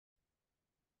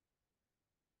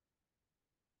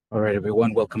All right,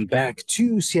 everyone, welcome back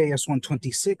to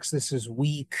CIS126. This is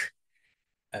week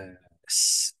uh,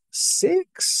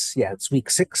 six. Yeah, it's week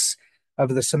six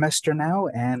of the semester now,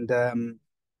 and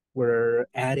we're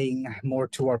adding more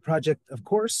to our project, of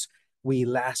course. We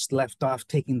last left off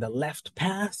taking the left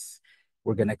path.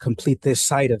 We're going to complete this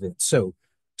side of it. So,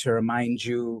 to remind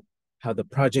you how the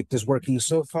project is working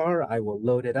so far, I will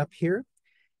load it up here.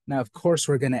 Now, of course,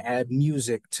 we're going to add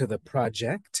music to the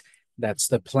project. That's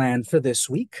the plan for this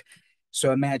week.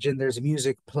 So imagine there's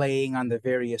music playing on the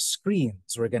various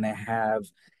screens. We're going to have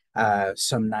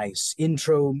some nice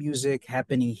intro music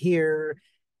happening here.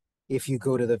 If you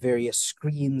go to the various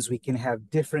screens, we can have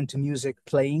different music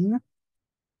playing.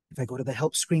 If I go to the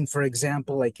help screen, for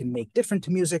example, I can make different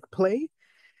music play.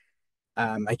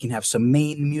 I can have some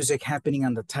main music happening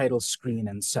on the title screen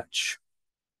and such.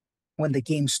 When the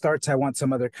game starts, I want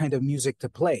some other kind of music to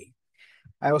play.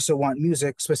 I also want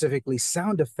music, specifically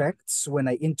sound effects, when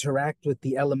I interact with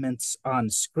the elements on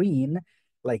screen,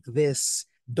 like this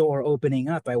door opening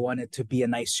up. I want it to be a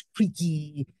nice,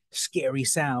 creaky, scary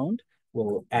sound.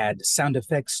 We'll add sound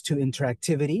effects to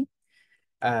interactivity.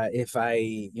 If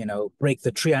I, break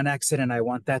the tree on accident, I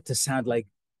want that to sound like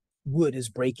wood is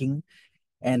breaking.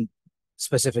 And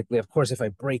specifically, of course, if I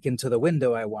break into the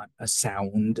window, I want a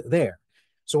sound there.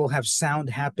 So we'll have sound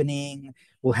happening,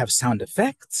 we'll have sound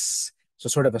effects, so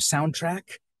sort of a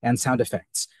soundtrack and sound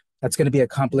effects. That's going to be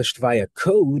accomplished via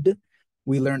code.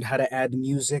 We learned how to add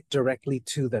music directly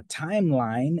to the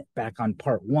timeline back on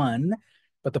part one,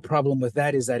 but the problem with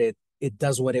that is that it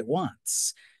does what it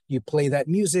wants. You play that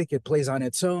music, it plays on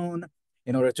its own.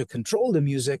 In order to control the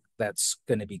music, that's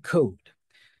going to be code.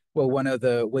 Well, one of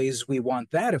the ways we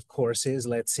want that, of course, is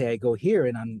let's say I go here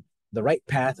and on the right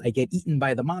path, I get eaten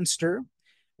by the monster.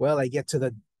 Well, I get to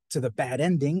the bad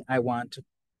ending. I want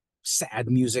sad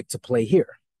music to play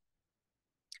here.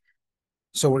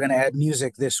 So we're going to add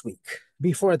music this week.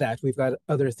 Before that, we've got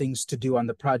other things to do on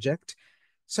the project,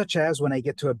 such as when I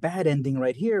get to a bad ending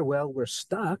right here, well, we're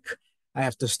stuck. I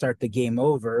have to start the game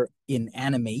over in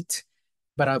animate.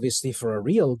 But obviously, for a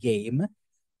real game,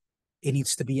 it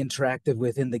needs to be interactive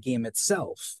within the game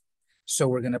itself. So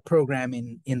we're going to program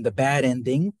in the bad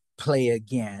ending, play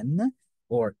again,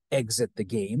 or exit the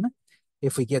game.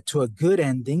 If we get to a good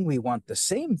ending, we want the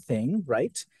same thing,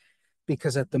 right?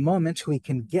 Because at the moment we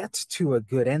can get to a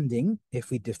good ending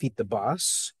if we defeat the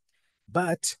boss,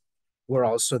 but we're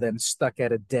also then stuck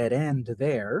at a dead end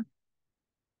there.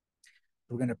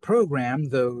 We're going to program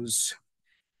those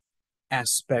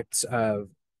aspects of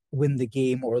win the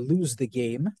game or lose the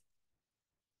game.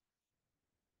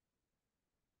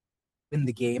 Win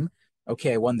the game.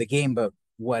 Okay, I won the game, but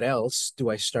what else?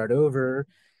 Do I start over?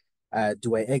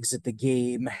 Do I exit the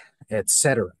game,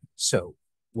 etc.? So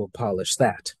we'll polish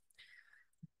that.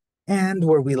 And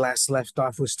where we last left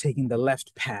off was taking the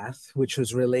left path, which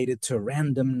was related to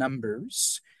random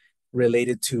numbers,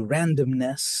 related to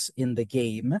randomness in the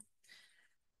game.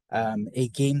 A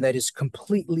game that is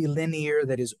completely linear,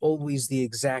 that is always the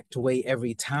exact way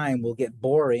every time, will get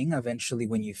boring eventually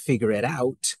when you figure it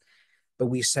out. But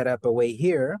we set up a way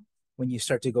here. When you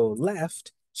start to go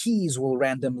left, keys will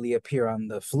randomly appear on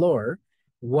the floor.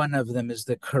 One of them is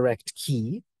the correct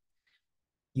key.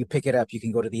 You pick it up, you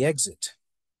can go to the exit.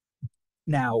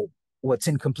 Now, what's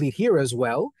incomplete here as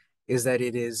well is that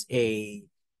it is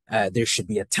there should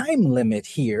be a time limit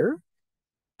here.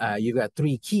 You've got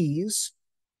three keys.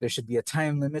 There should be a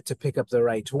time limit to pick up the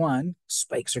right one.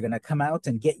 Spikes are going to come out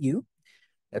and get you.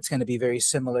 That's going to be very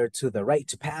similar to the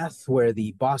right path where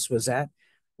the boss was at.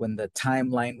 When the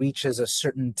timeline reaches a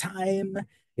certain time,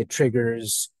 it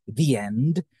triggers the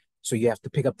end. So you have to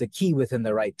pick up the key within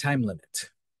the right time limit.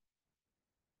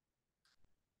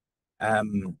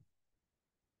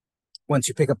 Once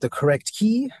you pick up the correct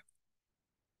key,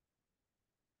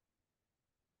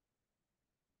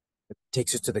 it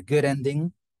takes you to the good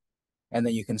ending, and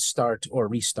then you can start or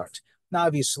restart. Now,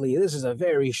 obviously, this is a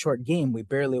very short game. We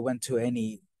barely went to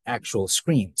any actual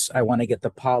screens. I want to get the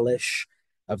polish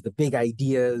of the big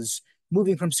ideas,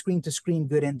 moving from screen to screen,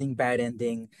 good ending, bad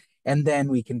ending, and then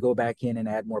we can go back in and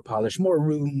add more polish, more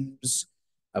rooms,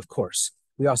 of course.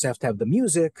 We also have to have the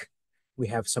music. We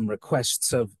have some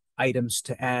requests of items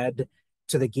to add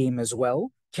to the game as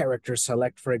well. Character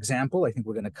select, for example. I think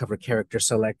we're going to cover character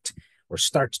select or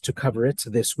start to cover it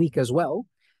this week as well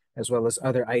as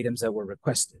other items that were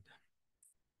requested.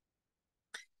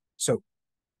 So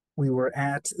we were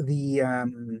at the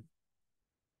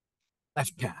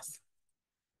left path.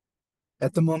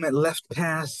 At the moment, left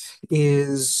path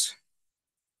is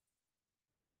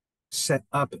set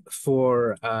up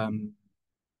for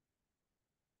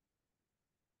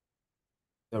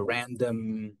the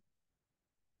random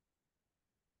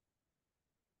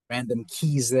random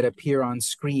keys that appear on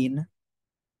screen.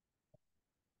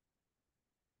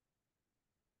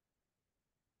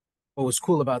 What was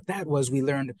cool about that was we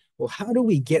learned, well, how do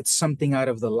we get something out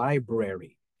of the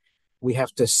library? We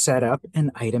have to set up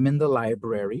an item in the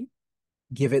library,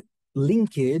 give it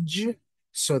linkage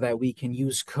so that we can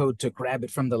use code to grab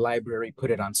it from the library,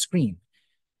 put it on screen.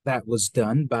 That was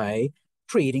done by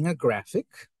creating a graphic,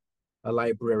 a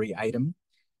library item,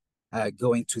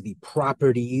 going to the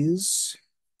properties,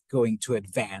 going to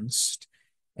advanced,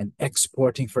 and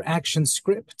exporting for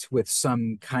ActionScript with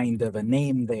some kind of a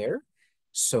name there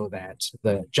so that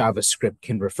the JavaScript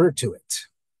can refer to it.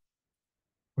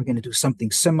 We're going to do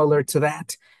something similar to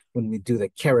that when we do the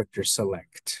character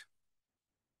select.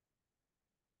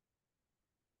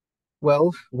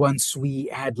 Well, once we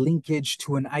add linkage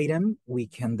to an item, we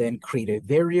can then create a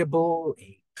variable,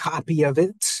 a copy of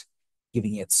it,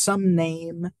 giving it some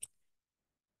name,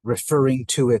 referring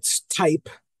to its type,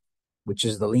 which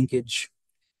is the linkage,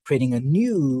 creating a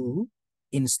new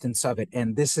instance of it.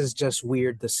 And this is just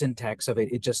weird, the syntax of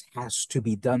it. It just has to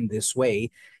be done this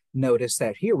way. Notice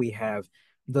that here we have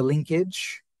the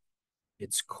linkage,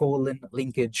 it's colon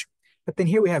linkage, but then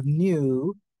here we have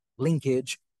new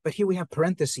linkage, but here we have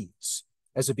parentheses.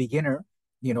 As a beginner,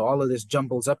 you know, all of this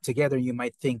jumbles up together. You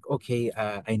might think, okay,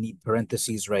 I need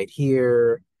parentheses right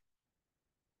here.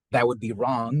 That would be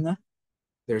wrong.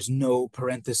 There's no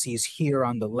parentheses here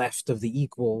on the left of the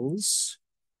equals.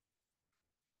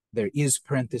 There is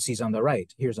parentheses on the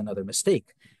right. Here's another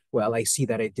mistake. Well, I see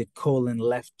that I did colon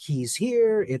left keys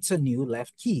here. It's a new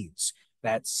left keys.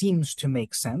 That seems to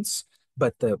make sense,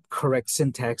 but the correct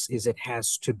syntax is it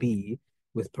has to be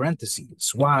with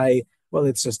parentheses. Why? Well,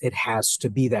 it's just, it has to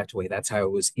be that way. That's how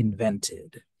it was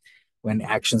invented when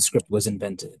ActionScript was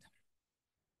invented.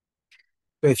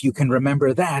 But if you can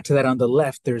remember that on the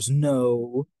left, there's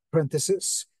no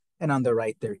parenthesis, and on the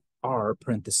right, there are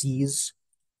parentheses,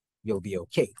 you'll be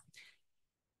okay.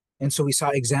 And so we saw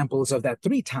examples of that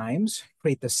 3 times.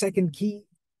 Create the second key,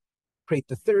 create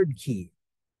the third key.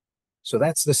 So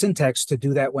that's the syntax to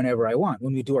do that whenever I want.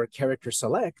 When we do our character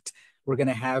select, we're going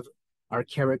to have our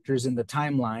characters in the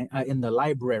timeline, in the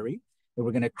library, and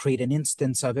we're going to create an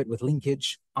instance of it with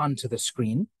linkage onto the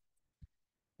screen.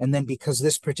 And then because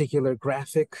this particular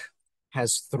graphic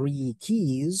has 3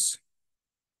 keys,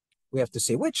 we have to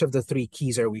say which of the 3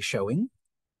 keys are we showing.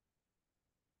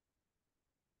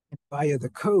 Via the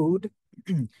code,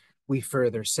 we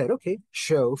further said, okay,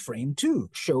 show frame 2,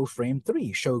 show frame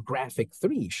 3, show graphic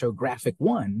 3, show graphic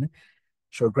 1,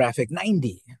 show graphic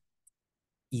 90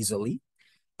 easily.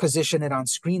 Position it on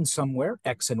screen somewhere,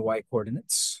 X and Y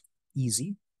coordinates,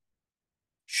 easy.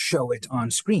 Show it on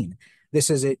screen. This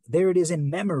is it. There it is in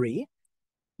memory.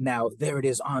 Now, there it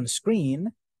is on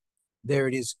screen. There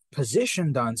it is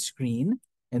positioned on screen.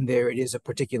 And there it is a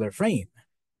particular frame.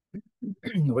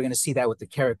 We're going to see that with the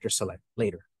character select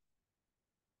later.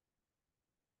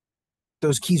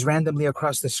 Those keys randomly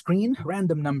across the screen,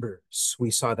 random numbers.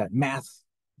 We saw that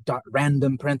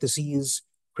math.random parentheses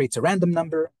creates a random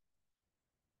number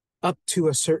up to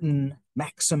a certain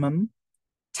maximum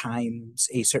times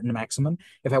a certain maximum.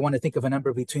 If I want to think of a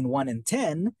number between 1 and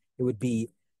 10, it would be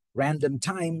random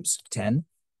times 10.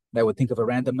 I would think of a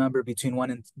random number between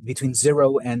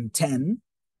 0 and 10,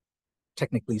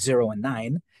 technically 0 and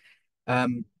 9.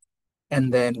 And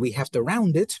then we have to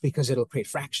round it because it'll create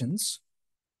fractions.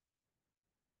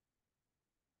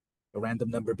 A random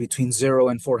number between 0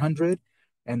 and 400,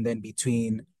 and then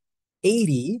between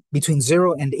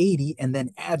 0 and 80, and then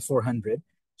add 400.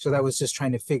 So that was just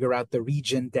trying to figure out the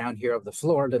region down here of the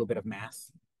floor, a little bit of math.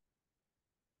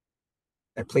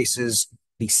 That places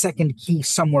the second key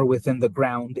somewhere within the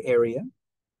ground area.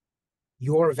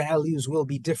 Your values will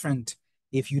be different.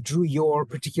 If you drew your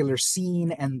particular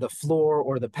scene and the floor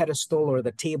or the pedestal or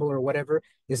the table or whatever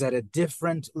is at a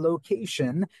different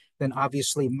location, then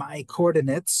obviously my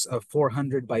coordinates of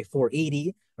 400 by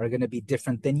 480 are going to be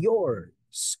different than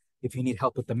yours. If you need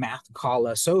help with the math, call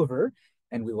us over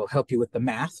and we will help you with the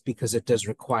math because it does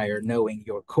require knowing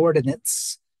your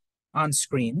coordinates on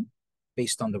screen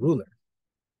based on the ruler.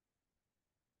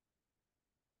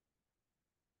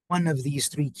 One of these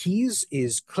 3 keys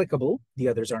is clickable, the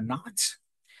others are not.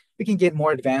 We can get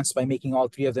more advanced by making all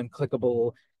 3 of them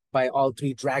clickable, by all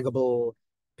 3 draggable,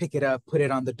 pick it up, put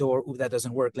it on the door. Ooh, that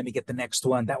doesn't work. Let me get the next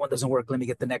one. That one doesn't work. Let me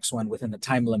get the next one within the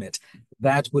time limit.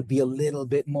 That would be a little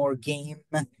bit more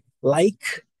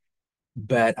game-like,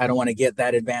 but I don't want to get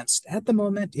that advanced at the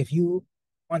moment. If you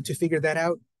want to figure that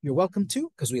out, you're welcome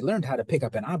to, because we learned how to pick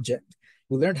up an object.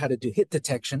 We learned how to do hit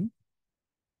detection.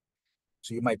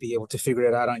 So you might be able to figure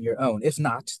it out on your own. If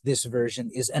not, this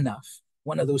version is enough.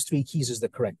 One of those 3 keys is the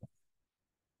correct one.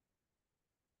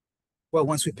 Well,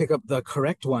 once we pick up the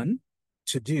correct one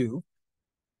to do,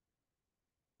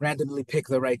 randomly pick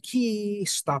the right key,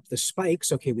 stop the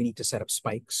spikes. Okay, we need to set up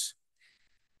spikes.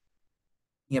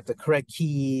 You have the correct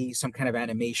key, some kind of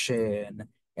animation,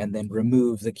 and then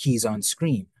remove the keys on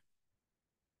screen.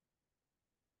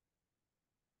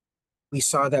 We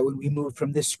saw that when we moved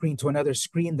from this screen to another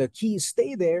screen, the keys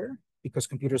stay there because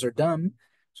computers are dumb.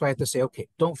 So I have to say, okay,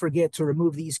 don't forget to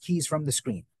remove these keys from the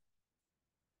screen,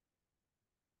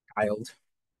 child.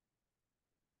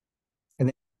 And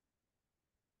then,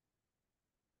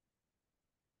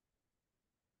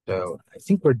 so I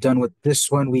think we're done with this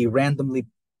one. We randomly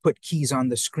put keys on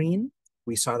the screen.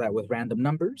 We saw that with random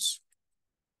numbers.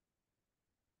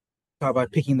 How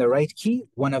about picking the right key?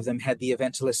 One of them had the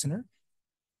event listener.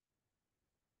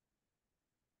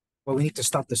 Well, we need to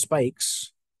stop the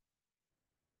spikes.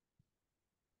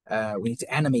 We need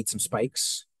to animate some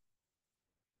spikes.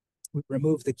 We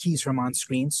remove the keys from on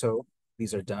screen, so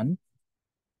these are done.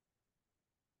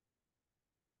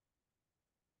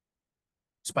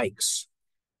 Spikes.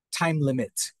 Time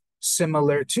limit,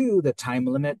 similar to the time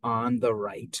limit on the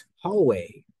right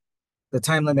hallway. The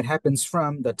time limit happens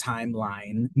from the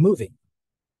timeline moving.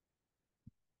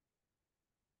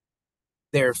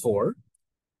 Therefore,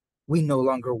 we no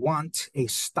longer want a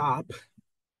stop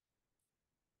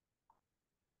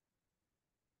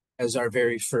as our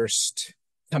very first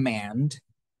command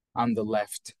on the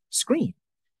left screen.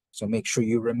 So make sure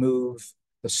you remove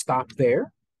the stop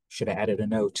there. Should have added a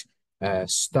note.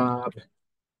 Stop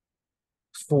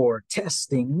for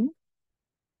testing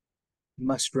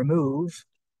must remove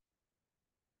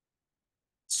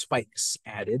spikes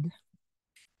added.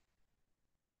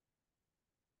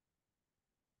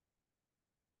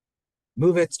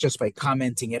 Move it just by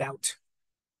commenting it out.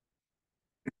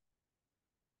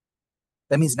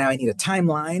 That means now I need a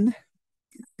timeline.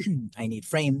 I need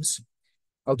frames.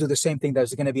 I'll do the same thing.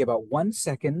 There's going to be about 1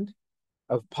 second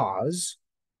of pause,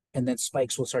 and then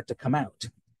spikes will start to come out.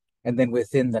 And then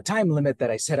within the time limit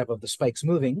that I set up of the spikes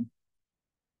moving,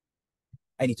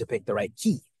 I need to pick the right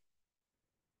key.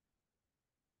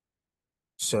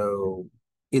 So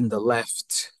in the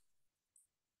left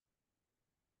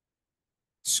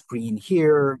screen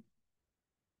here,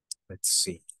 let's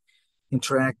see,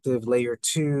 interactive layer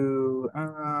 2.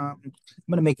 I'm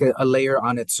going to make a layer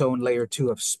on its own, layer 2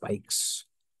 of spikes.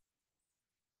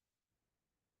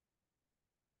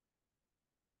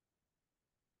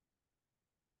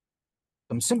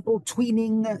 Some simple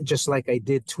tweening, just like I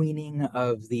did tweening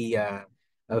of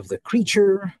the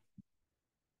creature.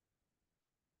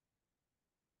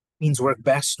 Means work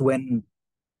best when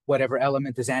whatever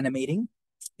element is animating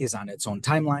is on its own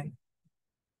timeline.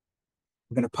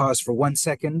 We're going to pause for 1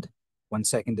 second. 1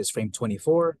 second is frame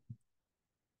 24.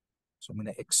 So I'm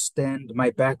going to extend my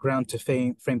background to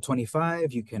frame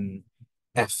 25. You can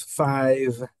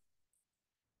F5.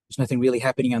 There's nothing really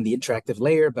happening on the interactive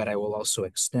layer, but I will also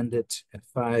extend it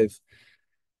F5.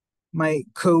 My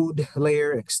code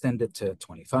layer, extend it to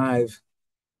 25.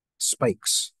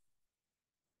 Spikes.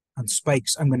 On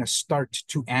spikes, I'm going to start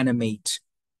to animate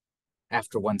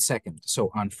after 1 second. So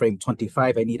on frame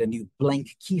 25, I need a new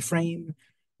blank keyframe.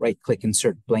 Right-click,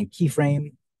 insert blank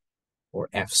keyframe, or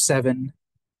F7.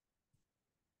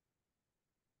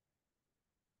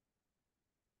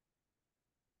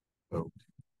 So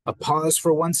a pause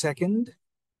for 1 second,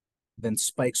 then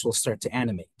spikes will start to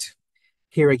animate.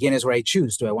 Here again is where I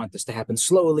choose. Do I want this to happen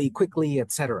slowly, quickly,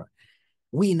 etc.?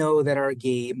 We know that our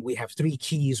game, we have 3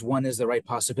 keys. 1 is the right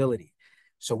possibility.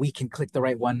 So we can click the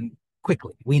right one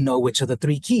quickly. We know which of the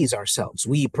 3 keys ourselves.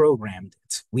 We programmed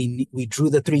it. We drew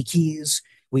the 3 keys.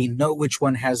 We know which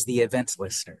one has the event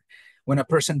listener. When a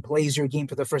person plays your game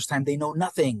for the first time, they know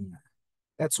nothing.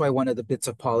 That's why one of the bits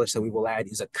of polish that we will add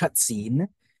is a cutscene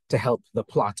to help the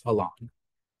plot along.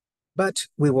 But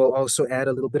we will also add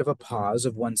a little bit of a pause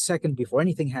of 1 second before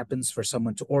anything happens for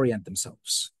someone to orient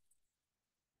themselves.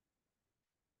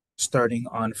 Starting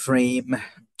on frame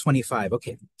 25.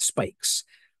 Okay, spikes.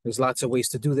 There's lots of ways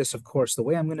to do this. Of course, the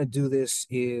way I'm going to do this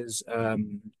is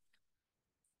I'm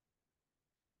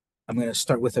going to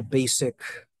start with a basic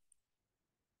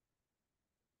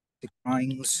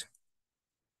drawings.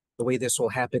 The way this will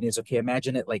happen is, okay,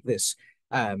 imagine it like this.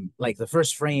 Like the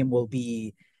first frame will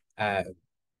be, I'm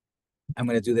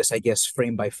going to do this, I guess,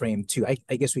 frame by frame too.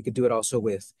 I guess we could do it also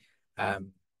with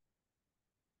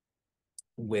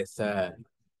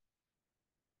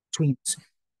tweets.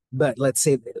 But let's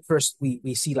say first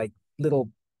we see like little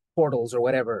portals or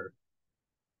whatever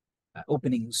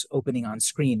opening on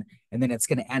screen, and then it's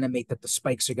going to animate that the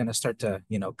spikes are going to start to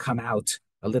come out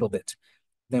a little bit.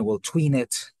 Then we'll tween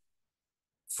it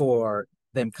for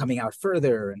them coming out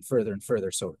further and further and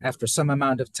further. So after some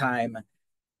amount of time,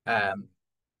 um,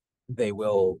 they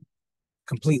will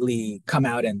completely come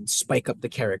out and spike up the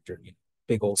character.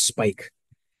 Big old spike.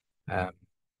 Um,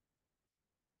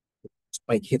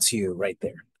 Spike hits you right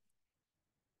there.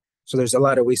 So there's a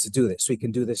lot of ways to do this. We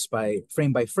can do this by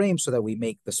frame so that we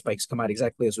make the spikes come out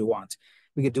exactly as we want.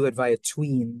 We could do it via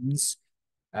tweens.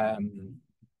 Um,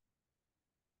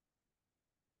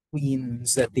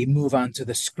 Tweens that they move onto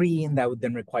the screen. That would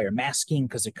then require masking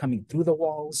because they're coming through the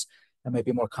walls. That might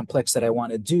be more complex that I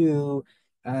want to do.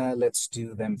 Let's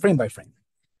do them frame by frame.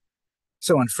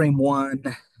 So on frame one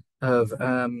of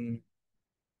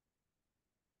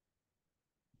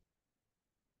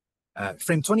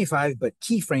frame 25, but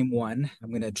keyframe one, I'm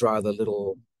going to draw the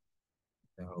little,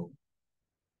 you know,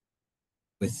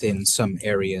 within some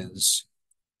areas,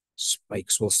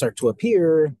 spikes will start to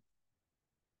appear.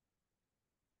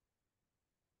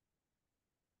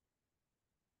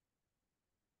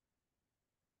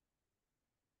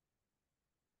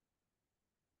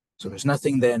 So there's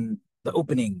nothing then, the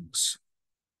openings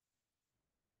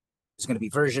is going to be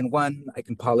version one. I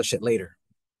can polish it later.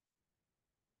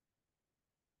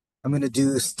 I'm going to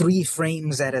do 3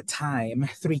 frames at a time, one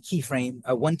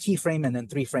keyframe, and then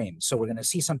 3 frames. So we're going to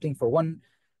see something for one,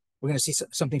 we're going to see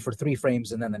something for 3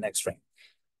 frames, and then the next frame.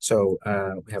 So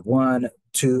we have 1,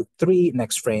 2, 3,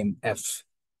 next frame, F6,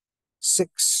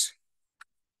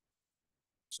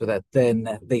 so that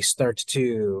then they start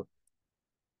to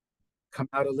come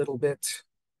out a little bit.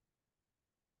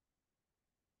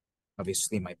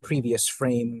 Obviously, my previous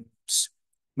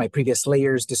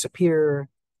layers disappear.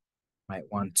 Might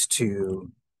want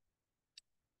to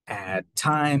add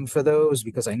time for those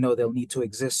because I know they'll need to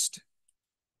exist.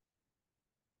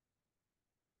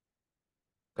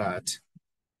 Got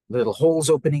little holes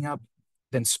opening up,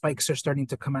 then spikes are starting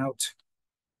to come out.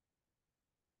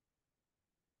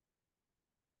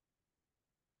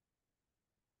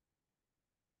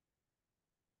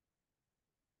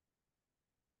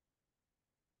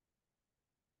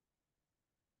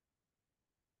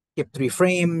 Skip 3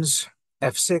 frames,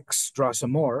 F6, draw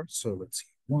some more. So let's see,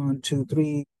 1, 2,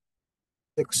 3,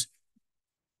 6.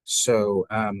 So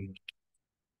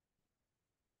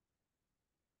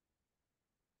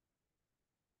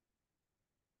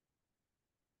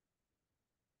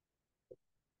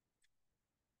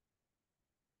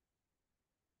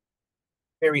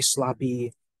very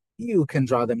sloppy. You can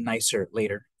draw them nicer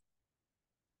later.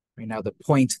 Right now,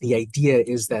 the idea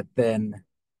is that then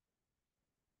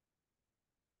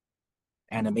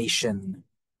animation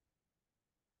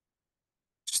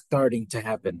starting to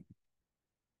happen.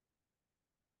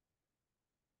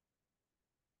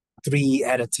 3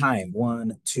 at a time.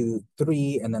 1, 2,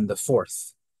 3, and then the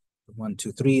fourth. 1,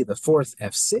 2, 3, the fourth,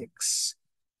 F6.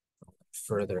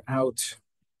 Further out.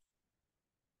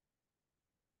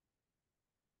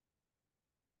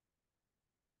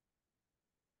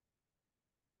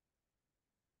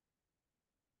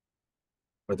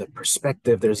 For the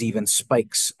perspective, there's even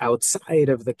spikes outside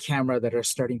of the camera that are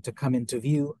starting to come into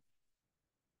view.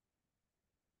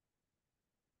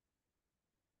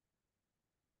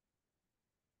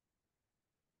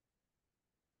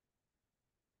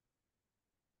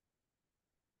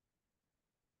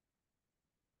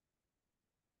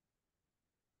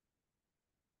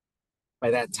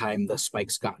 By that time, the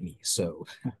spikes got me, so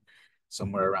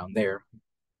somewhere around there.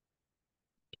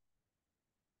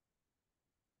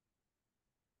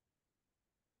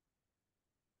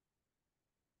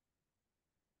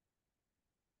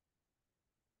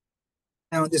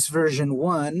 Now, in this version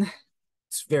one,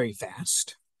 it's very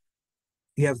fast.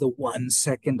 You have the 1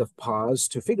 second of pause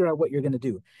to figure out what you're going to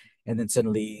do, and then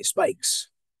suddenly spikes.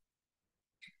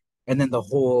 And then the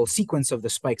whole sequence of the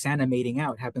spikes animating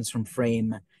out happens from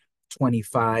frame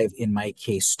 25, in my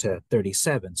case, to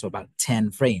 37, so about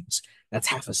 10 frames. That's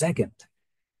half a second,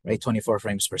 right? 24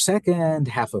 frames per second,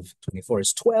 half of 24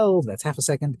 is 12, that's half a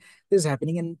second. This is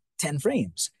happening in 10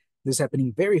 frames. This is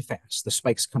happening very fast. The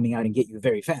spikes coming out and get you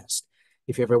very fast.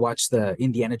 If you ever watch the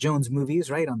Indiana Jones movies,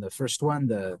 right, on the first one,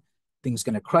 the thing's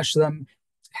going to crush them.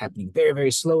 It's happening very,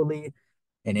 very slowly.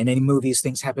 And in any movies,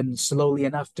 things happen slowly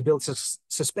enough to build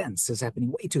suspense. It's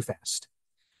happening way too fast.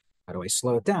 How do I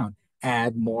slow it down?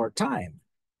 Add more time.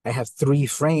 I have 3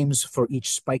 frames for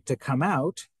each spike to come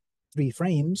out. 3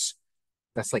 frames.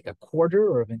 That's like a quarter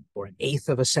or an eighth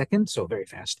of a second, so very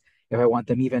fast. If I want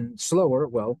them even slower,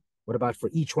 well, what about for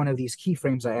each one of these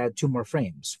keyframes, I add 2 more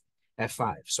frames,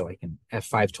 F5, so I can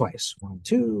F5 twice. 1,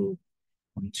 2,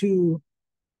 1, 2,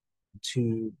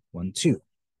 2, 1, 2.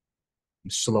 I'm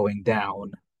slowing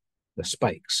down the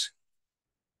spikes.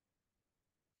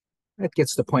 That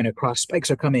gets the point across. Spikes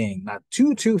are coming. Not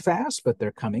too fast, but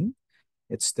they're coming.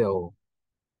 It's still,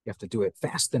 you have to do it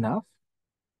fast enough.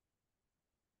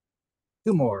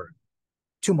 Two more,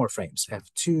 two more frames.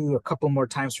 Have two, a couple more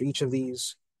times for each of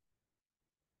these.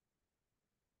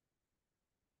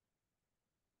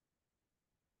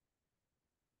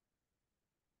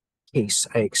 Case,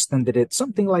 I extended it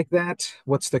something like that.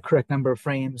 What's the correct number of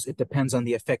frames? It depends on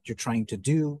the effect you're trying to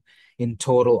do. In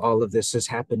total, all of this is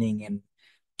happening in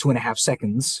 2.5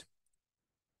 seconds.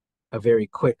 A very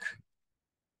quick,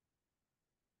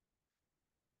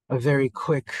 a very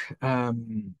quick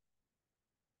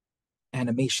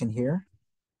animation here.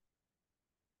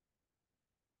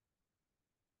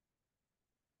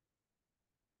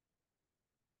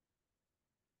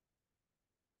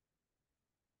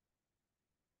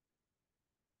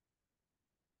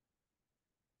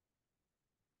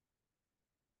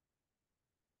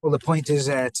 Well, the point is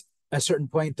at a certain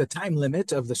point, the time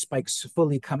limit of the spikes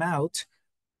fully come out,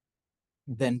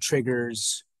 then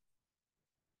triggers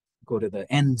go to the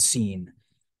end scene.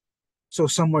 So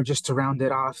somewhere just to round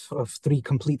it off of 3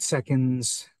 complete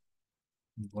seconds,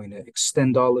 I'm going to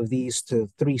extend all of these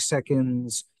to 3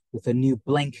 seconds with a new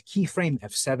blank keyframe,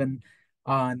 F7,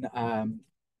 on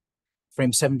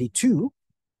frame 72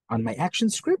 on my action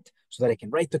script so that I can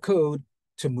write the code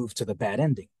to move to the bad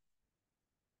ending.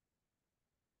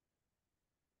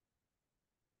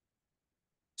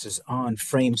 This is on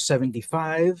frame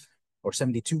 75 or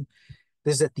 72.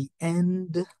 This is at the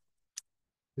end. This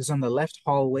is on the left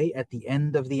hallway at the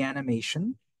end of the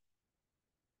animation.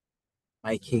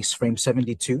 My case, frame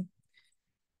 72.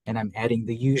 And I'm adding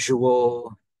the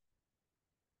usual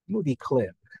movie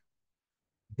clip.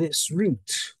 This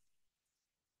route.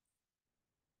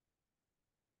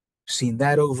 Seen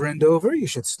that over and over. You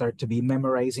should start to be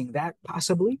memorizing that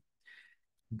possibly.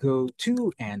 Go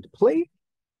to and play.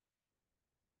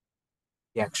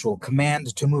 The actual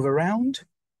command to move around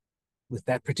with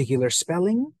that particular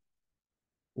spelling,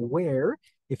 where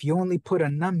if you only put a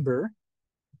number,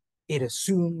 it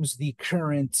assumes the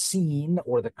current scene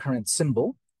or the current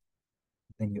symbol.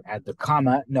 Then you add the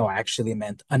comma. No, I actually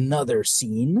meant another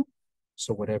scene.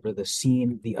 So whatever the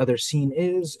scene, the other scene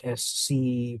is,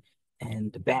 SC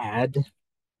and bad.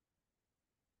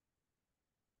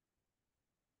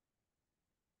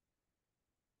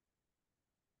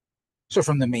 So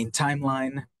from the main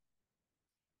timeline,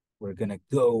 we're going to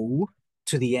go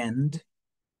to the end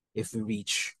if we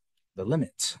reach the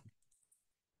limit,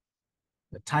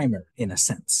 the timer, in a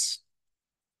sense.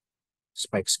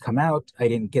 Spikes come out. I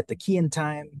didn't get the key in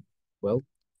time. Well,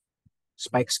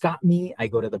 spikes got me. I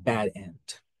go to the bad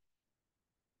end.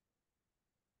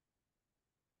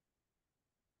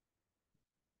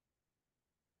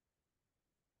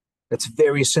 That's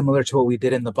very similar to what we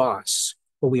did in the boss.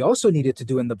 What we also needed to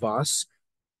do in the boss,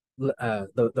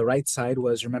 the right side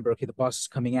was, remember, okay, the boss is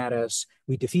coming at us.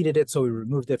 We defeated it, so we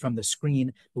removed it from the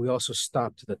screen, but we also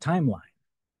stopped the timeline.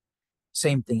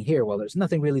 Same thing here. Well, there's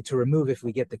nothing really to remove if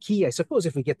we get the key. I suppose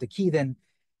if we get the key, then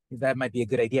that might be a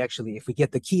good idea, actually. If we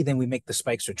get the key, then we make the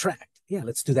spikes retract. Yeah,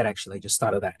 let's do that, actually. I just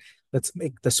thought of that. Let's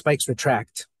make the spikes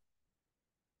retract.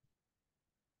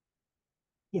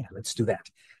 Yeah, let's do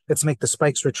that. Let's make the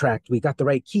spikes retract. We got the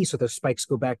right key, so the spikes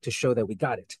go back to show that we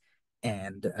got it.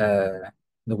 And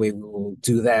the way we will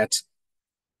do that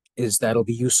is that'll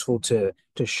be useful to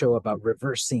show about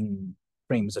reversing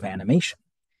frames of animation.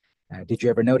 Did you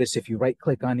ever notice if you right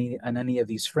click on any of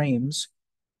these frames,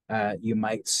 you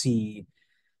might see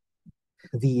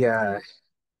the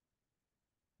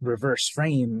reverse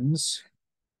frames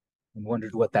and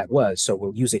wondered what that was. So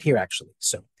we'll use it here actually.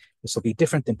 So this will be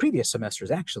different than previous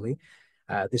semesters actually.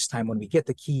 This time when we get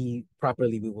the key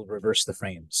properly, we will reverse the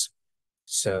frames.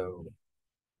 So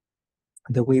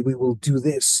the way we will do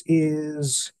this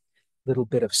is a little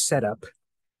bit of setup.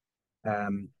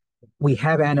 Um, we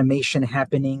have animation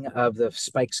happening of the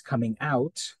spikes coming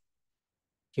out.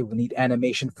 Okay, we'll need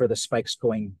animation for the spikes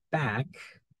going back.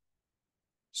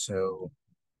 So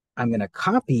I'm going to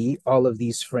copy all of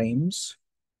these frames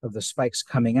of the spikes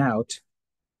coming out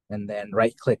and then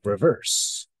right click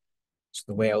reverse. So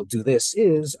the way I'll do this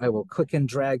is I will click and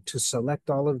drag to select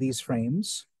all of these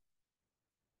frames.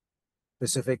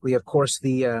 Specifically, of course,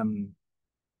 the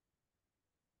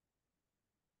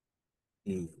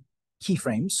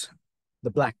keyframes,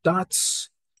 the black dots,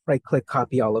 right click,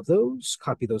 copy all of those,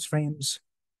 copy those frames.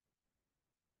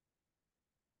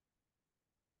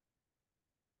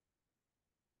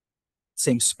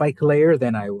 Same spike layer,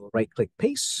 then I will right click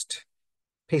paste.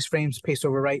 Paste frames, paste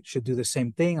over right should do the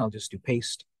same thing. I'll just do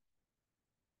paste.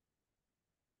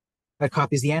 That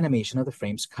copies the animation of the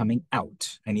frames coming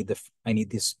out. I need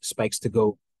these spikes to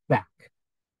go back.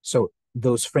 So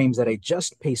those frames that I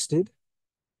just pasted,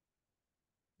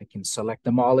 I can select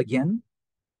them all again,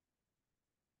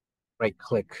 right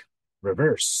click,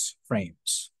 reverse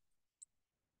frames.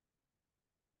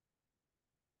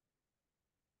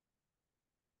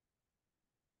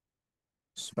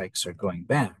 Spikes are going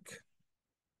back.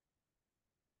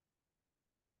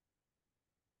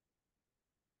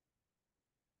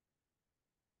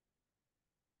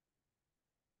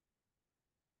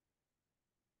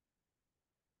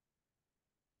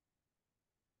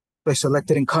 I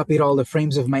selected and copied all the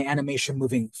frames of my animation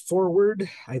moving forward.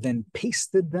 I then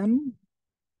pasted them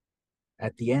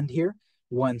at the end here.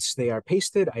 Once they are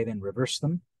pasted, I then reverse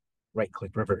them. Right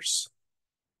click reverse.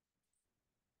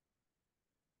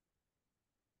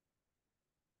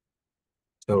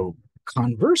 So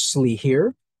conversely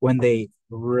here, when they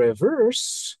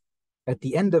reverse at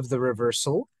the end of the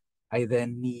reversal, I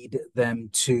then need them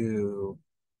to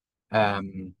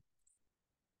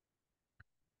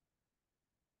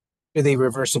they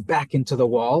reverse it back into the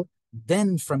wall.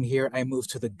 Then from here, I move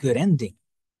to the good ending.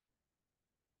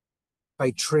 If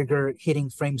I trigger hitting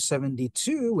frame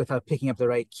 72 without picking up the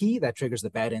right key, that triggers the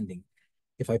bad ending.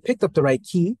 If I picked up the right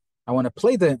key, I want to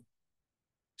play the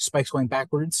spikes going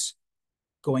backwards,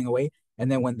 going away, and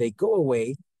then when they go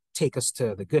away, take us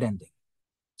to the good ending.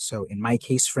 So in my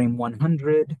case, frame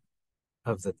 100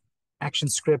 of the action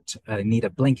script, I need a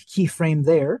blank keyframe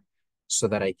there so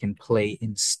that I can play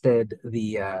instead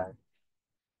the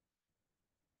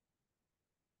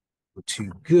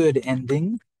to good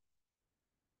ending.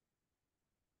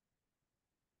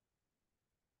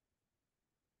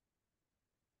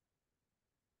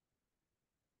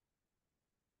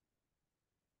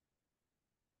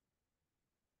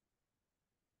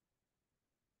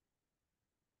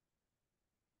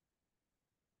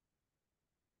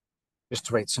 Just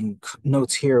to write some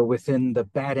notes here within the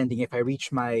bad ending. If I reach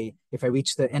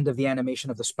the end of the animation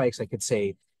of the spikes, I could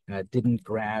say didn't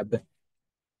grab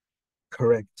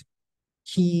correct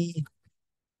key,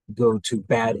 go to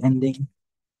bad ending.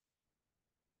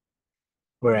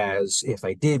 Whereas if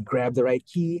I did grab the right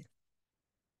key,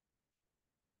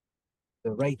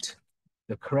 the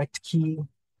correct key,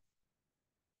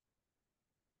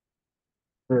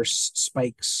 verse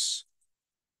spikes,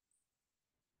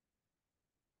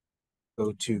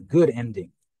 go to good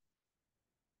ending.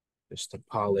 Just to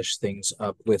polish things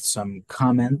up with some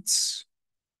comments.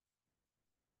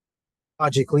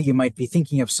 Logically, you might be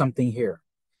thinking of something here.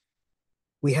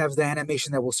 We have the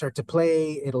animation that will start to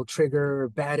play. It'll trigger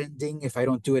bad ending if I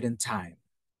don't do it in time.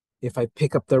 If I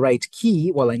pick up the right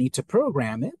key, well, I need to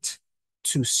program it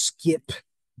to skip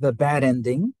the bad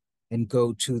ending and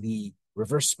go to the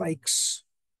reverse spikes,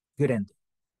 good ending.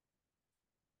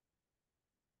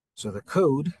 So the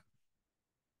code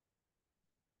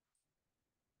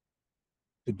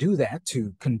to do that,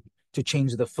 to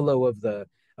change the flow of the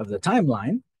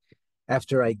timeline,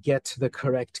 after I get the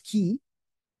correct key,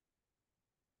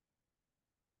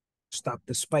 stop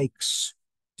the spikes,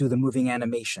 do the moving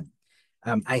animation.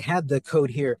 I had the code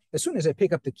here. As soon as I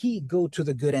pick up the key, go to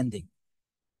the good ending.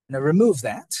 And I remove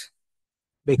that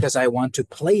because I want to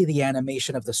play the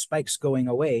animation of the spikes going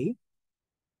away.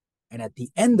 And at the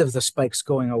end of the spikes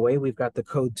going away, we've got the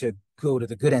code to go to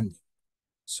the good ending.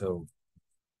 So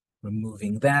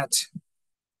removing that,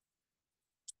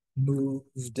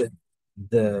 moved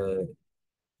the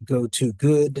go to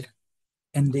good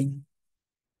ending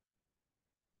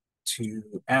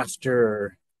to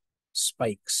after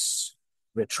spikes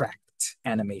retract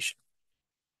animation.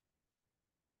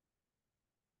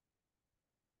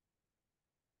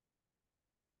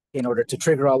 In order to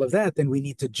trigger all of that, then we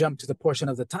need to jump to the portion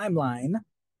of the timeline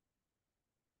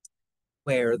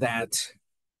where that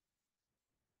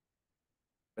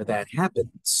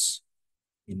happens.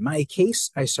 In my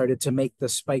case, I started to make the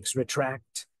spikes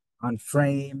retract on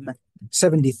frame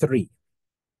 73.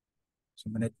 So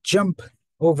I'm going to jump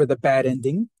over the bad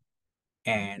ending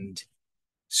and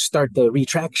start the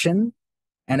retraction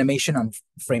animation on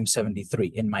frame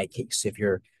 73 in my case. If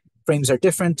your frames are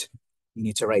different, you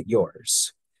need to write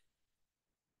yours.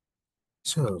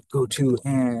 So go to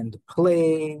and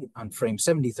play on frame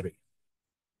 73.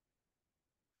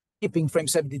 Skipping frame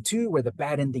 72 where the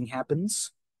bad ending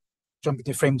happens, jumping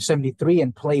to frame 73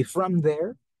 and play from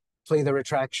there, play the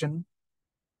retraction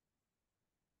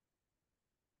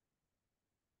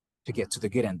to get to the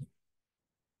good ending.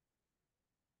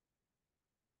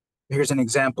 Here's an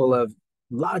example of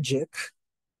logic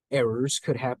errors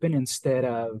could happen instead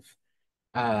of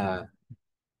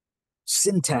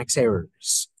syntax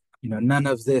errors. None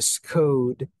of this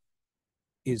code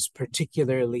is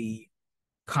particularly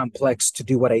complex to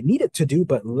do what I need it to do,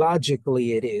 but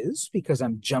logically it is because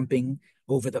I'm jumping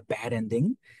over the bad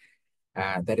ending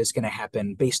that is going to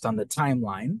happen based on the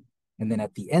timeline. And then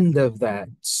at the end of that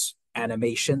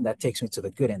animation, that takes me to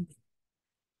the good ending.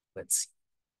 Let's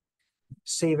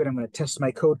save it. I'm going to test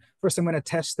my code. First, I'm going to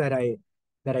test that I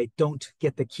don't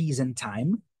get the keys in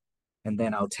time, and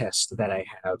then I'll test that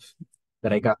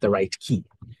I got the right key.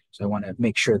 So I want to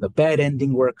make sure the bad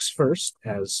ending works first,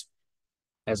 as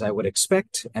I would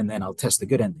expect, and then I'll test the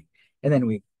good ending. And then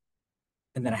we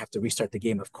and then I have to restart the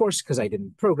game, of course, because I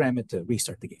didn't program it to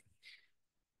restart the game.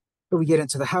 But we get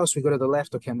into the house, we go to the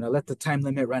left. Okay, I'm going to let the time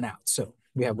limit run out. So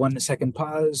we have 1 second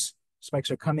pause.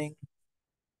 Spikes are coming.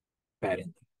 Bad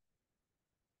ending.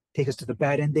 Take us to the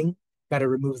bad ending. Got to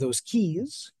remove those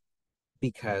keys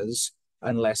because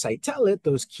unless I tell it,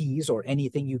 those keys or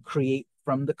anything you create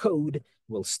from the code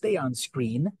will stay on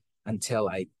screen until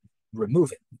I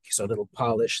remove it. So a little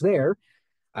polish there.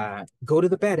 Go to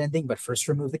the bad ending, but first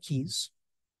remove the keys.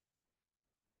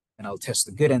 And I'll test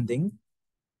the good ending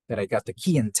that I got the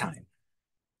key in time.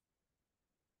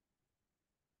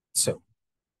 So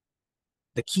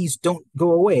the keys don't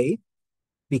go away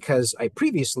because I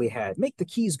previously had make the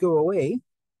keys go away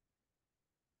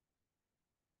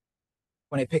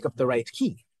when I pick up the right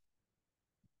key.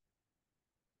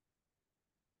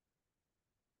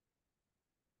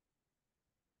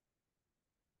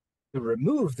 To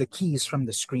remove the keys from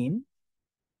the screen,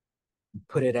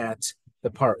 put it at the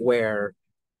part where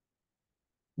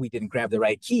we didn't grab the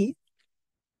right key.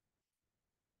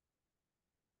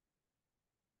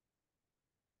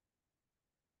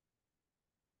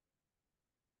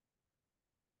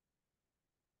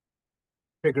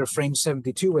 Trigger frame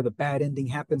 72 where the bad ending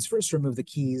happens. First remove the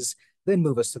keys, then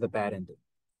move us to the bad ending.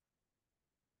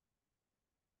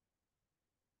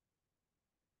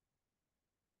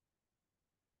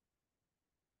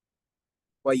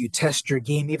 While you test your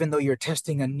game, even though you're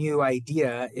testing a new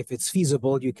idea, if it's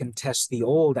feasible, you can test the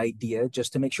old idea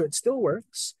just to make sure it still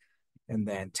works, and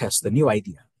then test the new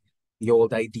idea. The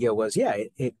old idea was, yeah,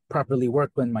 it properly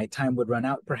worked when my time would run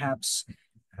out, perhaps,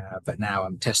 but now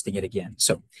I'm testing it again.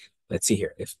 So let's see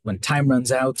here. If when time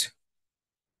runs out,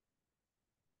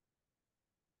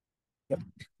 yep,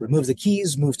 remove the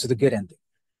keys, move to the good ending.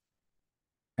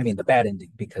 I mean, the bad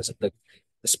ending because the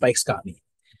spikes got me.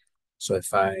 So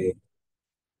if I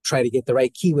try to get the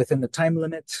right key within the time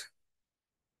limit,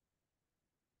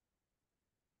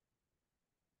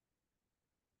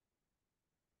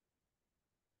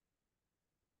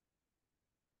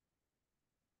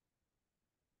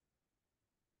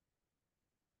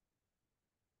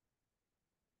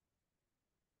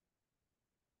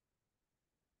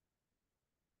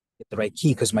 get the right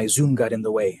key because my zoom got in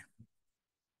the way.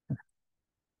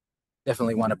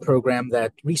 Definitely want to program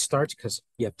that restart because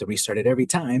you have to restart it every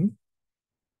time.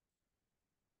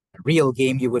 A real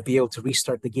game, you would be able to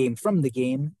restart the game from the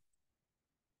game.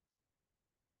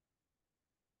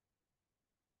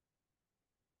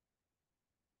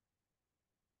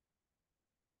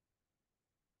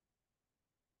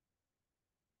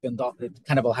 And it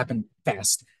kind of all happened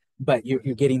fast, but you're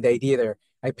getting the idea there.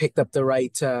 I picked up the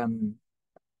right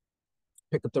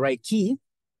key.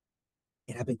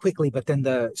 It happened quickly, but then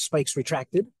the spikes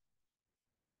retracted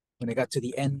when I got to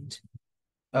the end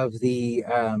of the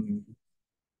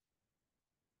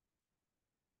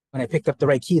when I picked up the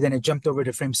right key, then it jumped over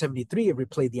to frame 73. It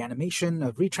replayed the animation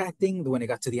of retracting. When I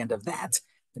got to the end of that,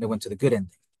 then it went to the good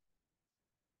ending.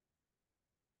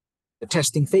 The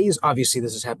testing phase, obviously,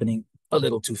 this is happening a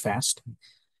little too fast.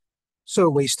 So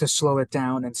ways to slow it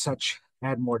down and such.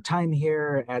 Add more time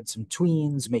here, add some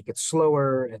tweens, make it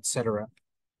slower, etc.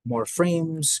 More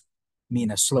frames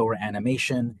mean a slower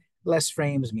animation. Less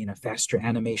frames mean a faster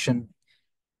animation.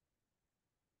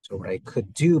 So what I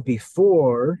could do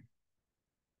before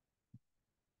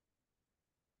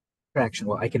retraction,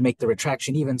 well, I can make the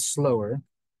retraction even slower.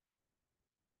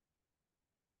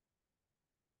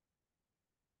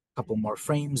 A couple more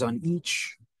frames on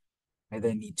each. I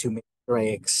then need to make sure I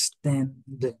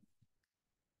extend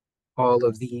all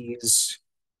of these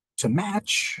to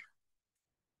match.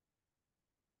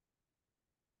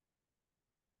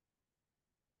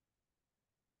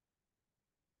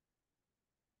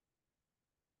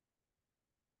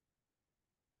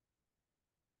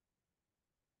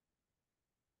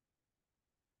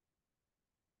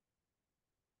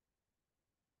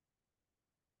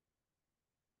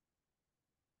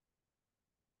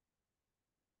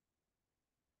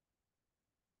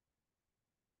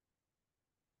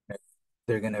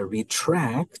 They're going to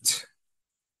retract.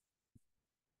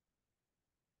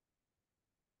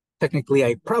 Technically,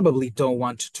 I probably don't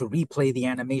want to replay the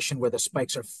animation where the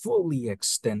spikes are fully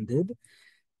extended.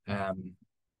 Um,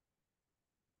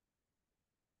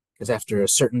 because after a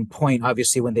certain point,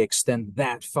 obviously, when they extend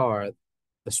that far,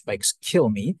 the spikes kill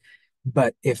me.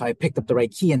 But if I picked up the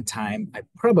right key in time, I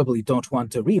probably don't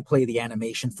want to replay the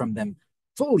animation from them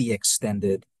fully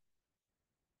extended,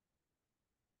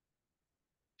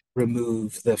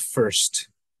 remove the first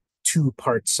two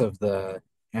parts of the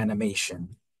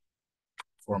animation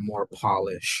for more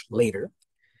polish later.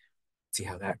 See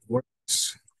how that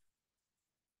works.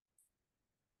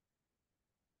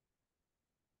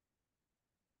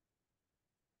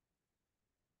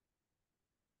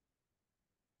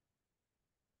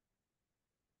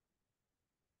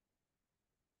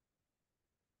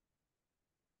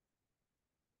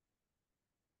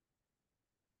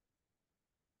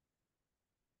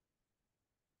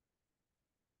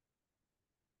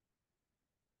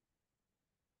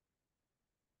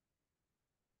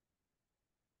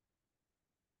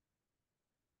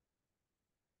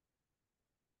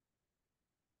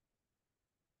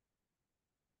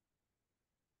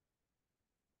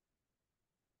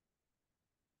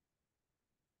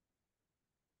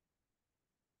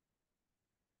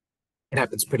 It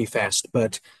happens pretty fast,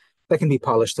 but that can be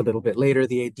polished a little bit later.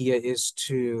 The idea is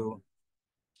to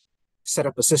set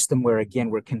up a system where, again,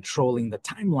 we're controlling the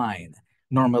timeline.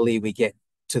 Normally, we get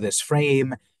to this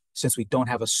frame. Since we don't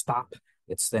have a stop,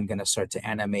 it's then going to start to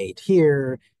animate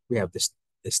here. We have this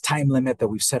time limit that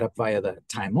we've set up via the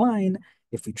timeline.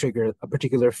 If we trigger a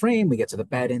particular frame, we get to the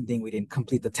bad ending. We didn't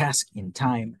complete the task in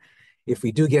time. If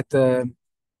we do get the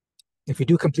if we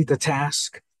do complete the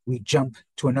task, we jump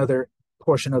to another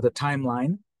portion of the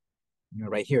timeline,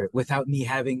 right here, without me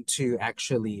having to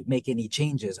actually make any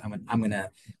changes. I'm gonna,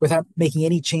 without making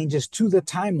any changes to the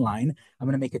timeline, I'm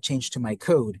gonna make a change to my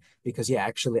code because, yeah,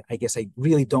 actually, I guess I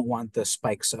really don't want the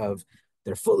spikes of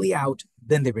they're fully out,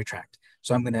 then they retract.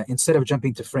 So I'm gonna, instead of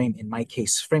jumping to frame, in my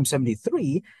case, frame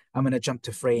 73, I'm gonna jump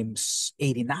to frame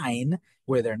 89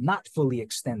 where they're not fully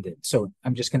extended. So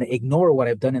I'm just gonna ignore what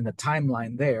I've done in the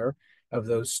timeline there of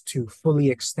those two fully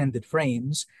extended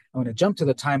frames. I'm going to jump to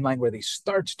the timeline where they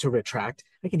start to retract.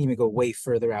 I can even go way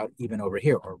further out, even over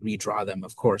here, or redraw them,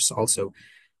 of course, also.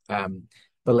 Um,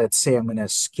 but let's say I'm going to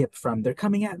skip from they're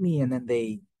coming at me, and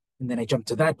then I jump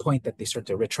to that point that they start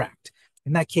to retract.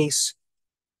 In that case,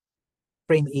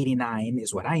 frame 89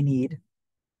 is what I need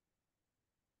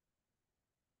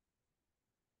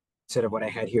instead of what I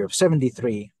had here of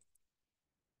 73.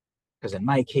 Because in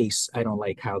my case, I don't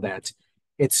like how that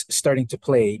it's starting to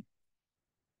play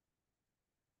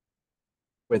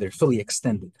where they're fully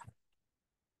extended.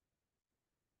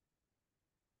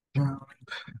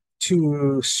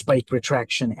 To spike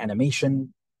retraction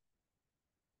animation.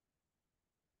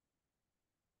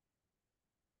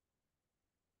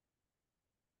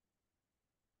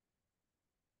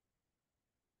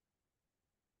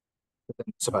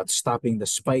 It's about stopping the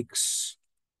spikes.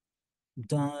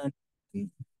 Done.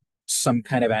 Some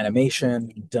kind of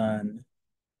animation. Done.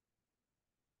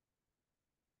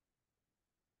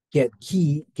 Get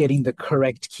key. Getting the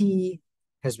correct key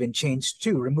has been changed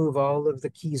to remove all of the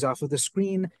keys off of the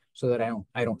screen so that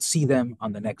I don't see them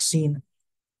on the next scene.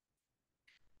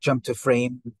 Jump to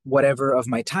frame whatever of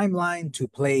my timeline to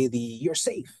play the "you're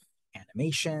safe"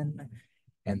 animation,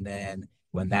 and then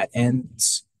when that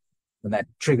ends, when that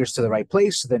triggers to the right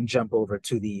place, then jump over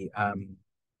to the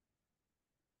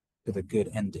good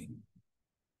ending.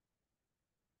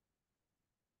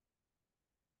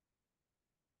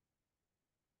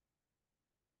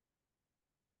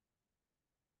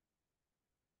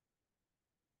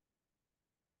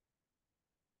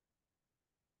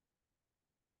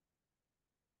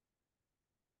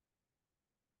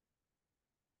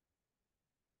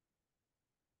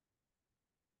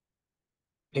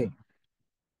 Okay.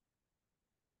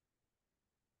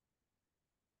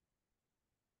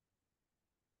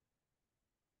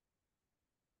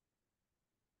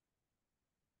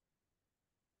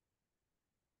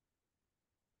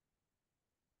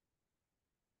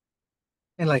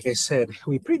 And like I said,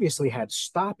 we previously had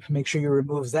stop. Make sure you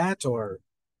remove that, or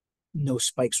no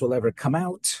spikes will ever come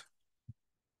out.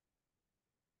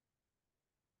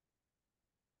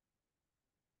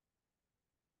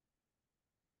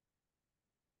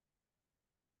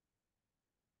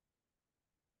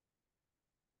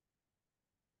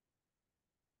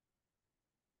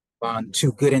 On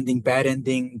to good ending, bad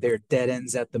ending. They're dead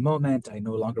ends at the moment. I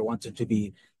no longer want them to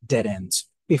be dead ends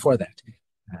before that.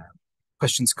 Uh,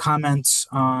 Questions, comments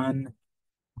on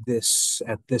this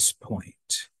at this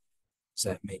point? Does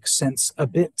that make sense a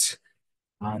bit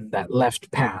on that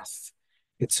left path?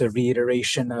 It's a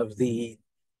reiteration of the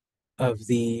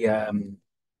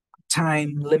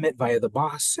time limit via the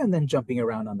boss and then jumping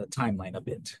around on the timeline a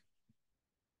bit.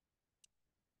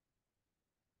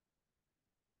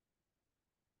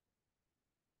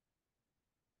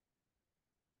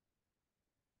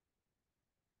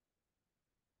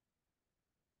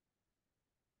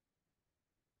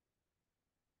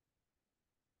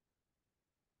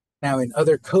 Now, in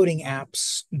other coding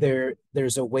apps,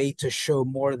 there's a way to show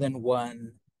more than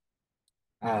one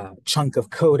chunk of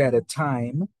code at a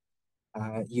time.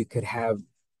 You could have,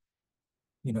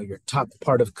 your top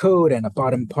part of code and a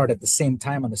bottom part at the same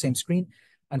time on the same screen.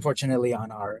 Unfortunately,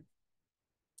 on our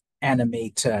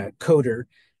Animate coder,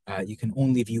 you can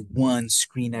only view one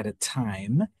screen at a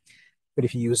time. But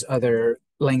if you use other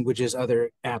languages,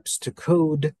 other apps to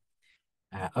code,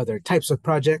 other types of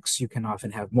projects, you can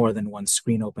often have more than one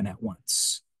screen open at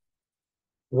once.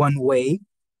 One way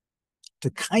to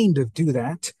kind of do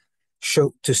that,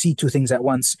 show to see two things at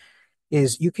once,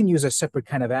 is you can use a separate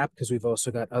kind of app because we've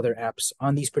also got other apps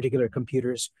on these particular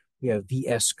computers. We have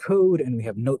VS Code and we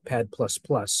have Notepad++.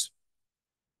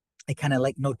 I kind of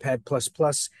like Notepad++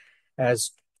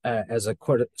 as as a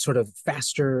sort of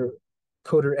faster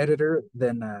coder editor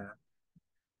than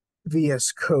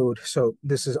VS Code. So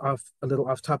this is a little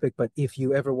off topic, but if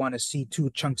you ever want to see two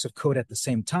chunks of code at the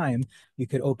same time, you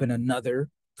could open another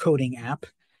coding app.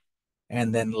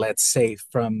 And then let's say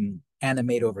from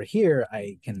Animate over here,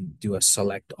 I can do a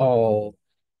select all,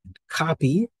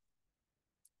 copy.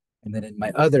 And then in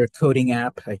my other coding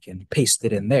app, I can paste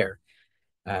it in there.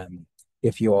 Um,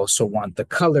 if you also want the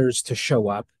colors to show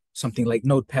up, something like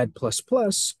Notepad++,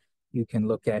 you can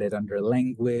look at it under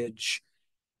language.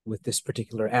 With this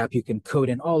particular app, you can code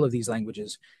in all of these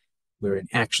languages. We're in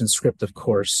ActionScript, of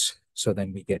course, so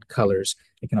then we get colors.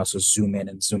 I can also zoom in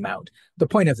and zoom out. The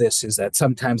point of this is that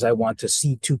sometimes I want to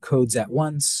see two codes at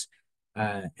once.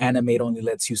 Animate only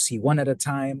lets you see one at a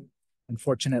time,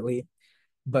 unfortunately.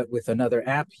 But with another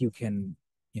app, you can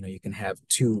have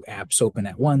two apps open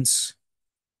at once.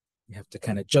 You have to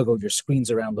kind of juggle your screens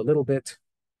around a little bit.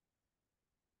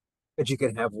 But you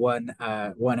can have one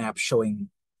app showing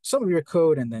some of your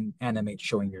code and then Animate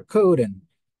showing your code. And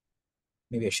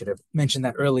maybe I should have mentioned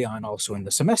that early on also in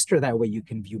the semester. That way you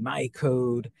can view my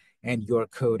code and your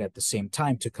code at the same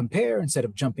time to compare instead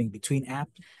of jumping between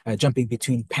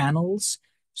panels.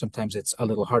 Sometimes it's a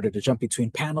little harder to jump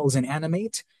between panels and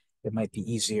Animate. It might be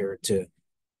easier to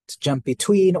jump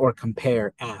between or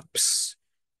compare apps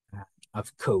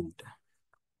of code.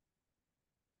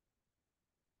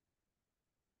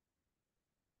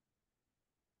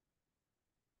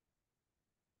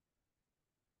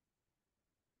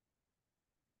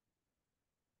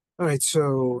 All right,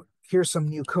 so here's some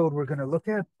new code we're going to look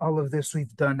at. All of this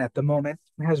we've done at the moment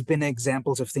has been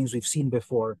examples of things we've seen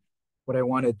before. What I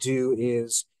want to do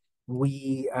is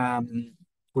we're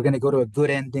going to go to a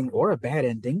good ending or a bad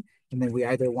ending, and then we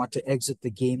either want to exit the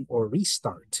game or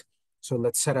restart. So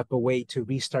let's set up a way to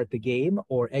restart the game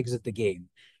or exit the game.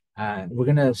 We're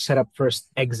going to set up first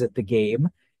exit the game.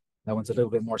 That one's a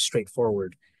little bit more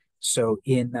straightforward. So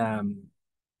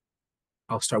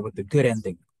I'll start with the good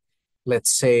ending.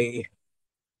 Let's say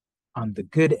on the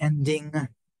good ending,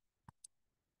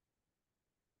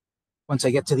 once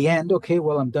I get to the end, okay,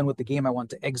 well, I'm done with the game. I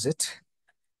want to exit.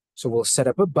 So we'll set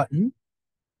up a button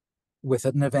with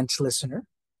an event listener.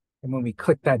 And when we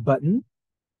click that button,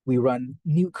 we run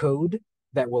new code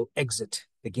that will exit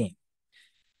the game.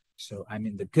 So I'm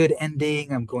in the good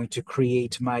ending. I'm going to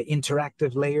create my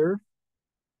interactive layer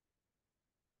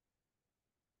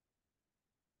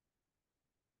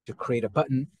to create a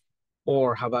button.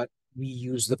 Or how about we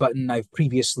use the button I've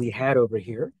previously had over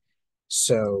here?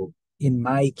 So in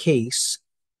my case,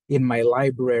 in my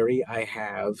library, I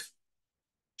have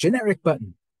generic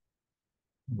button.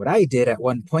 What I did at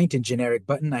one point in generic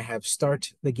button, I have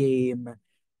start the game,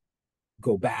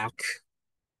 go back,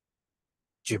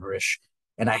 gibberish,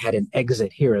 and I had an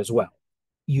exit here as well.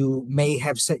 You may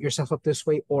have set yourself up this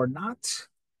way or not.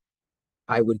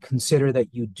 I would consider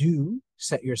that you do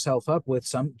set yourself up with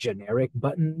some generic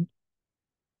button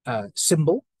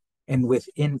symbol, and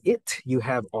within it, you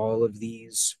have all of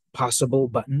these possible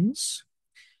buttons.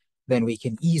 Then we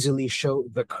can easily show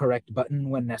the correct button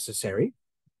when necessary,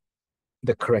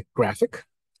 the correct graphic.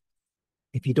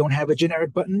 If you don't have a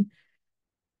generic button,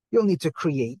 you'll need to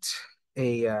create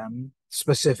a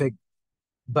specific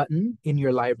button in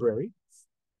your library.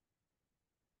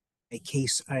 In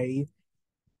case I'm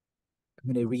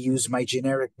going to reuse my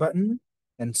generic button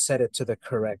and set it to the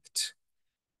correct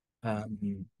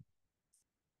um,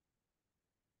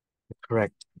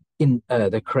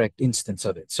 the correct instance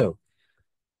of it. So,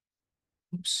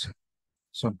 oops.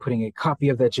 So I'm putting a copy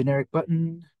of that generic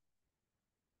button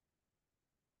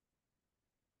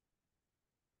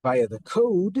via the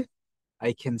code.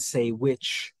 I can say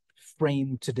which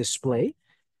frame to display.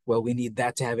 Well, we need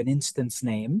that to have an instance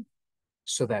name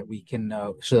so that we can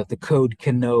know, so that the code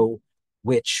can know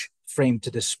which frame to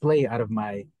display out of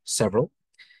my several.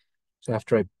 So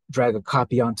after I drag a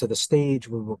copy onto the stage,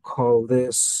 we will call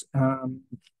this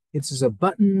This is a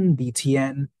button,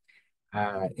 BTN.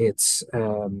 It's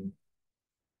and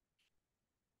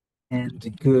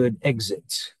good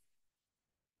exit.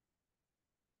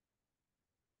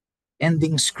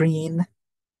 Ending screen,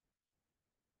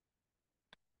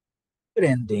 good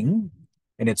ending,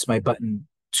 and it's my button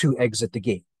to exit the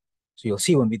game. So you'll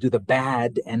see when we do the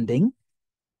bad ending,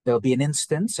 there'll be an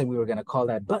instance, and we were going to call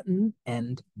that button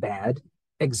end bad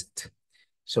exit.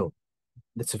 So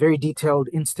it's a very detailed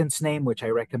instance name, which I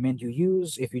recommend you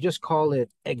use. If you just call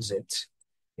it exit,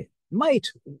 it might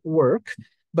work,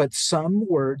 but some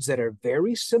words that are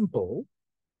very simple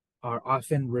are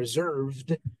often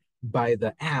reserved by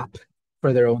the app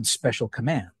for their own special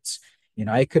commands.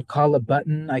 I could call a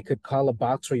button, I could call a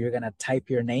box where you're going to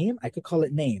type your name. I could call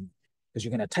it name because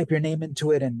you're going to type your name into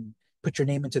it and put your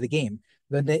name into the game.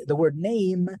 The word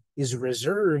name is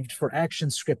reserved for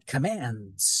ActionScript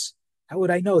commands. How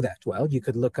would I know that? Well, you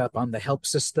could look up on the help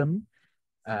system.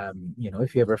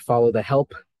 If you ever follow the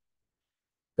help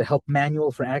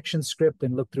manual for ActionScript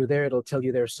and look through there, it'll tell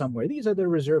you there somewhere. These are the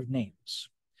reserved names.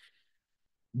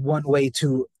 One way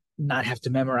to not have to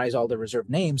memorize all the reserved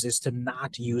names is to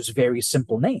not use very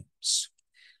simple names.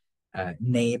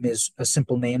 Name is a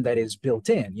simple name that is built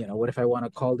in. What if I want to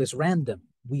call this random?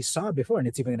 We saw before, and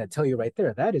it's even going to tell you right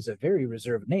there, that is a very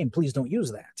reserved name. Please don't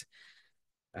use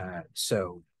that.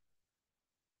 So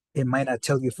it might not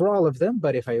tell you for all of them,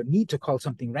 but if I need to call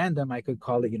something random, I could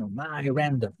call it, my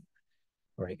random,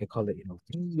 or I could call it,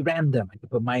 random. I could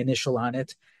put my initial on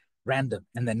it, random.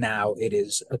 And then now it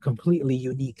is a completely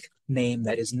unique name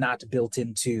that is not built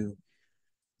into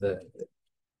the,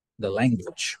 the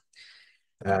language.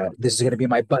 This is going to be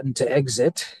my button to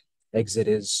exit. Exit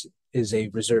is a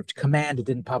reserved command. It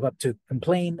didn't pop up to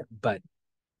complain, but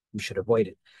we should avoid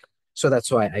it. So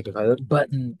that's why I call it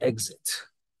button exit.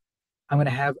 I'm going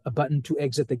to have a button to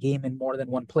exit the game in more than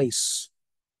one place.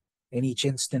 In each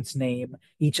instance name,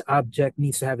 each object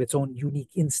needs to have its own unique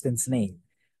instance name.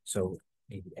 So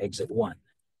maybe exit one.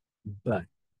 But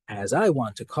as I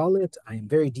want to call it, I am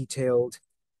very detailed.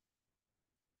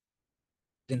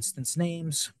 Instance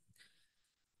names.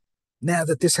 Now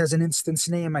that this has an instance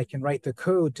name, I can write the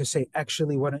code to say,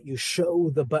 actually, why don't you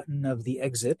show the button of the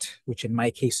exit, which in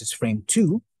my case is frame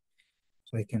 2.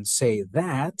 So I can say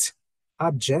that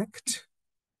object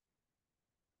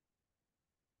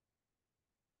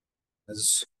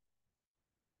as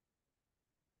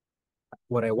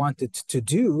what I wanted to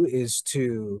do is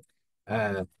to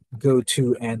go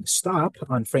to and stop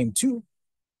on frame 2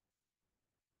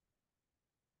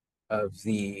 of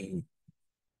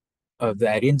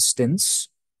that instance.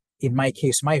 In my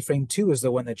case, my frame 2 is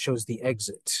the one that shows the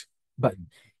exit button.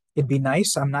 It'd be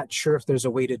nice, I'm not sure if there's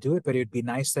a way to do it, but it'd be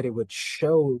nice that it would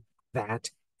show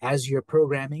that as you're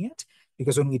programming it,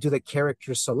 because when we do the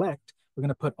character select, we're going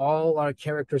to put all our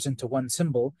characters into one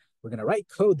symbol. We're going to write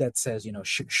code that says,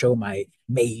 show my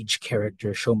mage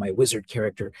character, show my wizard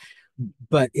character,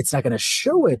 but it's not going to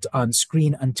show it on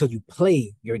screen until you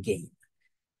play your game.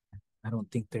 I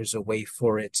don't think there's a way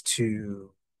for it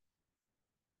to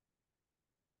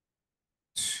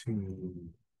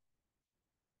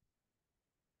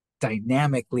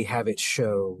dynamically have it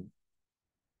show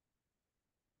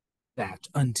that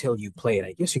until you play it.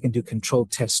 I guess you can do control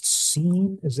test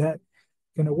scene. Is that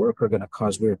going to work or going to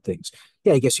cause weird things?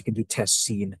 Yeah, I guess you can do test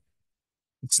scene.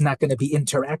 It's not going to be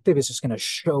interactive. It's just going to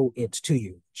show it to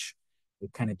you, which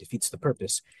it kind of defeats the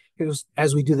purpose. Because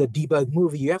as we do the debug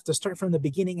movie, you have to start from the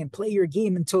beginning and play your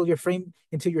game until your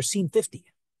scene 50,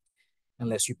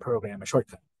 unless you program a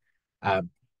shortcut.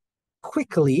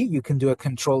 Quickly, you can do a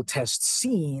control test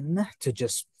scene to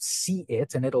just see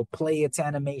it, and it'll play its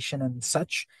animation and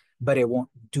such, but it won't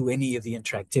do any of the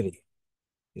interactivity.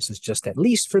 This is just at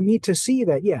least for me to see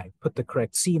that, yeah, I put the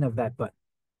correct scene of that button.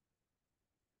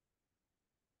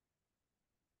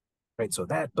 Right, so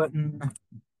that button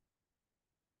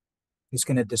is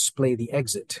going to display the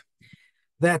exit.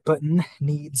 That button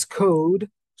needs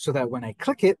code so that when I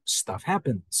click it, stuff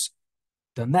happens.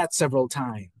 Done that several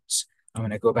times. I'm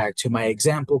going to go back to my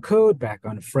example code, back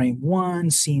on frame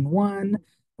 1, scene 1,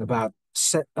 about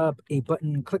set up a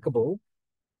button clickable.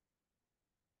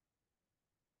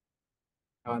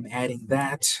 I'm adding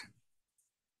that.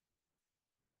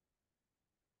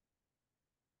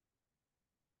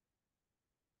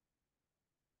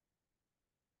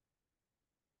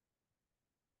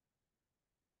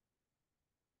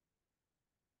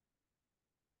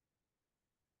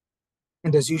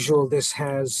 And as usual, this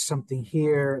has something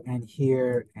here and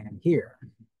here and here.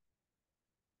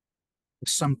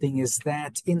 Something is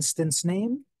that instance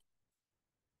name.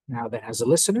 Now that has a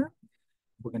listener.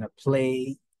 We're going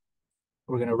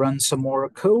to run some more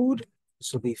code.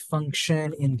 This will be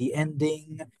function in the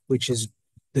ending, which is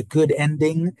the good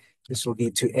ending. This will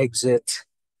be to exit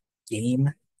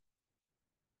game.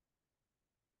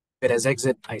 It as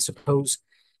exit, I suppose,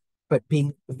 but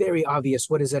being very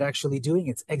obvious, what is it actually doing?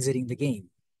 It's exiting the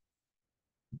game.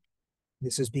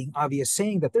 This is being obvious,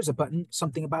 saying that there's a button,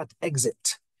 something about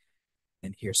exit.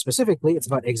 And here specifically, it's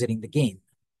about exiting the game.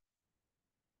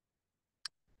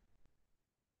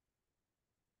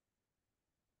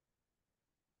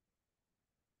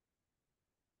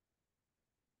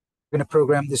 We're going to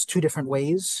program this two different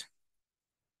ways.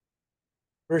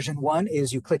 Version 1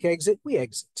 is you click exit, we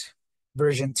exit.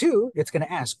 Version 2, it's going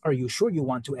to ask, are you sure you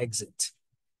want to exit?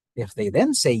 If they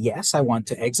then say, yes, I want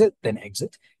to exit, then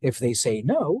exit. If they say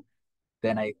no,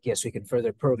 then I guess we can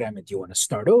further program it. Do you want to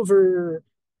start over?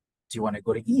 Do you want to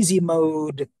go to easy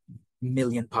mode?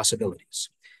 Million possibilities.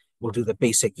 We'll do the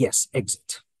basic yes,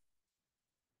 exit.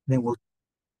 Then we'll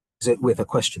exit with a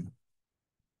question.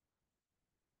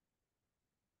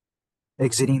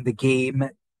 Exiting the game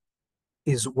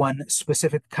is one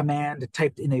specific command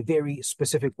typed in a very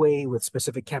specific way with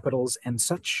specific capitals and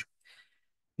such.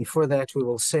 Before that, we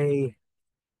will say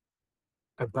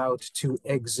about to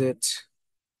exit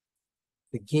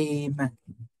the game,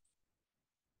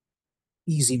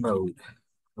 easy mode.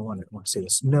 I want to say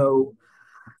this. No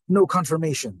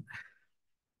confirmation.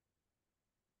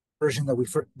 Version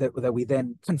that we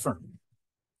then confirm.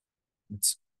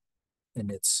 It's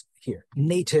here.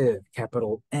 Native,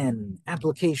 capital N,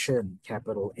 application,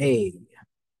 capital A.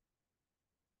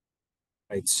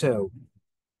 Right, so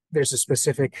there's a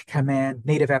specific command,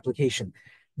 native application.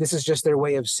 This is just their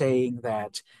way of saying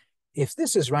that if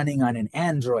this is running on an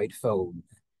Android phone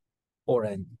or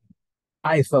an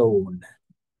iPhone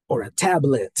or a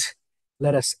tablet,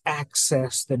 let us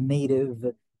access the native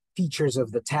features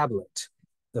of the tablet,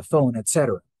 the phone,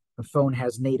 etc. The phone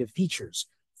has native features,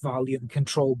 volume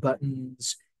control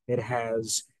buttons, it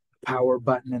has power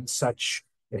button and such,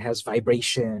 it has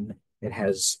vibration, it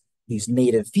has these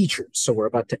native features. So we're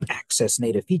about to access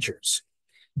native features.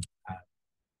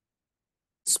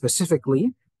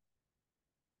 Specifically,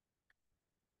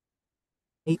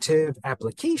 native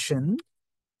application,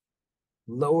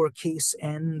 lowercase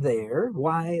n there.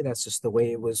 Why? That's just the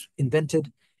way it was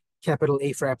invented. Capital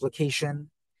A for application.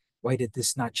 Why did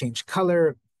this not change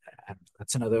color?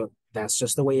 That's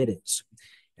just the way it is.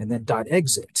 And then dot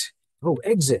exit. Oh,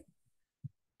 exit.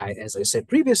 As I said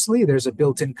previously, there's a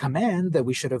built-in command that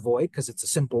we should avoid because it's a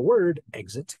simple word,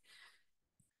 exit,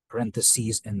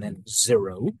 parentheses, and then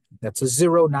 0. That's a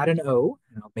 0, not an O.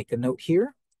 And I'll make a note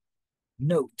here.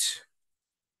 Note,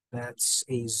 that's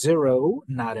a 0,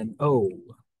 not an O.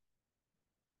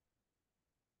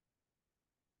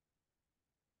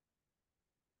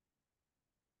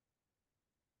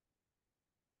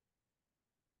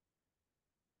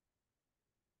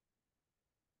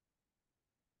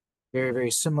 Very,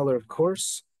 very similar, of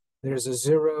course. There's a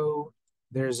 0,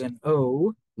 there's an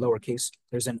O, lowercase,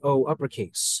 there's an O,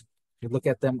 uppercase. You look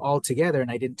at them all together,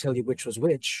 and I didn't tell you which was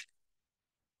which.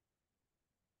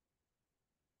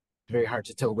 Very hard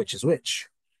to tell which is which.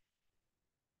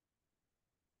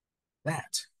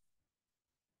 That.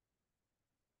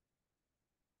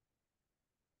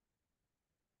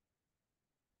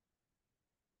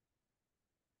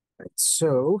 Right,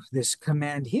 so this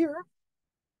command here,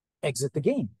 exit the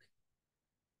game.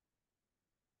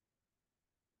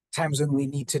 Times when we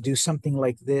need to do something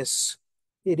like this,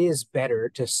 it is better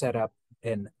to set up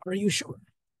an are you sure?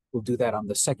 We'll do that on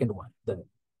the second one,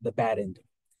 the bad ending.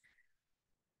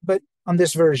 But on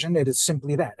this version, it is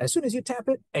simply that. As soon as you tap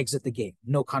it, exit the game.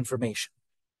 No confirmation.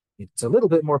 It's a little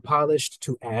bit more polished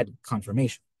to add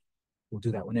confirmation. We'll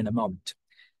do that one in a moment.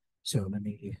 So let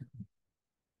me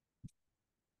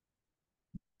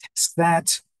test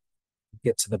that,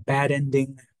 get to the bad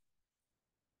ending.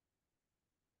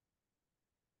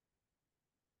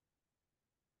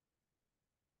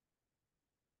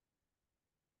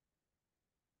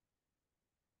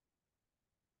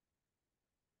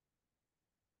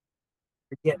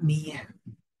 Forget me.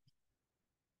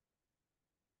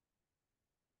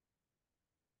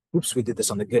 Oops, we did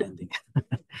this on the good ending.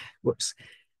 Whoops.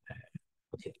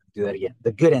 Okay, do that again.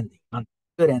 The good ending. On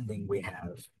the good ending, we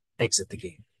have exit the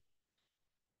game.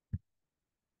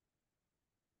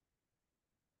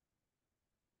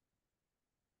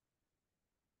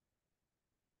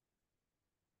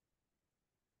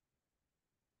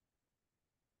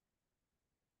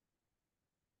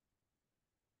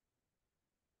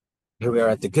 Here we are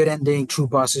at the good ending. True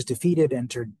boss is defeated.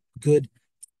 Enter good,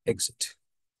 exit.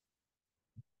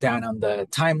 Down on the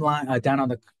timeline, down on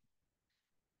the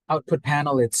output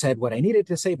panel, it said what I needed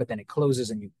to say, but then it closes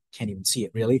and you can't even see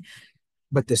it really.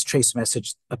 but this trace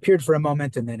message appeared for a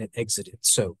moment and then it exited.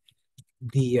 So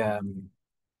the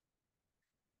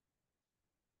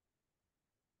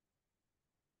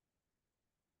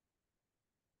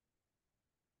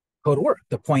code worked.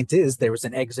 The point is there was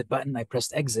an exit button. I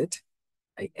pressed exit.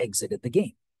 I exited the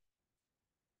game.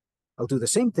 I'll do the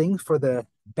same thing for the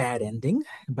bad ending,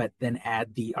 but then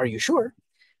add the "Are you sure?"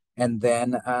 and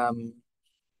then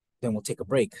we'll take a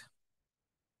break.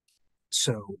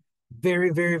 So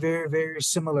very, very, very, very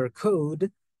similar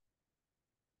code.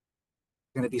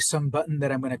 Going to be some button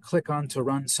that I'm going to click on to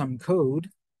run some code.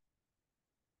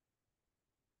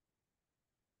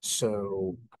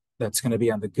 So that's going to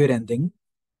be on the good ending.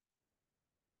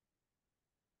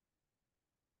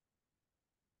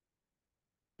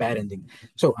 Bad ending.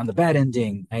 So on the bad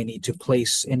ending, I need to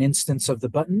place an instance of the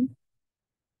button.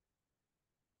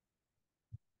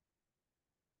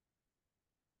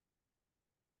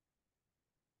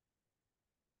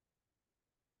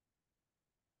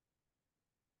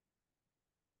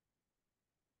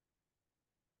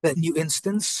 That new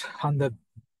instance on the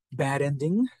bad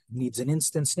ending needs an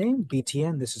instance name,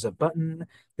 btn. This is a button.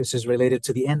 This is related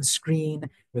to the end screen,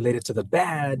 related to the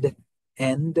bad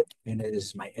end, and it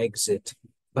is my exit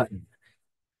button.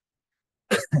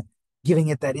 Giving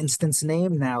it that instance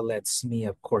name now lets me,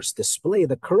 of course, display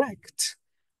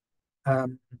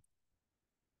um,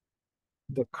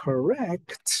 the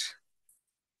correct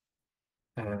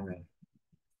uh,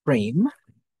 frame,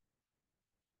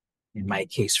 in my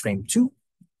case, frame 2.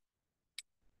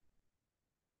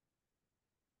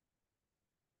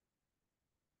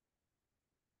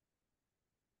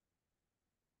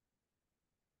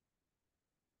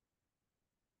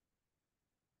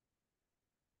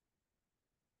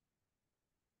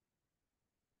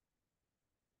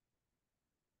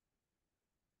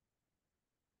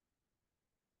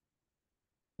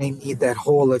 I need that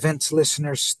whole event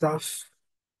listener stuff.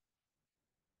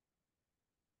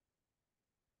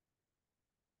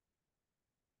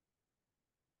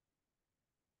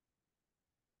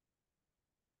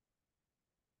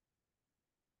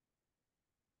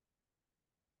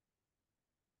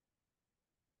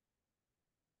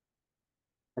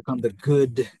 Click on the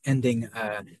good ending,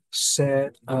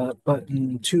 set a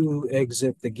button to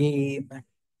exit the game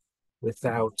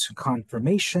without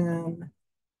confirmation.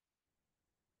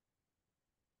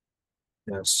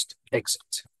 Just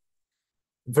exit.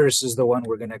 Versus the one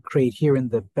we're going to create here in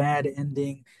the bad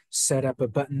ending, set up a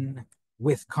button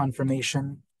with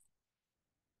confirmation.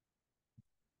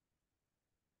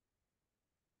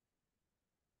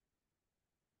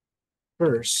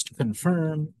 First,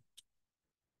 confirm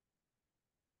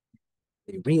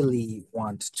they really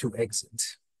want to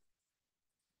exit.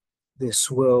 This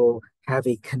will have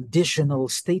a conditional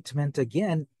statement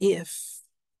again, if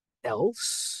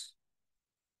else.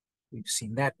 We've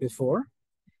seen that before.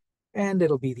 And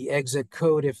it'll be the exit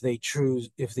code if they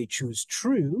choose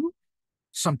true.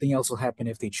 Something else will happen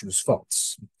if they choose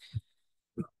false.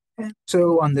 And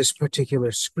so on this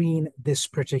particular screen, this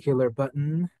particular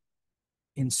button,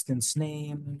 instance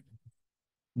name,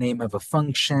 name of a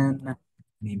function,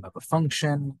 name of a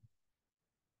function,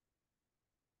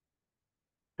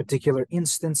 particular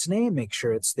instance name, make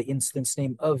sure it's the instance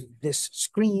name of this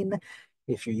screen.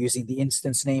 If you're using the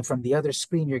instance name from the other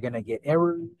screen, you're going to get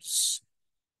errors.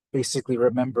 Basically,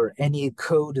 remember, any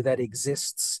code that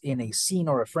exists in a scene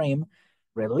or a frame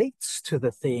relates to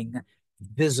the thing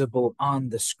visible on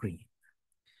the screen.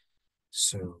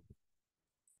 So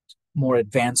more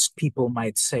advanced people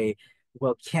might say,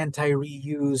 well, can't I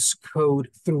reuse code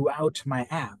throughout my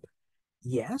app?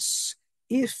 Yes,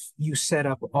 if you set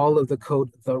up all of the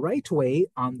code the right way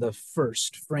on the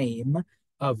first frame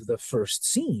of the first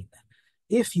scene.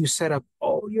 If you set up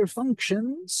all your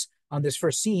functions on this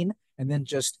first scene and then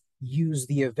just use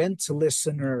the event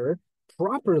listener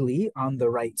properly on the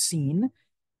right scene,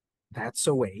 that's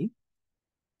a way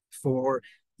for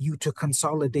you to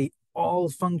consolidate all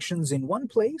functions in one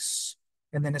place.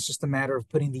 And then it's just a matter of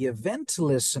putting the event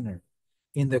listener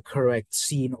in the correct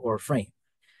scene or frame.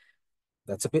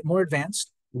 That's a bit more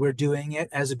advanced. We're doing it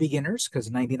as beginners because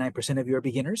 99% of you are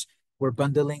beginners. We're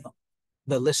bundling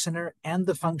the listener and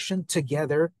the function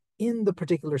together in the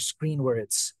particular screen where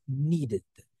it's needed.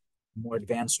 A more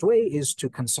advanced way is to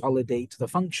consolidate the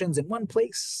functions in one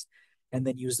place and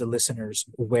then use the listeners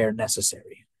where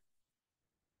necessary.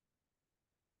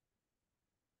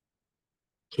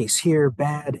 Case here,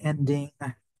 bad ending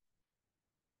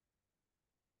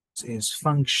is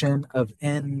function of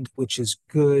end, which is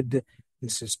good.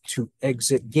 This is to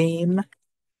exit game.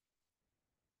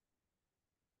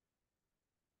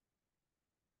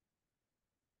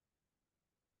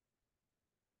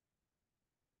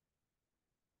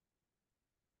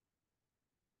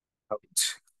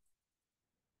 Out,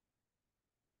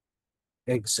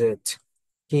 exit,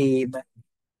 game,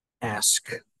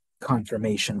 ask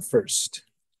confirmation first.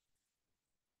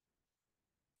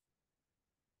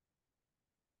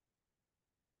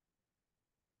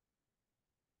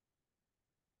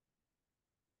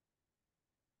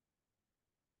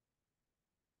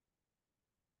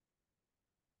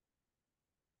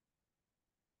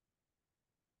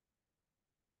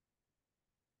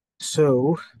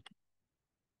 So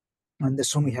on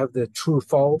this one, we have the true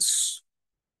false.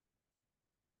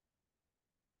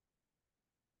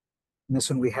 And this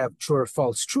one, we have true or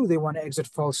false. True, they want to exit.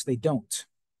 False, they don't.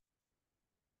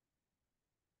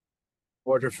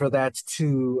 In order for that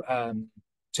to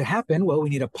happen, well, we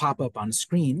need a pop-up on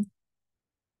screen.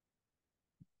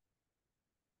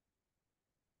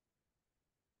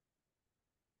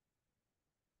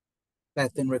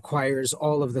 That then requires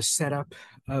all of the setup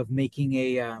of making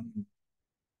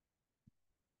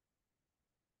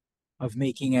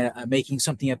making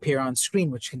something appear on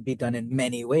screen, which can be done in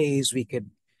many ways. We could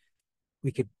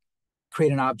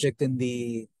create an object in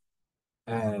the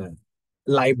uh,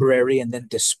 library and then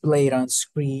display it on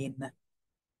screen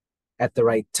at the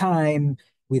right time.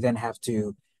 We then have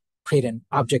to create an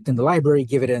object in the library,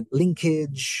 give it a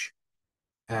linkage,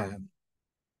 um,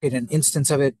 create an instance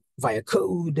of it via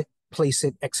code, place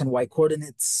it X and Y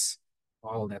coordinates,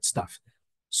 all that stuff.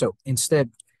 So instead,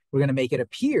 we're going to make it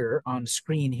appear on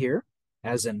screen here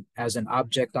as an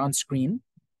object on screen.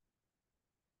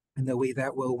 And the way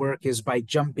that will work is by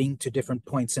jumping to different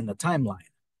points in the timeline.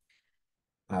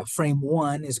 Frame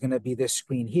 1 is going to be this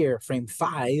screen here. Frame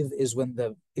 5 is when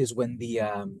the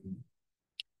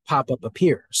pop-up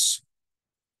appears.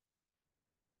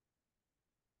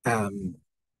 Um,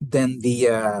 then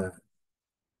the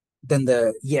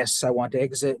yes, I want to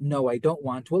exit, no, I don't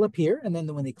want will appear. And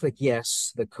then when they click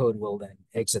yes, the code will then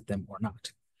exit them or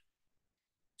not.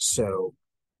 So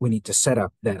we need to set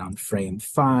up that on frame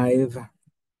 5.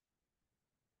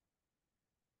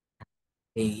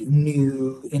 A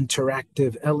new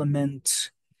interactive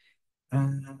element.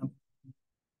 Let's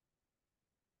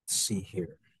see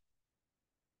here.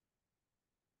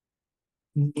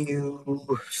 New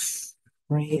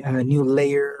frame, new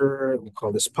layer. We'll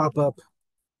call this pop-up.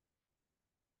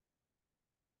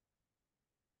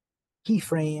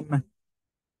 Keyframe.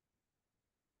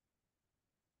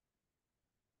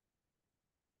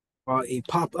 A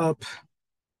pop-up.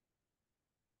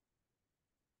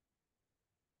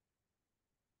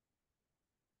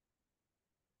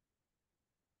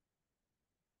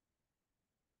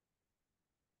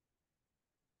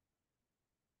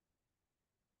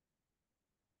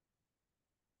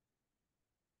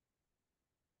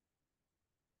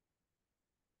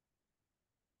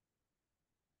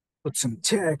 Put some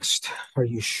text. Are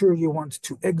you sure you want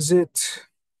to exit?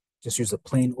 Just use a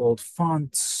plain old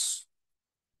font.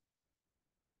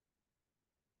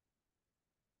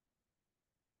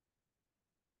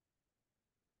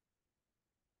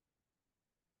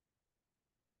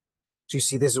 So you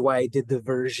see, this is why I did the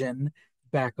version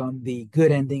back on the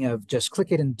good ending of just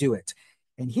click it and do it.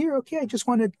 And here, okay, I just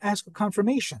want to ask a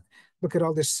confirmation. Look at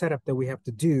all this setup that we have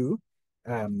to do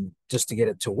just to get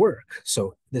it to work.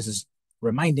 So this is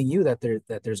reminding you that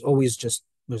there's always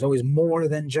more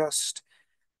than just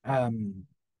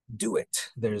do it.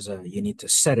 You need to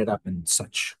set it up and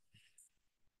such.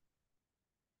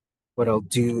 What I'll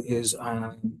do is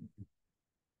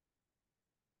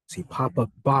see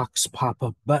pop-up box,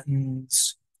 pop-up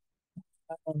buttons.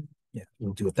 Yeah,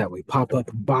 we'll do it that way. Pop-up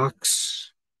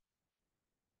box,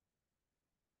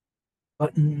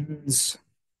 buttons.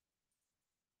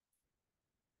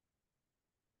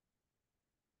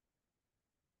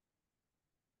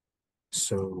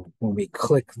 So when we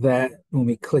click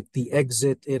the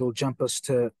exit, it'll jump us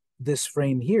to this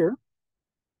frame here.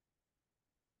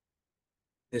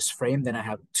 This frame, then I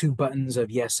have 2 buttons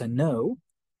of yes and no.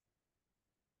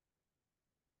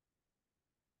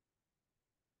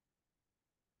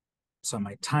 So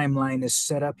my timeline is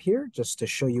set up here just to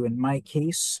show you in my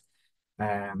case.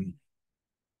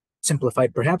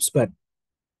 Simplified perhaps, but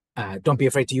don't be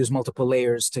afraid to use multiple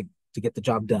layers to get the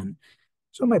job done.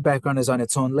 So my background is on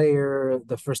its own layer.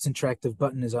 The first interactive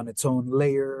button is on its own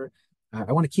layer.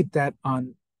 I want to keep that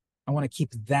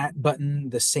button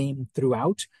the same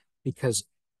throughout because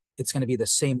it's going to be the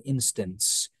same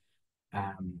instance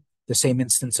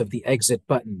of the exit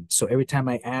button. So every time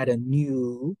I add a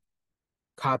new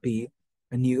copy,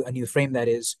 a new frame, that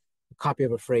is a copy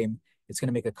of a frame, it's going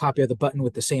to make a copy of the button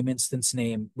with the same instance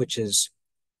name, which is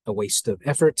a waste of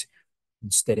effort.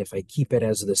 Instead, if I keep it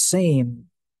as the same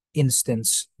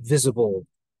instance visible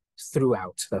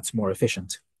throughout, that's more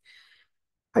efficient.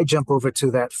 I jump over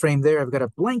to that frame there. I've got a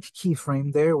blank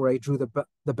keyframe there where I drew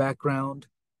the background,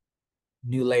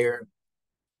 new layer,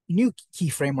 new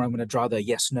keyframe where I'm going to draw the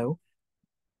yes, no,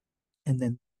 and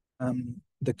then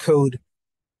the code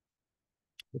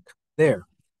there.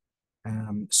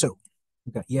 So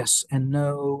we've got yes and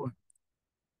no,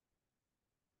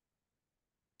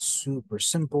 super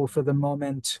simple for the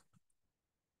moment.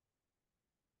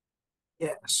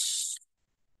 Yes.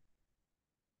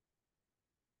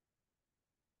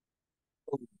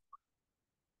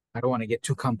 I don't want to get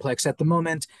too complex at the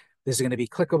moment. This is going to be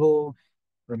clickable.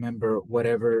 Remember,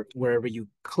 wherever you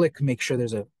click, make sure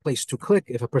there's a place to click.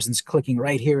 If a person's clicking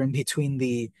right here in between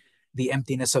the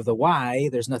emptiness of the Y,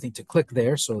 there's nothing to click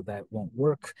there, so that won't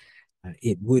work.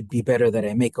 It would be better that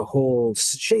I make a whole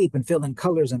shape and fill in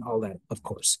colors and all that, of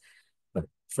course. But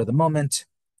for the moment,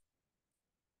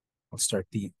 I'll start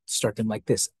them like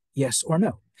this: yes or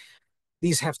no.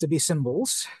 These have to be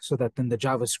symbols so that then the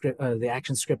JavaScript, the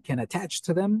action script can attach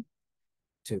to them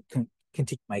to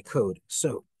continue my code.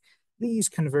 So these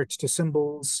convert to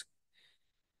symbols.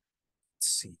 Let's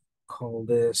see, call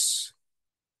this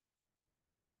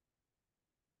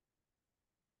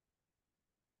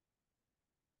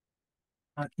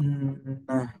button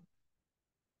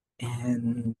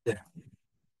and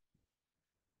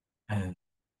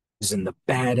is in the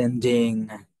bad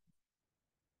ending.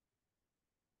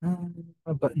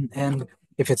 A button and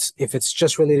if it's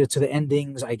just related to the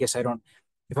endings, I guess I don't.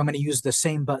 If I'm going to use the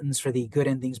same buttons for the good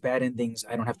endings, bad endings,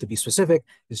 I don't have to be specific.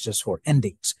 It's just for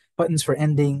endings. Buttons for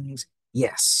endings,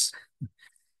 yes.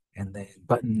 And then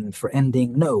button for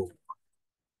ending, no.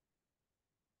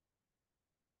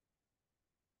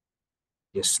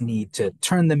 Just need to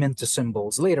turn them into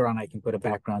symbols. Later on, I can put a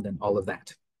background and all of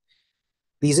that.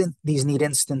 These need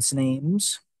instance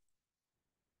names.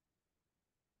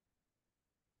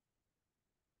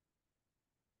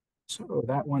 So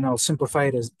that one I'll simplify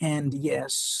it as and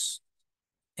yes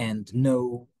and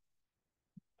no.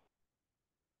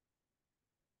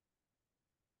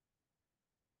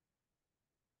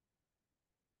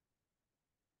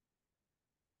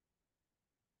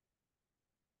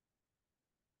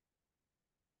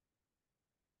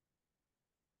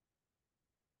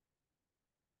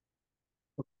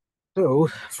 So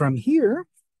from here,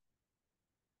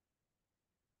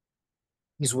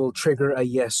 these will trigger a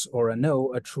yes or a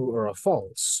no, a true or a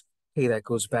false. Okay, that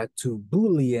goes back to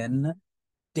Boolean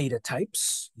data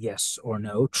types, yes or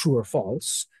no, true or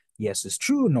false. Yes is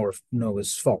true, nor no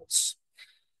is false.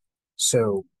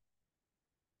 So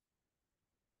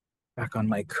back on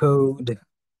my code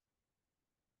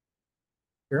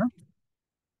here.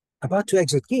 About to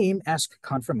exit game, ask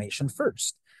confirmation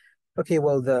first. Okay,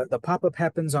 well, the pop-up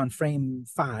happens on frame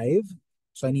 5,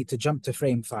 so I need to jump to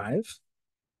frame 5.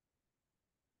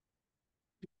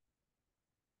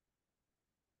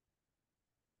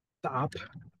 Stop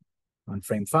on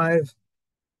frame 5.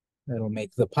 That'll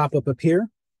make the pop-up appear.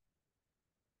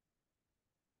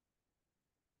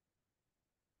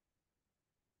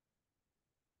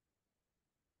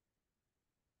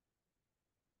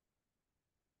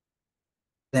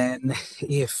 Then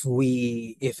if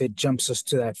it jumps us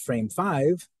to that frame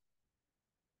 5,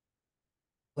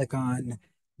 click on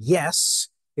yes,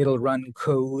 it'll run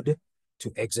code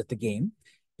to exit the game.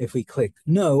 If we click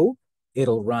no,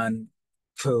 it'll run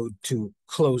code to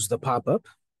close the pop-up.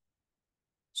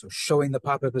 So showing the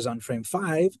pop-up is on frame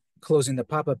 5, closing the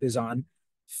pop-up is on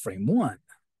frame 1.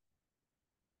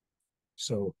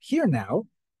 So here now,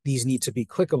 these need to be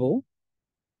clickable.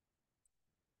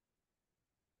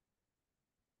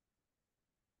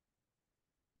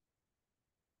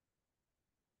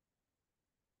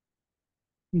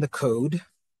 The code.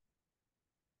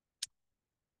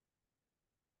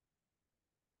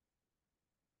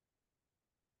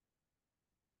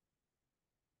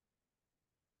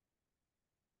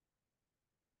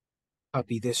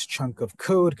 Copy this chunk of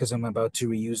code because I'm about to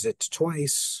reuse it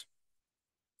twice.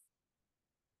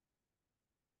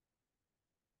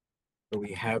 So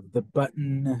we have the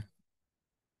button.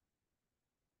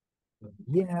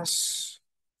 Yes.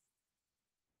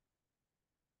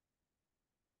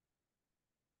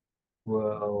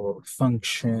 Will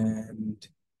function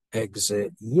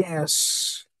exit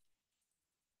yes.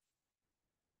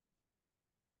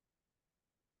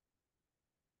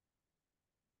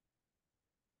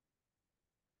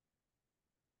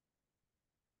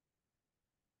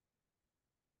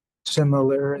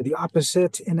 Similar, the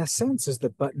opposite in a sense is the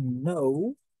button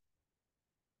no.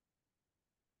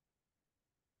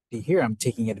 See here, I'm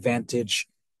taking advantage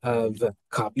of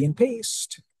copy and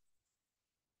paste.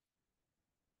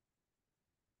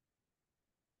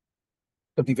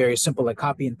 Something very simple like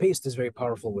copy and paste is very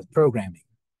powerful with programming.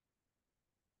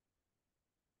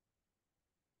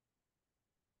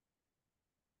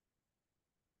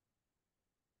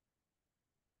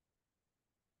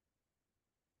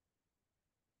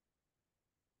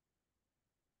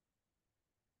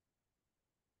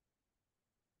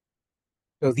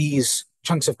 So these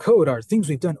chunks of code are things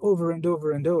we've done over and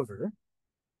over and over.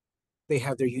 They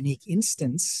have their unique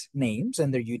instance names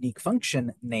and their unique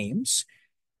function names.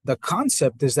 The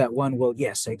concept is that one will,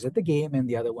 yes, exit the game, and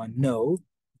the other one, no,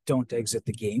 don't exit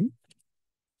the game.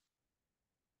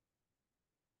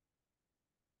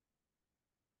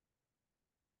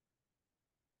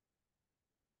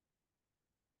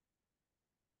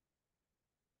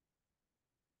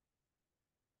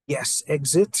 Yes,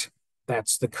 exit.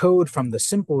 That's the code from the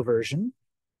simple version.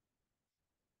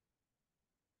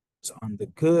 It's on the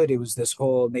good. It was this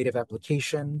whole native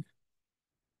application.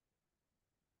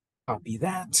 Copy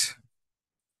that.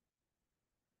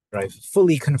 I've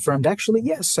fully confirmed, actually,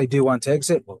 yes, I do want to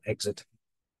exit. Well, exit.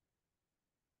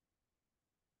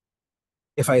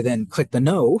 If I then click the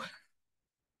no,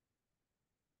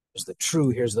 here's the true,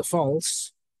 here's the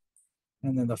false.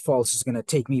 And then the false is going to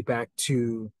take me back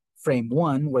to frame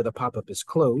one where the pop-up is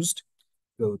closed.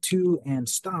 Go to and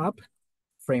stop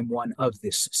frame one of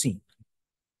this scene.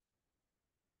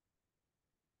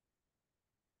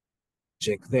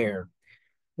 Magic there.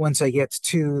 Once I get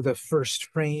to the first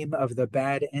frame of the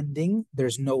bad ending,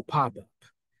 there's no pop-up.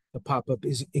 The pop-up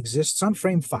exists on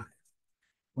frame 5.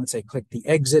 Once I click the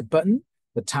exit button,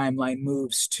 the timeline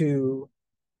moves to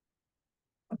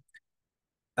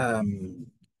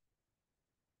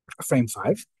frame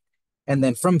 5. And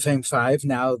then from frame 5,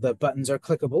 now the buttons are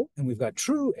clickable, and we've got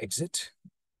true, exit,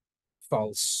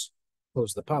 false,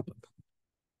 close the pop-up.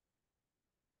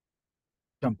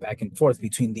 Jump back and forth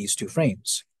between these two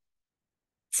frames.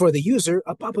 For the user,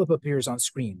 a pop-up appears on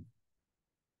screen.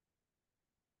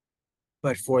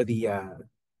 But for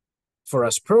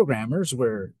us programmers,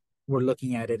 we're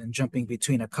looking at it and jumping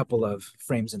between a couple of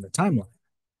frames in the timeline.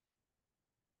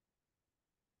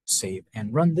 Save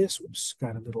and run this. Oops,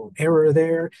 got a little error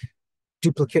there.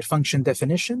 Duplicate function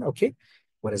definition. Okay,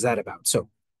 what is that about? So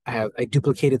I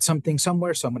duplicated something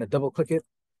somewhere, so I'm going to double click it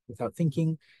without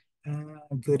thinking.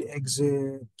 Good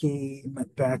exit game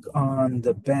back on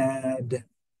the bad.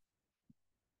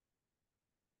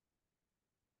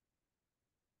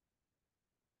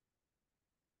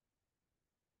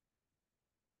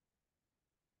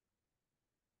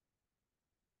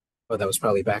 Oh, that was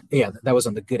probably back. Yeah, that was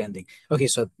on the good ending. Okay,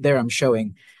 so there I'm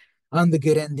showing on the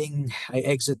good ending. I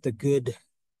exit the good.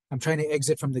 I'm trying to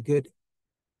exit from the good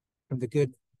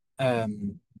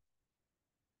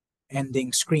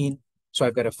ending screen. So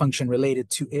I've got a function related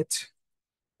to it,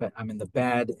 but I'm in the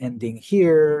bad ending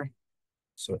here.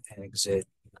 So exit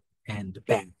and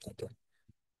bad.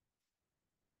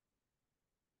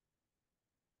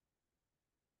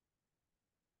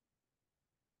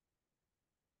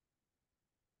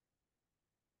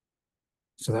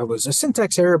 So that was a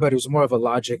syntax error, but it was more of a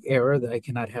logic error that I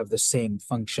cannot have the same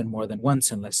function more than once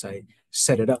unless I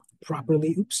set it up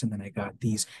properly. Oops, and then I got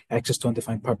these access to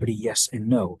undefined property, yes and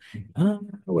no.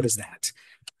 What is that?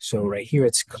 So right here,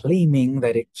 it's claiming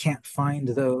that it can't find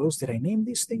those. Did I name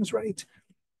these things right?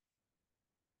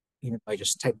 Even though I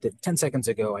just typed it 10 seconds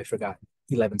ago, I forgot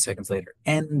 11 seconds later.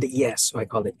 End yes. So I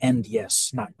called it end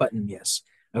yes, not button yes.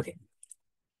 Okay.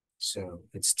 So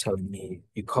it's telling me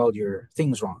you called your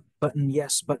things wrong. Button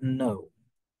yes, button no.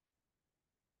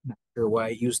 Not sure why I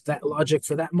used that logic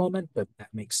for that moment, but that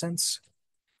makes sense.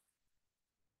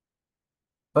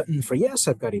 Button for yes,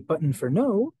 I've got a button for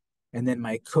no, and then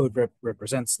my code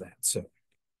represents that. So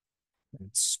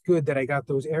it's good that I got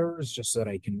those errors just so that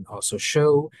I can also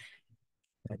show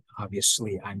that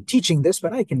obviously I'm teaching this,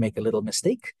 but I can make a little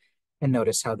mistake. And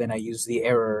notice how then I use the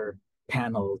error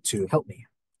panel to help me.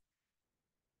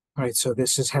 All right, so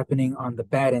this is happening on the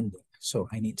bad ending. So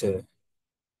I need to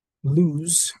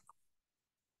lose,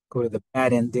 go to the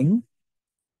bad ending,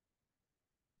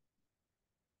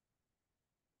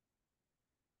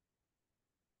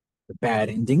 the bad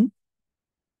ending.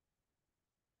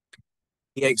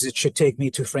 The exit should take me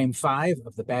to frame 5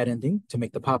 of the bad ending to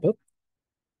make the pop-up.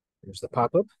 There's the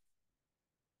pop-up.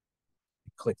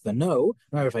 Click the no.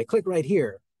 Remember, if I click right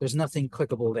here, there's nothing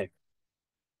clickable there.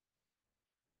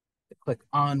 Click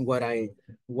on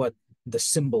what the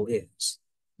symbol is,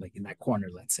 like in that corner,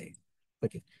 let's say.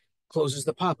 Click it. Closes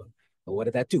the pop-up. But what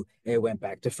did that do? It went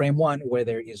back to frame 1 where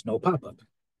there is no pop-up.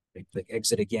 Click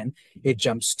exit again. It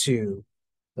jumps to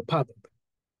the pop-up.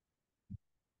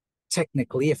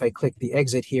 Technically, if I click the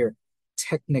exit here,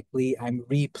 technically I'm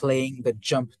replaying the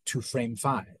jump to frame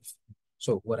 5.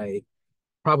 So what I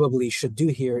probably should do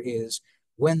here is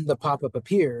when the pop-up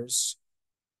appears,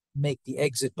 make the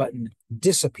exit button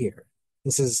disappear.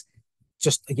 This is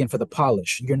just, again, for the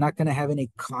polish. You're not going to have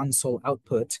any console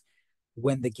output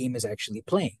when the game is actually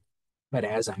playing. But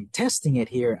as I'm testing it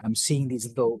here, I'm seeing these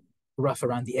little rough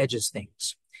around the edges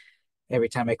things. Every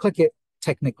time I click it,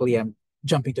 technically I'm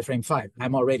jumping to frame five.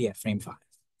 I'm already at frame five.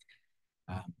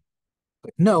 Um,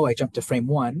 but no, I jump to frame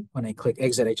one. When I click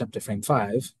exit, I jump to frame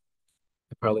five.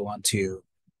 I probably want to.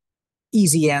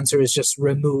 Easy answer is just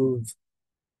remove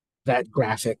that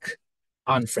graphic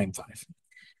on frame five.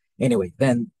 Anyway,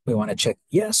 then we want to check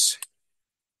yes,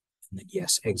 and then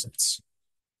yes exits.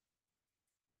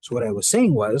 So what I was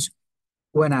saying was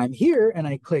when I'm here and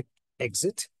I click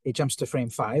exit, it jumps to frame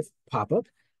five, pop up.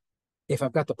 If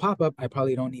I've got the pop up, I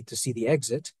probably don't need to see the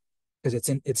exit because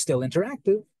it's still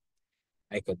interactive.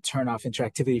 I could turn off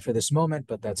interactivity for this moment,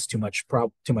 but that's too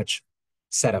much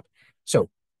setup. So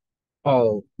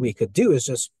all we could do is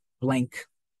just blank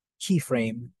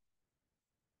keyframe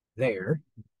there.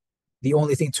 The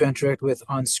only thing to interact with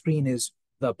on screen is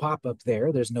the pop-up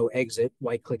there. There's no exit.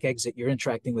 Why click exit? You're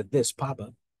interacting with this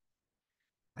pop-up.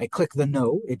 I click the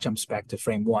no, it jumps back to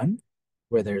frame one,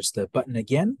 where there's the button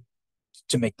again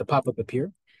to make the pop-up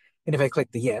appear. And if I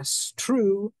click the yes,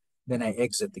 true, then I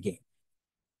exit the game.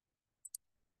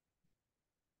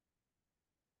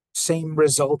 Same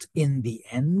result in the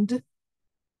end,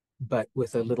 but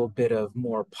with a little bit of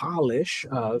more polish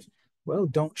of, well,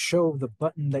 don't show the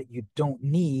button that you don't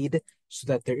need so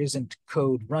that there isn't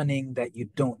code running that you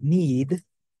don't need.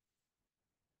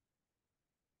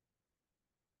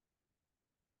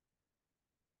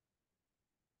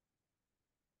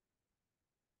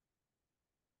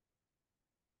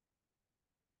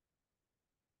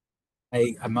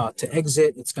 I'm out to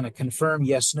exit. It's going to confirm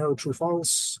yes, no, true,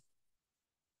 false.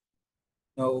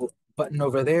 No button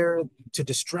over there to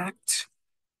distract.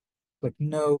 Click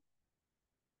no.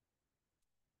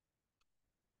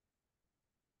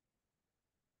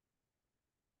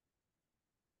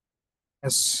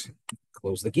 Yes.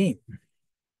 Close the game.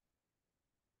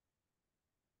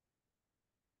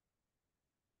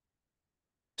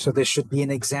 So this should be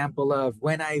an example of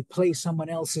when I play someone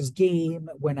else's game,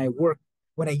 when I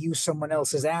use someone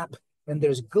else's app, and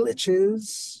there's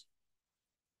glitches,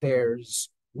 there's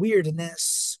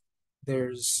weirdness,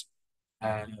 there's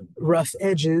uh, rough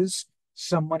edges.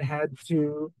 Someone had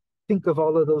to think of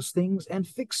all of those things and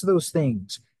fix those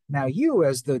things. Now, you,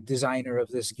 as the designer of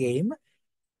this game,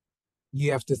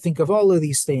 you have to think of all of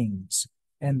these things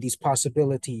and these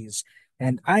possibilities.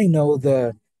 And I know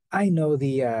the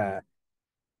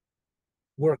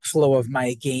workflow of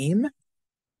my game,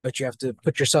 but you have to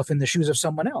put yourself in the shoes of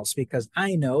someone else because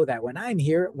I know that when I'm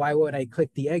here, why would I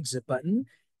click the exit button?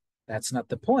 That's not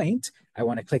the point. I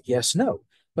want to click yes, no.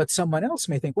 But someone else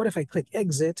may think, what if I click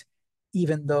exit,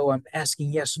 even though I'm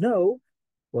asking yes, no?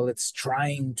 Well, it's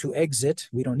trying to exit.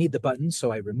 We don't need the button,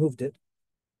 so I removed it.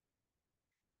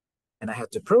 And I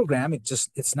had to program it.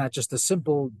 It's not just a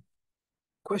simple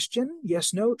question,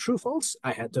 yes, no, true, false.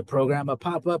 I had to program a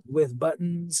pop-up with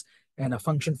buttons and a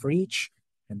function for each,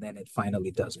 and then it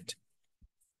finally does it.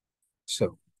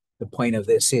 So the point of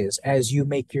this is as you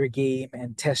make your game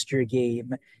and test your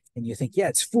game, and you think, yeah,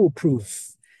 it's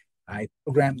foolproof. I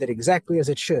programmed it exactly as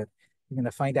it should. You're going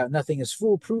to find out nothing is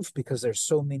foolproof because there's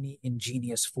so many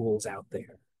ingenious fools out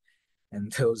there.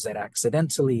 And those that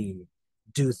accidentally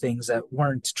do things that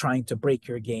weren't trying to break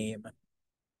your game,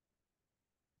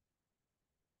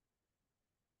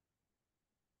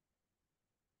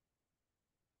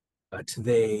 but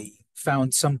they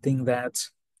found something that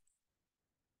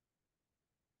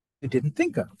you didn't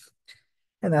think of.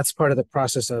 And that's part of the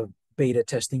process of beta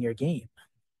testing your game.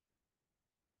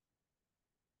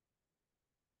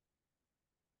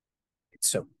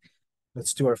 So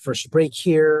let's do our first break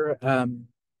here. The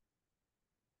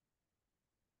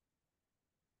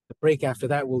break after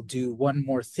that, we'll do one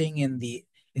more thing in the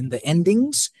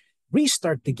endings.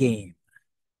 Restart the game.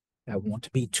 That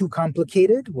won't be too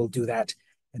complicated. We'll do that,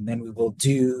 and then we will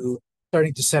do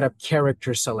starting to set up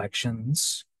character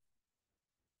selections.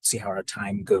 See how our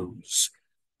time goes.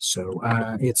 So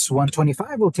it's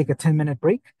 1:25. We'll take a 10-minute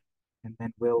break, and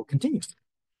then we'll continue.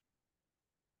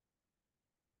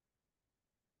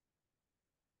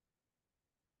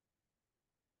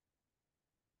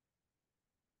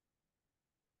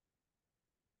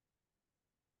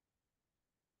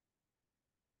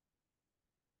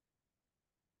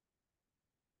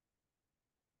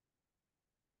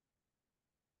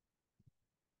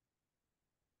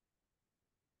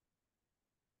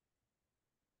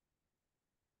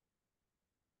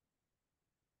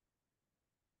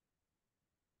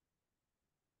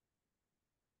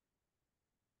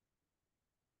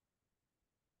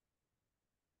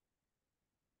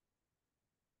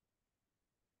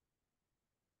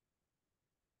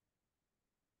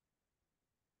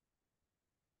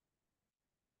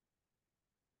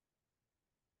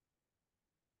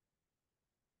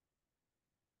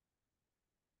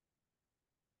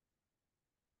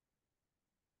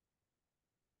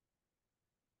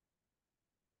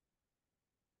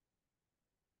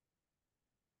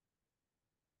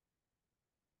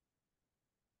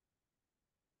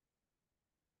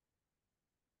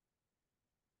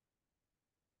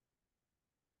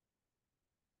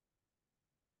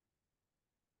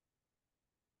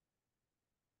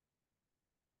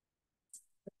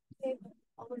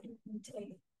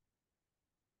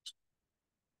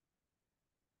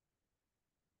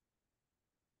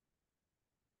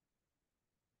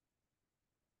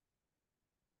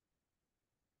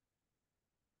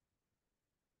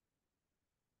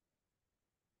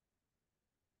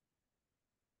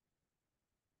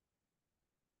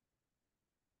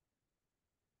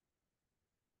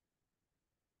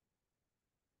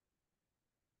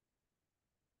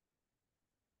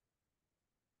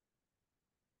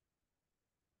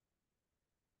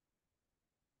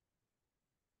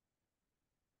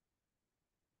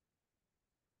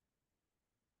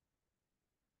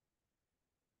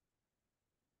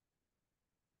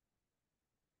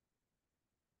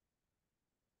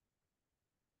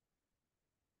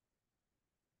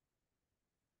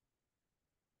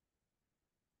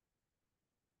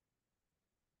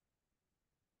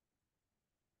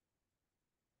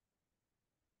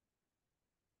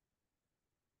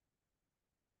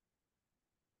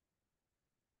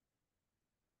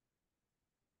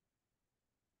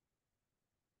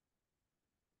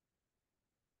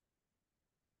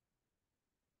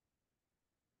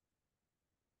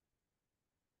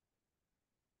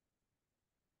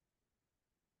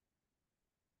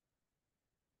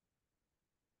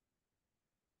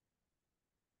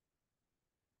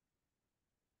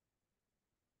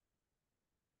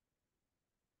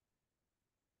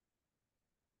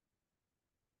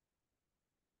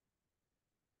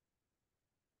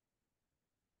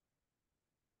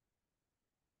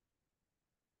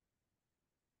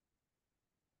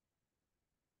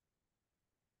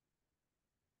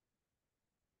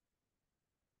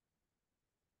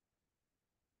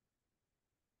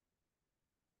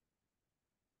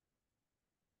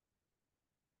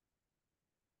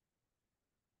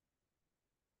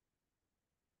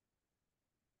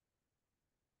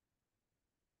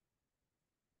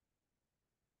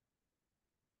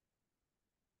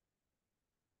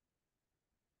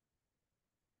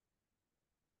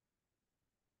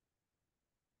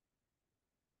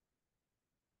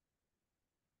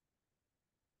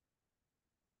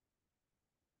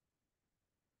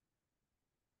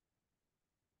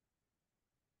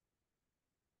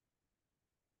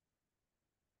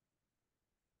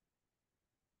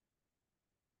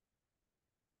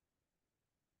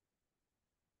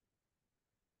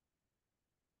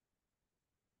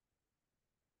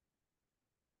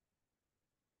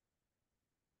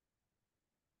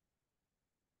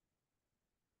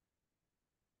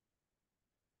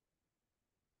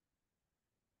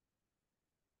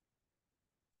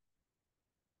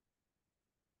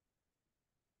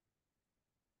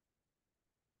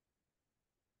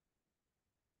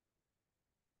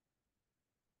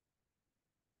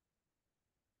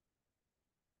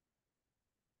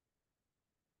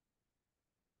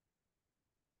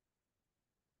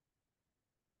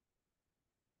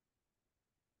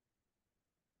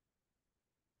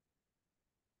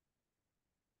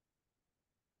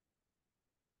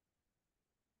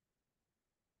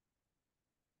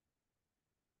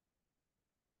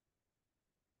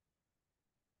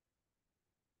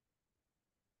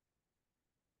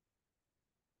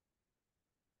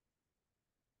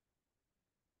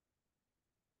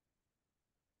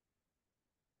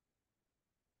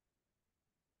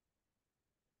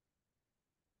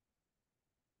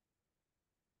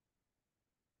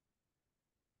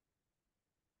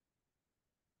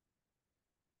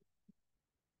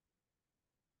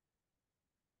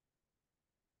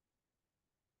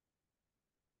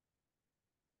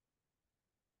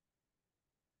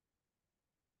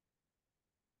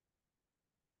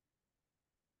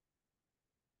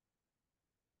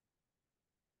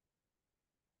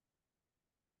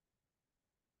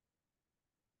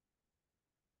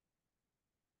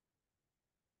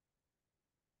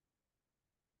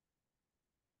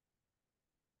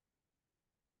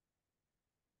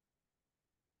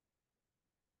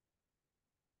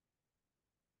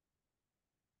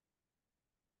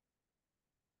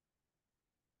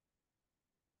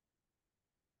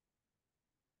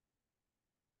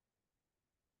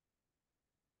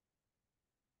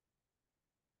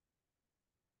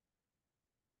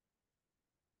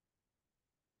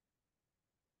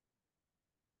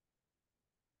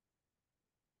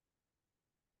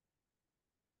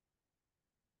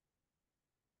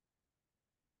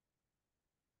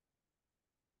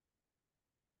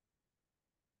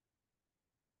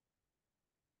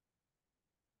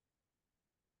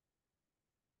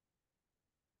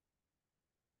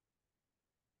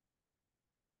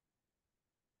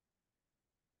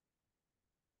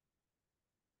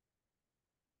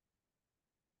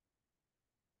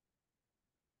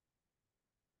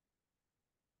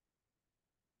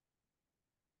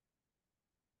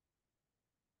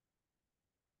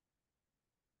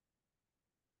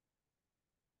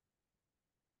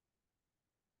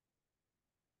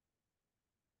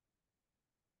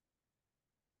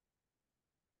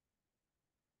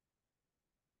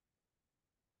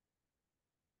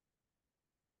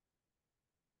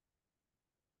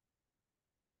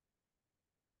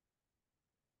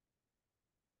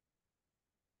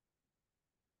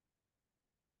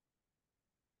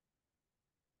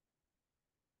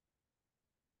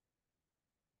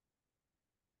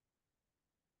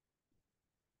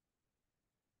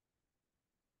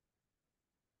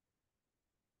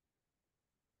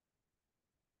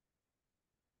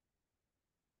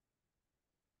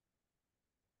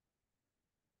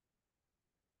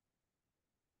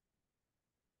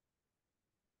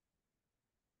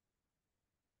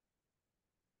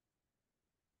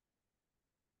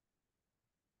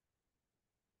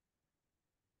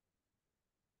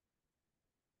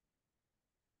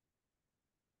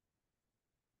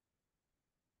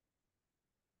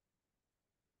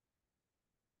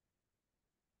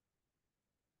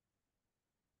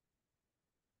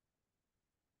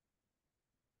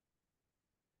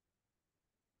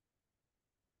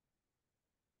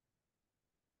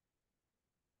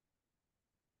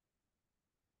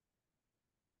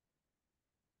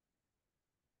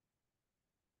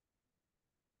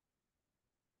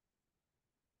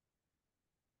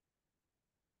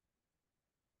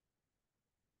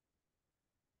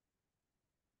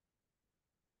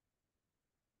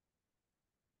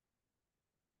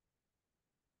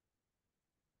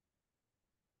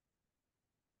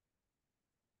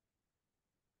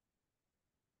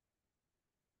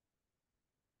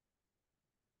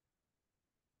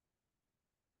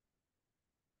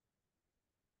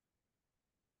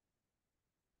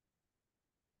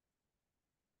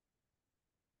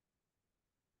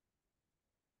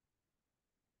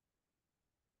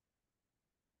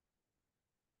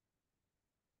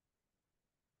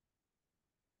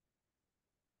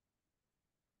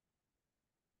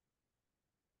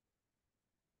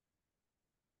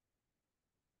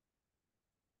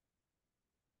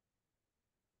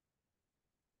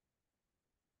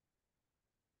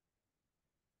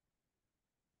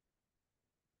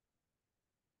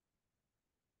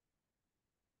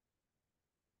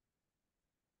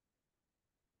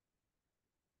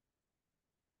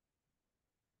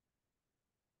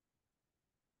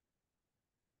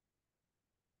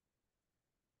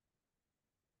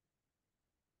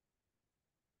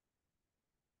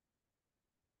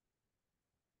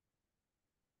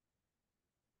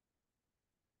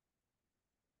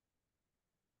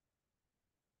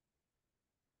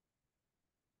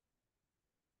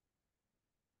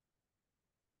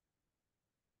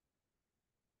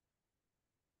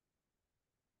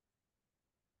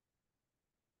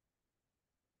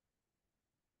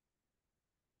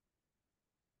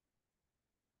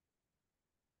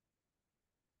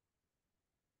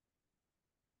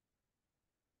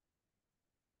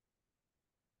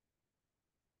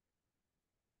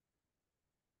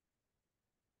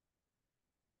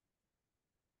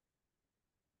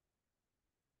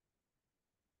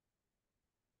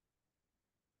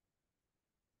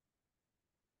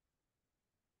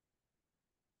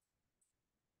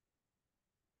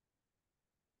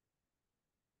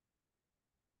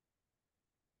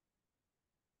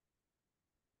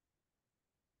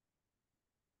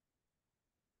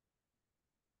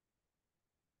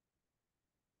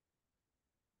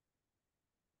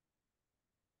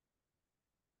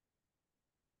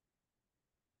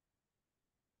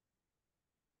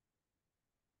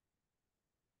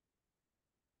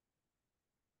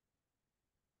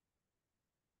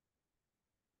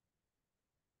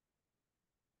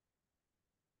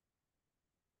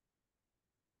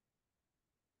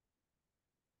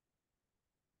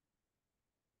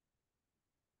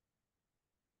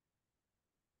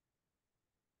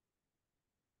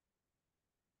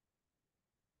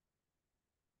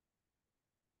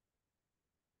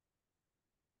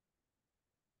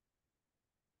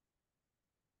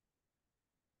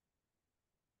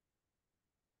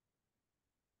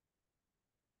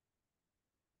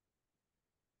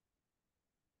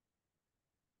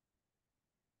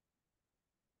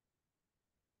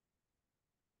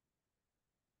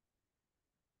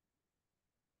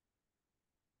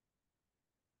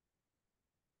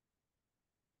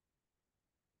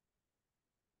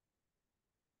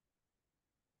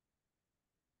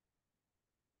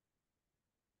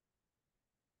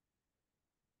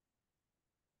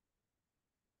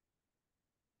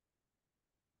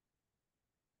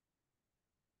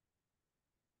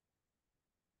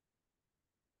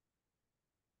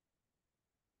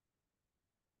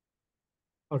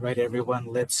 All right, everyone,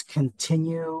 let's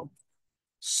continue.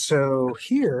 So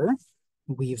here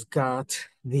we've got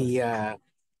the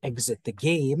exit the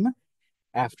game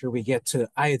after we get to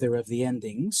either of the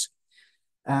endings.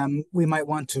 We might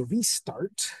want to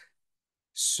restart.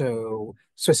 So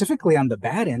specifically on the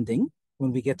bad ending,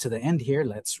 when we get to the end here,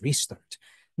 let's restart.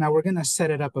 Now we're going to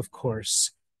set it up, of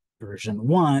course, version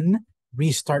one,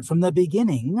 restart from the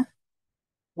beginning.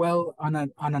 Well,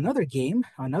 on another game,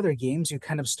 on other games, you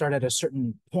kind of start at a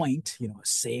certain point, a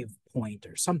save point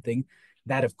or something.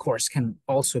 That, of course, can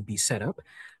also be set up.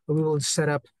 But we will set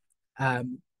up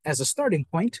as a starting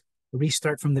point,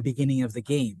 restart from the beginning of the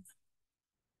game.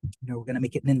 We're going to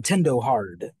make it Nintendo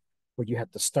hard, where you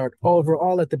have to start over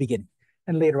all at the beginning.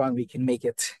 And later on, we can make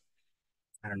it,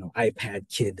 I don't know, iPad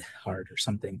Kid hard or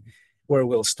something, where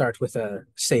we'll start with a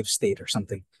save state or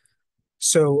something.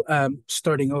 So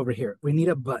starting over here, we need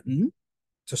a button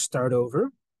to start over.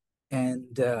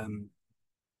 And I'm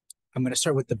going to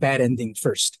start with the bad ending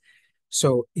first.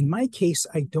 So in my case,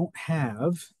 I don't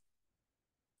have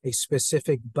a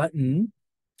specific button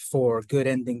for good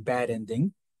ending, bad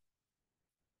ending.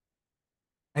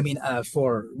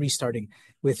 For restarting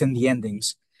within the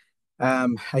endings.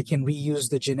 I can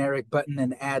reuse the generic button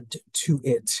and add to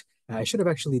it. I should have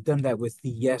actually done that with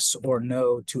the yes or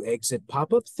no to exit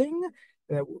pop-up thing.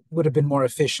 That would have been more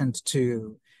efficient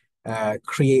to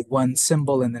create one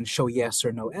symbol and then show yes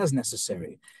or no as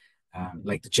necessary,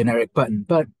 like the generic button,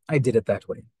 but I did it that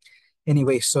way.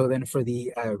 Anyway, so then for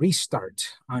the restart,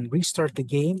 on restart the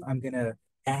game, I'm going to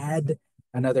add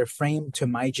another frame to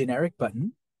my generic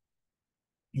button.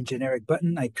 In generic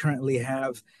button, I currently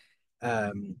have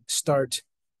start,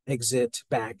 exit,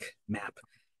 back, map.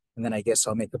 And then I guess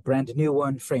I'll make a brand new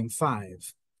one, frame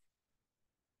 5.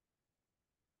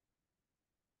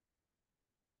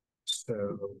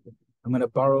 So I'm going to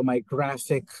borrow my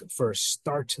graphic for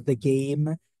start the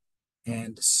game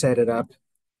and set it up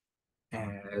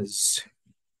as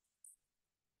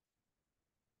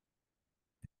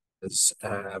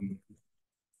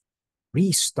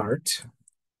restart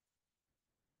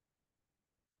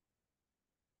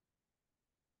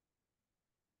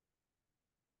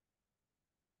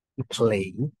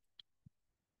play.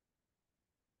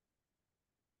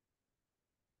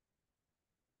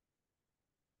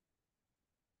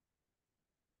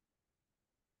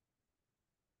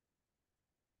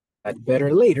 That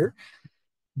better later.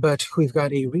 But we've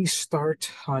got a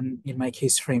restart on, in my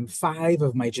case, frame 5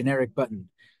 of my generic button.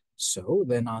 So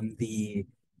then on the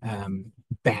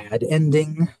bad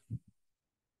ending,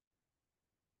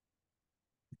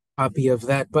 copy of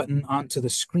that button onto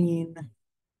the screen.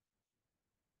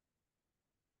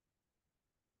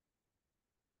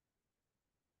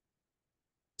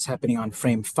 It's happening on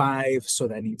frame 5, so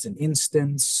that needs an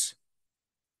instance.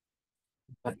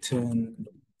 Button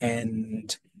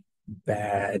and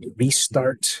bad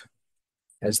restart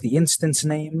as the instance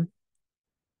name.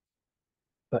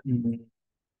 Button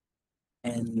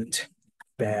and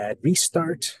bad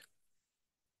restart.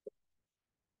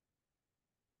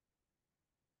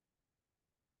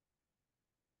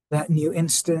 That new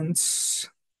instance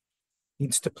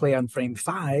needs to play on frame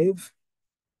 5.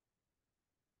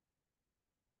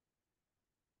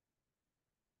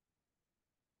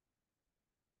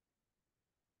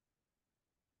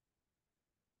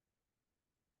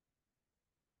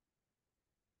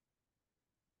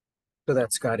 So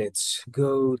that's got its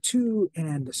go to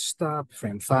and stop,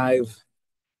 frame 5.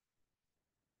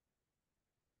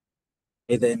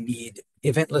 I then need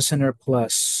event listener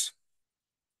plus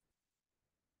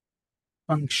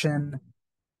function.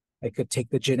 I could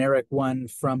take the generic one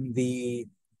from the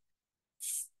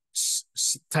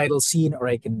title scene, or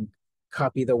I can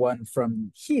copy the one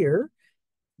from here.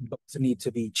 Both need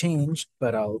to be changed,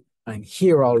 but I'm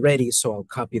here already, so I'll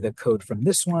copy the code from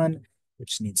this one,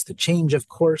 which needs to change, of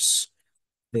course.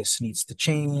 This needs to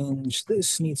change.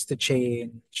 This needs to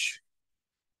change.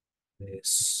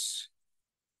 This,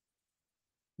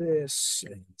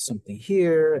 and something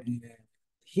here, and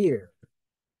here.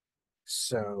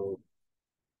 So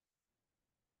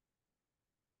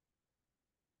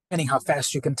depending how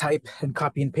fast you can type and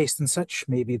copy and paste and such,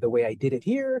 maybe the way I did it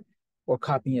here, or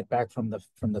copying it back from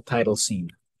the title scene.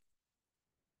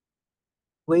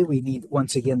 Way we need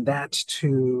once again that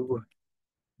to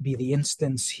be the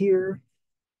instance here,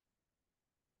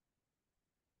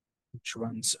 which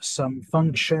runs some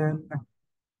function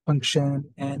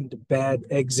and bad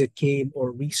exit game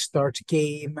or restart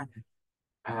game.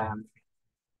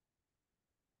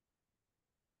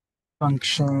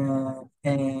 Function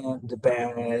and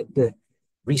bad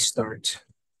restart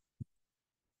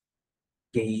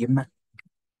game.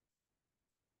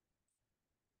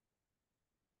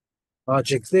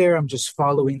 logic there. I'm just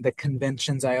following the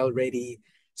conventions I already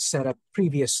set up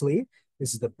previously.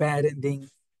 This is the bad ending.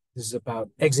 This is about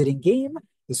exiting game.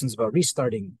 This one's about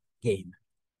restarting game.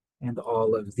 And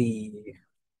all of the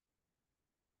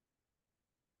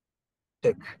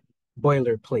thick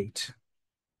boilerplate.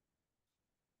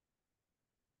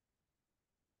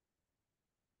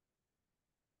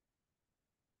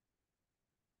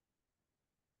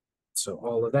 So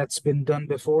all of that's been done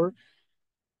before.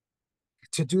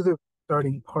 To do the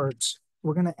starting parts,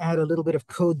 we're going to add a little bit of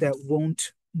code that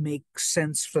won't make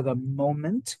sense for the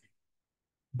moment,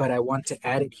 but I want to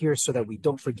add it here so that we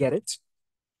don't forget it.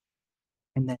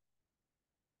 And then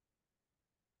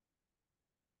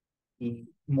be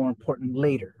more important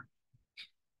later.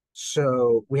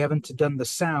 So we haven't done the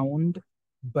sound,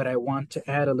 but I want to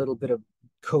add a little bit of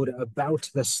code about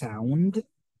the sound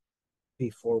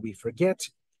before we forget,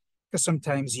 because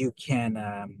sometimes you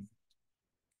can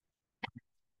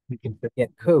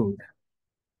forget code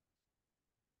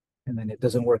and then it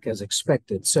doesn't work as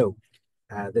expected. So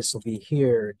this will be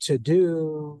here to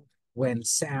do when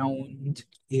sound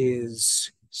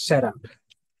is set up.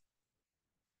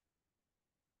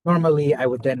 Normally, I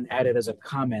would then add it as a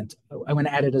comment. I want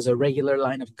to add it as a regular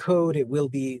line of code. It will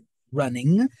be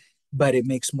running, but it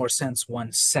makes more sense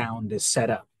once sound is set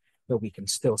up. But we can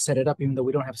still set it up even though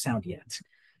we don't have sound yet.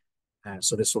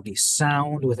 So this will be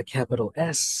sound with a capital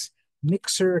S,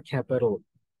 mixer, capital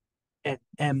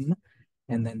M,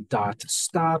 and then dot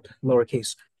stop,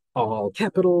 lowercase all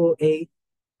capital A,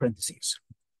 parentheses.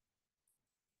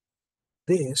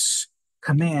 This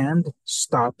command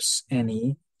stops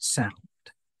any sound.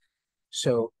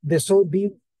 So this will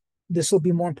be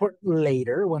more important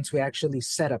later once we actually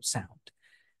set up sound.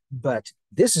 But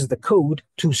this is the code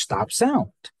to stop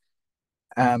sound.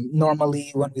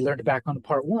 Normally, when we learned back on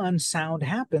part one, sound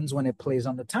happens when it plays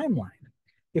on the timeline.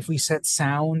 If we set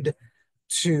sound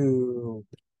to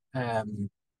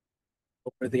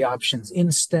over the options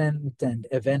instant and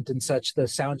event and such, the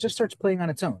sound just starts playing on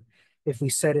its own. If we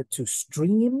set it to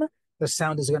stream, the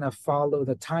sound is going to follow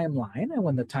the timeline, and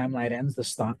when the timeline ends, the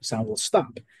sound will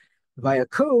stop. Via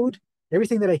code,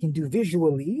 everything that I can do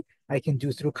visually, I can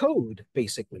do through code,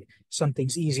 basically. Some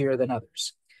things easier than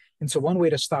others. And so one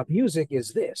way to stop music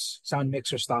is this, sound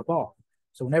mixer stop all.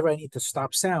 So whenever I need to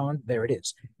stop sound, there it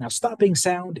is. Now, stopping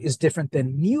sound is different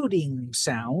than muting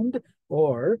sound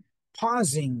or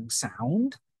pausing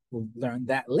sound. We'll learn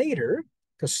that later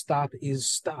because stop is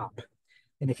stop.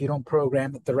 And if you don't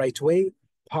program it the right way,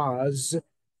 pause,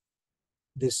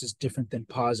 this is different than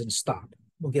pause and stop.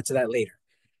 We'll get to that later.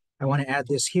 I want to add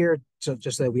this here so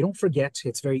just so that we don't forget.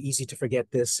 It's very easy to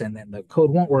forget this, and then the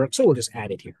code won't work, so we'll just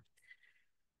add it here.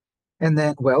 And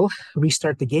then, well,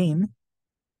 restart the game.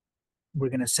 We're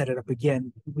going to set it up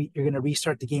again. You're going to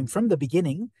restart the game from the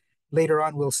beginning. Later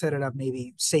on, we'll set it up,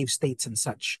 maybe save states and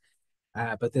such.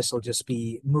 But this will just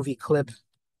be movie clip,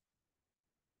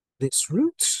 this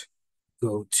route,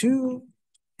 go to,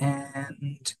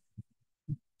 and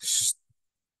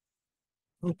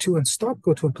go to and stop,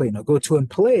 go to and play. No, go to and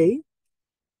play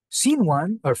scene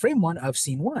one or frame one of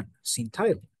scene one, scene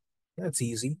title. That's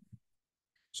easy.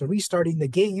 So restarting the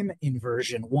game in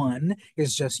version one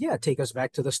is just, yeah, take us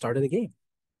back to the start of the game,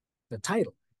 the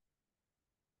title.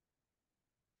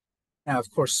 Now,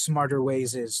 of course, smarter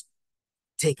ways is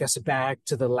take us back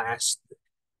to the last,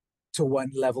 to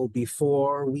one level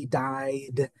before we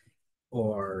died,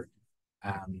 or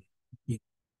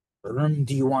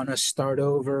do you want to start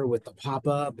over with the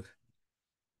pop-up?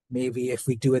 Maybe if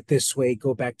we do it this way,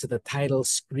 go back to the title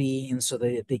screen so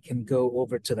that they can go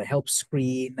over to the help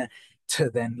screen to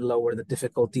then lower the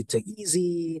difficulty to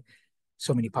easy.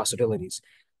 So many possibilities.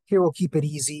 Here we'll keep it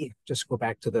easy. Just go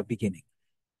back to the beginning.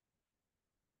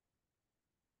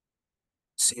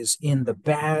 This is in the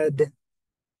bad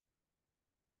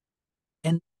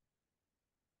end of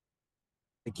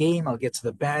the game. I'll get to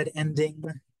the bad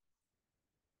ending.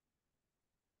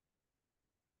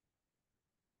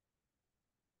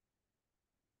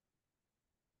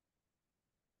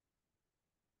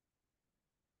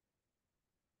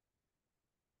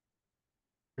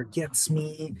 Forgets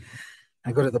me.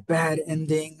 I go to the bad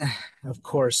ending. Of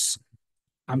course,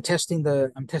 I'm testing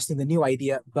the new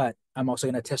idea, but I'm also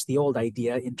going to test the old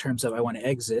idea in terms of I want to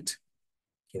exit.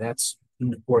 Okay, that's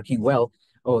working well.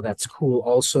 Oh, that's cool.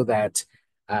 Also, that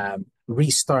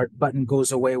restart button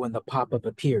goes away when the pop-up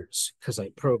appears because I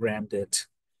programmed it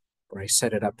or I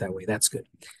set it up that way. That's good.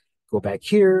 Go back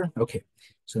here. Okay,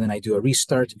 so then I do a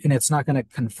restart, and it's not going to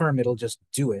confirm. It'll just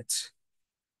do it.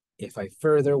 If I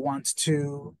further want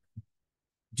to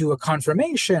do a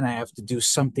confirmation, I have to do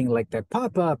something like that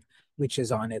pop-up, which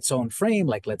is on its own frame,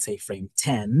 like let's say frame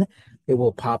 10, it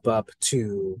will pop up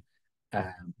to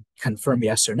confirm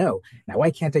yes or no. Now, why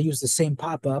can't I use the same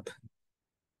pop-up?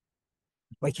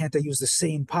 Why can't I use the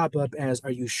same pop-up as,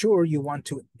 are you sure you want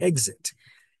to exit?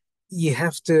 You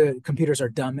have to, computers are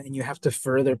dumb, and you have to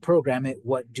further program it.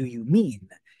 What do you mean?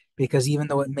 Because even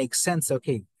though it makes sense,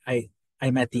 okay,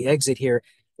 I'm at the exit here,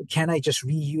 can I just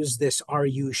reuse this, are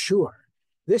you sure?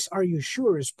 This are you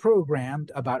sure is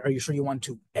programmed about, are you sure you want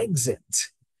to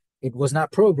exit? It was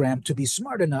not programmed to be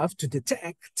smart enough to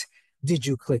detect, did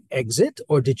you click exit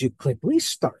or did you click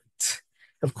restart?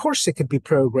 Of course, it could be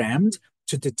programmed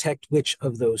to detect which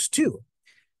of those two.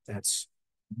 That's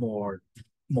more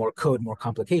code, more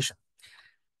complication.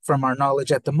 From our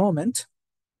knowledge at the moment,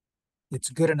 it's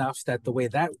good enough that the way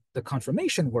that the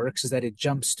confirmation works is that it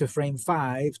jumps to frame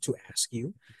 5 to ask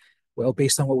you, well,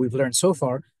 based on what we've learned so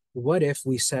far, what if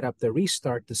we set up the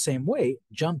restart the same way,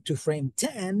 jump to frame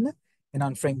 10, and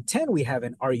on frame 10 we have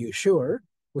an are you sure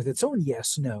with its own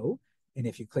yes, no, and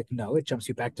if you click no, it jumps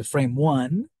you back to frame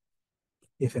 1.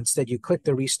 If instead you click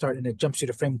the restart and it jumps you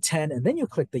to frame 10 and then you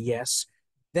click the yes,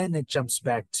 then it jumps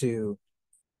back to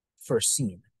first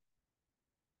scene.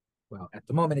 Well, at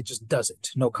the moment, it just does it,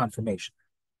 no confirmation.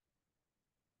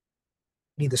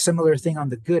 Need a similar thing on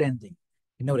the good ending.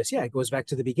 And notice, yeah, it goes back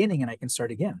to the beginning and I can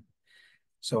start again.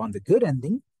 So on the good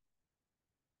ending,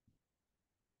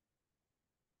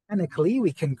 technically,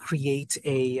 we can create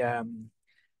a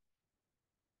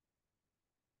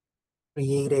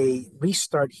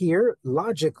restart here.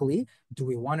 Logically, do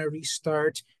we want to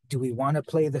restart? Do we want to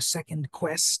play the second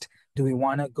quest? Do we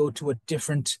want to go to a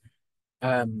different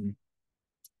um,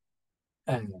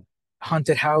 uh,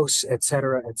 haunted house,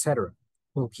 etc., etc.?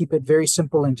 We'll keep it very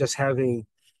simple and just have a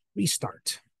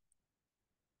restart.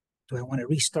 Do I want to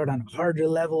restart on a harder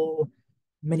level?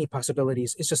 Many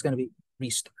possibilities. It's just going to be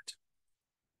restart.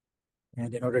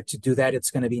 And in order to do that, it's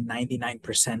going to be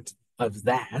 99% of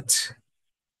that.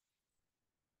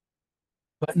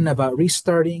 Button about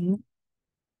restarting,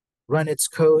 run its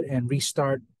code and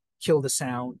restart, kill the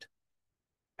sound,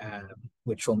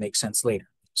 which will make sense later.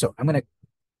 So I'm going to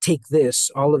take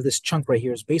this, all of this chunk right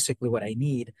here is basically what I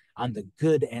need on the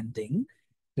good ending.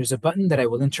 There's a button that I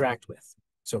will interact with.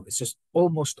 So it's just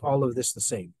almost all of this the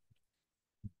same.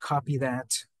 Copy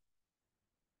that,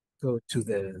 go to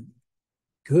the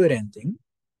good ending.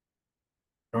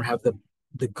 I don't have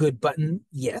the good button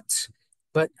yet,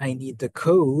 but I need the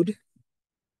code.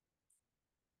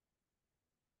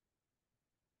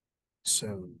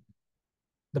 So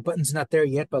the button's not there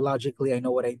yet, but logically I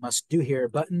know what I must do here.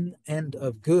 Button, end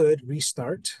of good,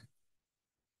 restart.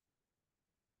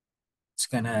 It's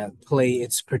gonna play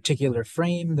its particular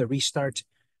frame. The restart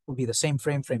will be the same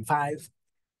frame, frame 5.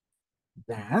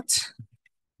 That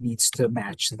needs to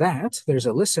match that. There's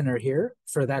a listener here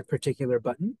for that particular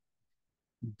button.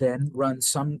 Then run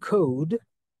some code.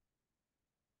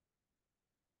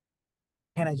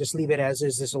 Can I just leave it as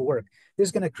is? This will work. This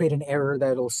is going to create an error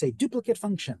that'll say duplicate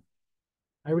function.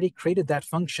 I already created that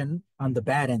function on the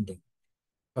bad ending.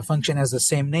 A function has the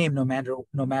same name no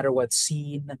matter what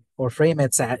scene or frame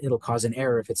it's at, it'll cause an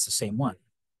error if it's the same one.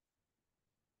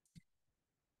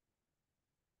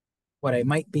 What I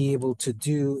might be able to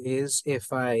do is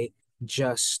if I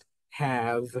just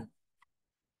have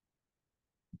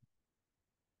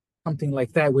something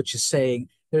like that, which is saying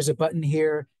there's a button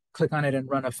here, click on it and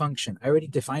run a function. I already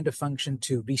defined a function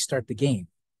to restart the game.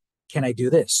 Can I do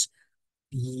this?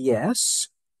 Yes,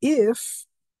 if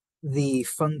the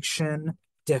function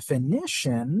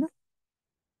definition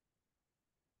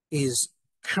is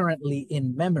currently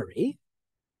in memory,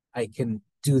 I can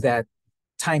do that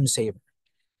time saver.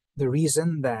 The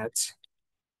reason that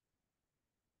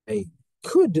I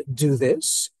could do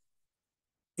this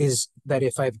is that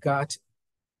if I've got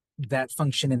that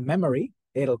function in memory,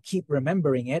 it'll keep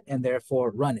remembering it and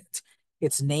therefore run it.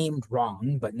 It's named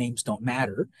wrong, but names don't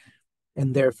matter.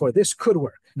 And therefore, this could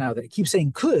work. Now, that I keep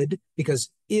saying could because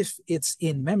if it's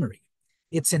in memory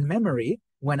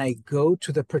when I go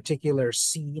to the particular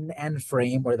scene and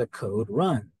frame where the code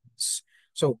runs.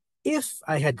 So if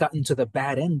I had gotten to the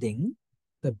bad ending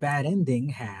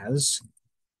has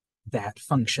that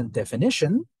function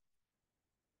definition.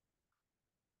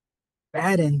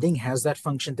 Bad ending has that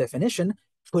function definition,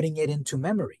 putting it into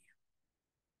memory.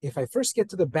 If I first get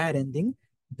to the bad ending,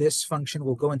 this function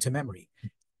will go into memory.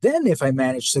 Then if I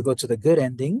manage to go to the good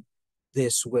ending,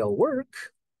 this will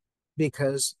work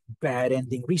because bad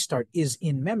ending restart is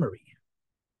in memory.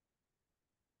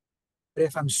 But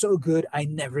if I'm so good, I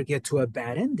never get to a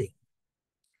bad ending.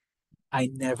 I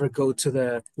never go to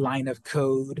the line of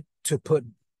code to put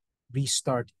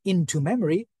restart into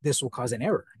memory. This will cause an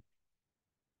error.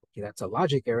 Okay, that's a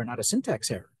logic error, not a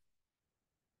syntax error.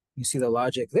 You see the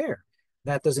logic there.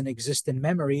 That doesn't exist in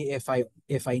memory if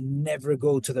I never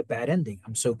go to the bad ending.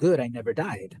 I'm so good I never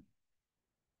died.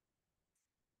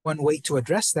 One way to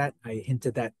address that, I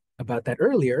hinted that about that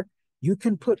earlier, you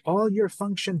can put all your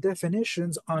function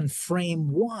definitions on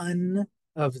frame one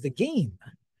of the game.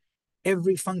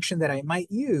 Every function that I might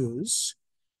use,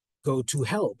 go to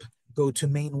help, go to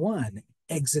main one,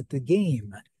 exit the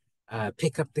game,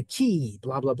 pick up the key,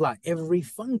 blah, blah, blah. Every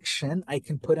function, I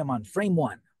can put them on frame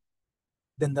one.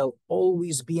 Then they'll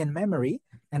always be in memory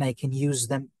and I can use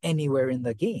them anywhere in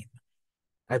the game.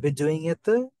 I've been doing it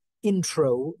the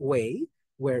intro way,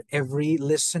 where every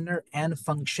listener and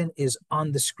function is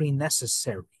on the screen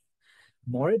necessary.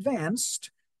 More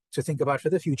advanced, to think about for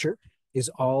the future, is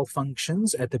all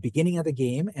functions at the beginning of the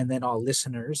game and then all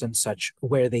listeners and such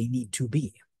where they need to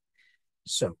be.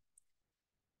 So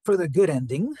for the good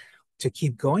ending, to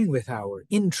keep going with our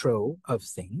intro of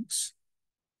things,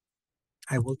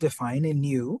 I will define a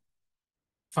new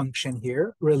function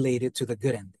here related to the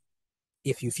good ending.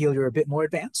 If you feel you're a bit more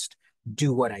advanced,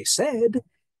 do what I said,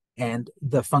 and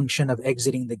the function of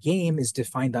exiting the game is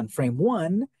defined on frame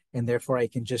one, and therefore I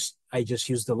just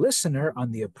use the listener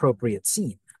on the appropriate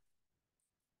scene.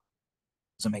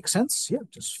 Does it make sense? Yeah,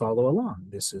 just follow along.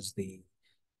 This is the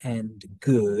end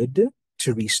good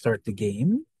to restart the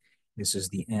game. This is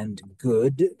the end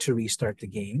good to restart the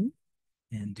game.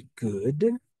 And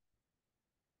good.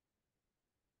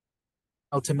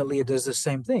 Ultimately, it does the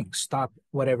same thing. Stop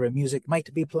whatever music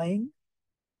might be playing,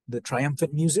 the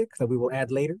triumphant music that we will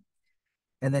add later,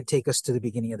 and then take us to the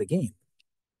beginning of the game.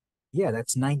 Yeah,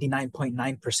 that's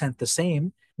 99.9% the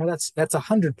same. Now that's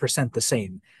 100% the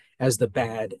same as the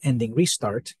bad ending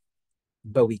restart,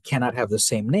 but we cannot have the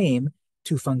same name.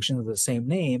 Two functions of the same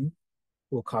name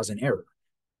will cause an error.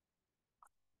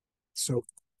 So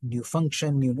new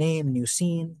function, new name, new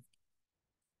scene,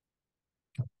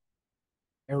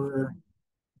 error,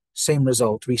 same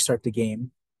result, restart the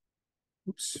game.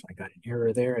 Oops, I got an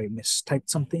error there. I mistyped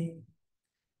something.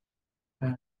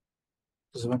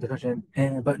 This is one function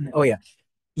and button. Oh yeah,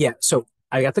 yeah. So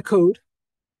I got the code.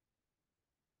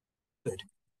 Good.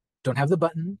 Don't have the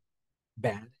button.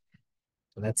 Bad.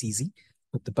 So that's easy.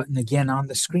 Put the button again on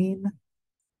the screen.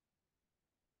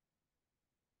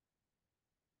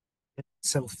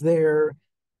 Itself there.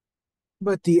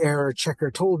 But the error checker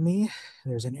told me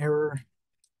there's an error.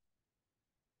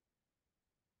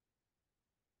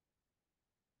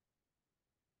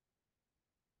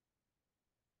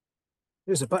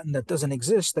 There's a button that doesn't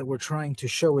exist that we're trying to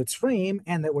show its frame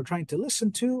and that we're trying to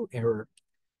listen to. Error.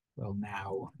 Well,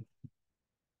 now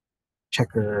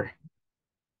checker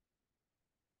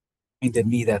reminded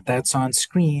me that that's on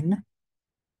screen.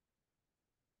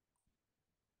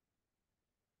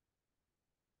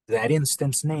 That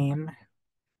instance name.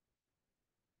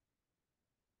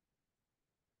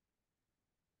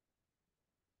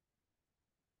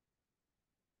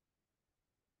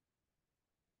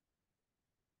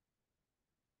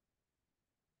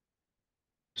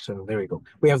 So there we go.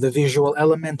 We have the visual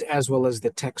element as well as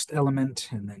the text element,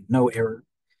 and then no error.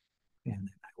 And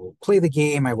I will play the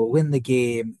game. I will win the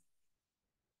game.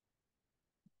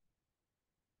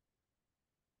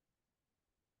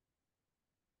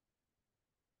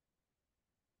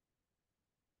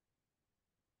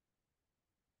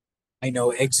 I know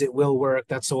exit will work.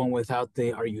 That's the one without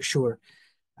the are you sure?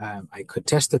 I could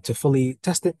test it to fully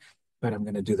test it, but I'm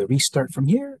going to do the restart from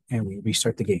here and we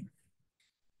restart the game.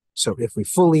 So if we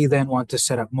fully then want to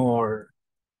set up more,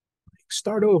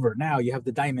 start over. Now you have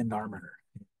the diamond armor.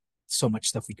 So much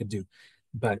stuff we could do,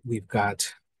 but we've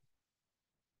got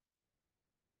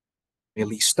at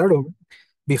least start over.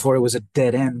 Before it was a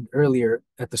dead end earlier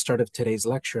at the start of today's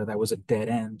lecture, that was a dead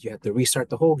end. You had to restart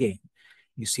the whole game.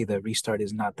 You see the restart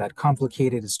is not that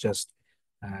complicated. It's just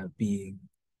being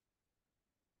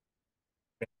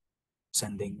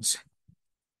sendings.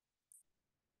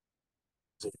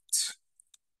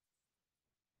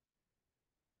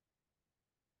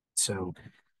 So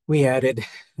we added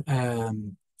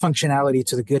functionality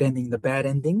to the good ending, the bad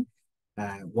ending.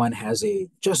 One has a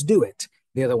just do it.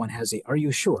 The other one has a are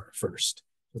you sure first.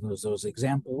 So those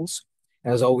examples.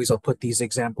 As always, I'll put these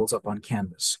examples up on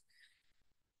Canvas.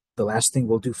 The last thing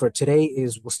we'll do for today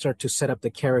is we'll start to set up the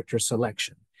character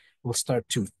selection. We'll start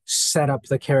to set up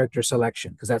the character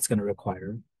selection because that's going to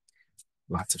require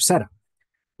lots of setup.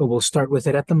 But we'll start with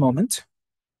it at the moment.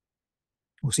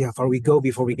 We'll see how far we go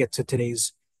before we get to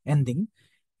today's ending.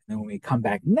 And when we come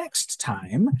back next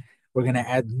time, we're going to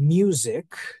add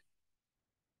music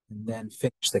and then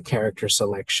finish the character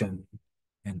selection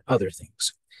and other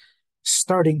things.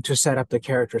 Starting to set up the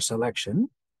character selection,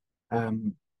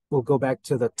 we'll go back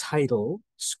to the title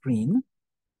screen.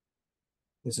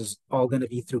 This is all going to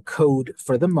be through code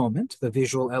for the moment. The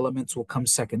visual elements will come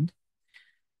second.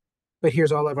 But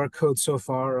here's all of our code so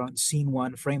far on scene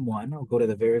one, frame one. I'll go to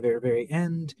the very, very, very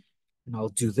end, and I'll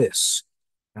do this.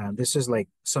 This is like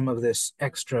some of this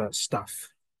extra stuff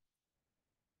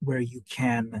where you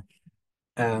can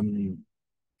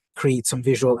create some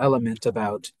visual element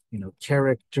about,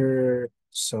 character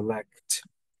select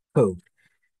code.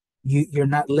 You're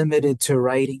not limited to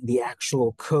writing the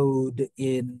actual code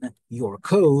in your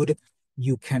code.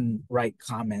 You can write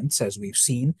comments, as we've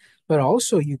seen, but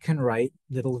also you can write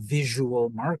little visual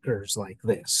markers like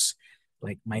this.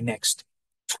 Like my next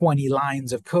 20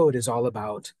 lines of code is all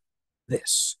about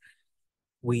this.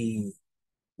 We've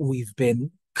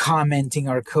been commenting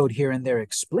our code here and there,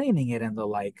 explaining it and the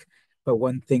like. But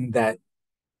one thing that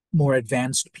more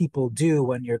advanced people do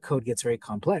when your code gets very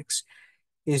complex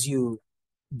is you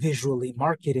visually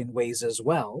mark it in ways as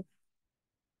well.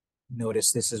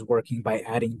 Notice this is working by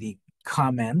adding the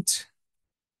comment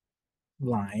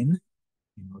line,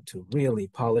 to really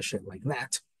polish it like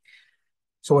that.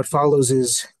 So what follows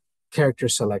is character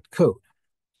select code.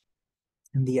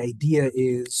 And the idea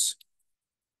is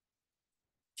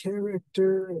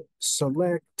character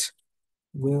select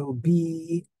will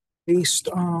be based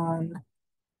on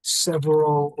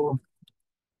several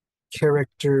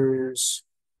characters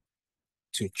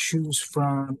to choose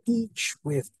from, each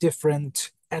with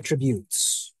different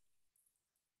attributes.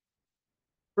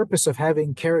 Purpose of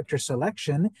having character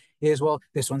selection is, well,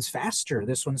 this one's faster,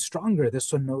 this one's stronger,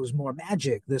 this one knows more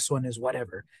magic, this one is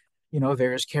whatever.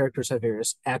 Various characters have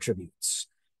various attributes.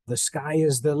 The sky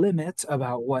is the limit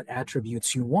about what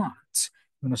attributes you want.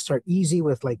 I'm going to start easy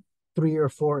with like 3 or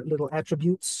 4 little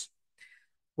attributes.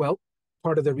 Well,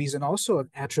 part of the reason also of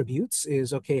attributes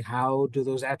is, okay, how do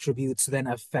those attributes then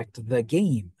affect the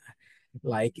game?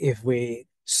 Like if we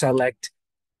select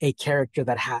a character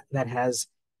that has,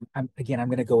 I'm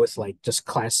going to go with like just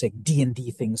classic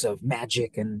D&D things of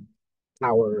magic and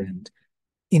power and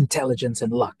intelligence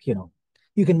and luck.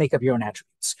 You can make up your own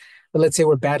attributes. But let's say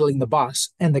we're battling the boss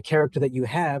and the character that you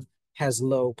have has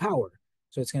low power.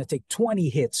 So it's going to take 20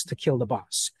 hits to kill the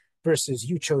boss versus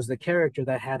you chose the character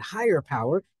that had higher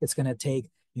power. It's going to take,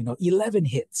 11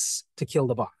 hits to kill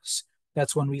the boss.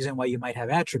 That's one reason why you might have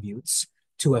attributes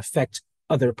to affect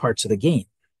other parts of the game.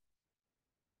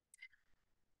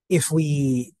 If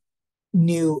we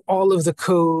knew all of the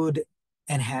code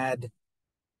and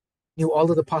knew all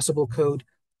of the possible code,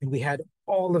 and we had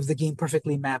all of the game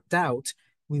perfectly mapped out,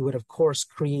 we would, of course,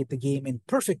 create the game in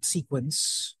perfect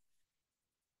sequence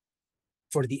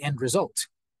for the end result.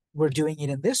 We're doing it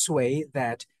in this way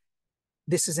that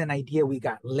this is an idea we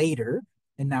got later,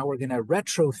 and now we're going to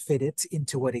retrofit it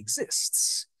into what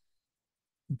exists.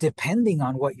 Depending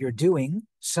on what you're doing,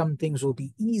 some things will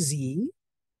be easy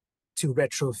to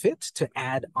retrofit, to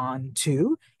add on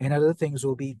to, and other things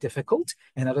will be difficult,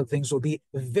 and other things will be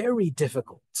very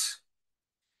difficult.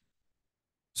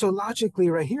 So logically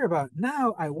right here about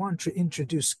now, I want to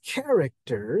introduce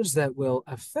characters that will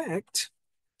affect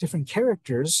different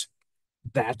characters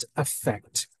that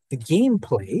affect the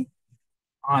gameplay.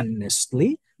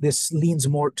 Honestly, this leans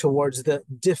more towards the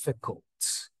difficult.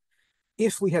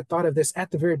 If we had thought of this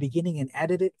at the very beginning and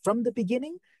added it from the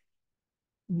beginning,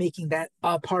 making that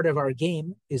a part of our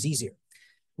game is easier.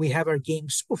 We have our game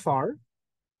so far,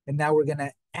 and now we're going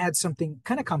to add something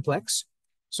kind of complex.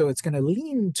 So it's going to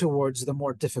lean towards the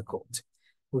more difficult.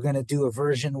 We're going to do a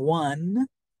version 1,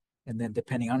 and then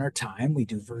depending on our time, we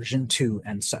do version 2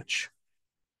 and such.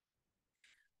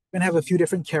 We're going to have a few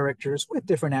different characters with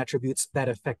different attributes that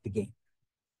affect the game.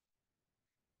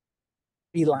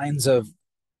 3 lines of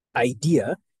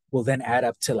idea will then add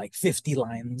up to like 50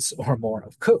 lines or more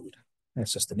of code.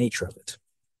 That's just the nature of it.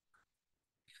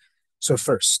 So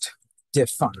first,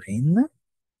 define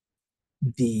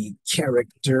the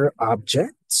character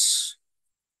objects.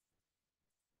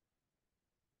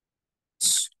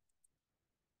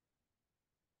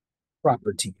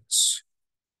 Properties.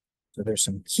 So there's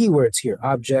some keywords here,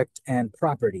 object and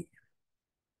property.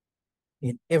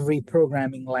 In every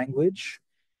programming language,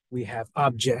 we have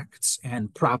objects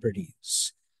and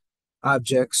properties.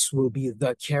 Objects will be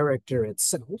the character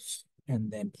itself,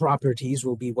 and then properties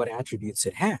will be what attributes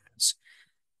it has.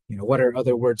 What are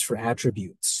other words for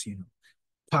attributes?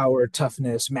 Power,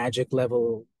 toughness, magic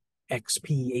level,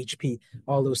 XP, HP,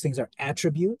 all those things are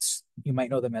attributes. You might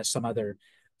know them as some other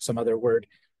word,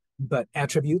 but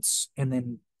attributes, and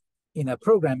then in a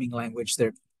programming language,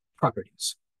 they're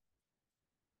properties.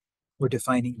 We're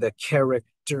defining the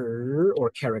character or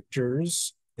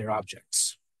characters, they're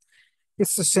objects.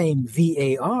 It's the same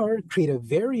var, create a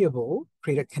variable,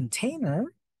 create a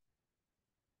container.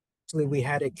 So we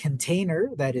had a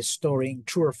container that is storing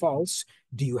true or false.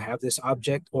 Do you have this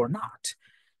object or not?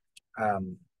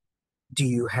 Um, do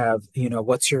you have,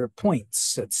 what's your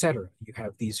points, etc. You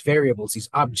have these variables, these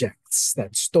objects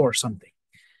that store something.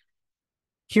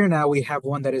 Here now we have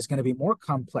one that is going to be more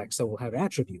complex that will have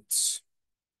attributes.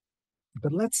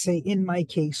 But let's say in my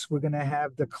case, we're going to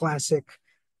have the classic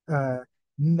uh,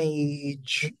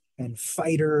 mage and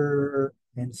fighter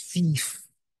and thief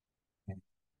and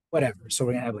whatever. So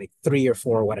we're going to have like three or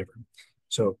four, whatever.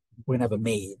 So we're going to have a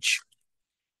mage.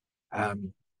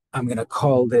 Um, I'm going to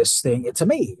call this thing, it's a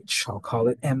mage. I'll call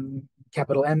it M,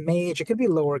 capital M mage. It could be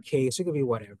lowercase, it could be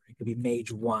whatever. It could be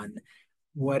mage one,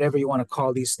 whatever you want to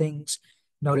call these things.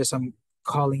 Notice I'm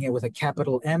calling it with a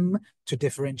capital M to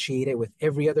differentiate it with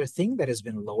every other thing that has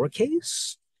been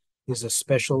lowercase. Is a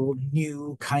special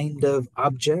new kind of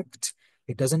object.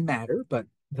 It doesn't matter, but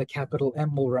the capital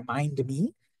M will remind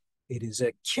me it is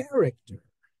a character.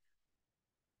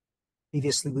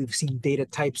 Previously, we've seen data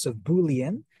types of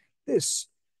Boolean. This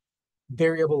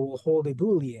variable will hold a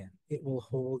Boolean. It will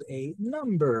hold a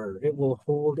number. It will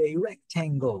hold a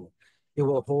rectangle. It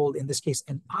will hold, in this case,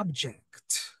 an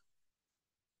object.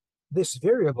 This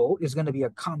variable is going to be a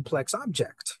complex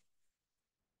object.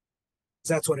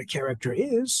 That's what a character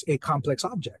is, a complex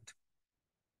object.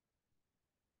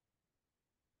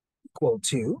 Equal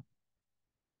to,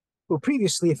 well,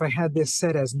 previously, if I had this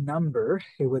set as number,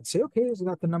 it would say, okay, it's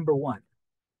got the number one.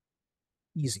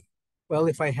 Easy. Well,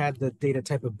 if I had the data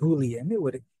type of Boolean, it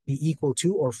would be equal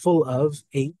to or full of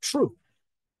a true.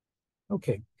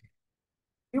 Okay.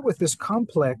 Here with this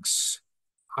complex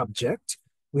object,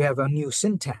 we have a new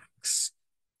syntax,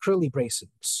 curly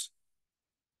braces.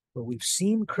 Well, we've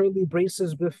seen curly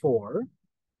braces before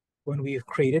when we've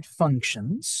created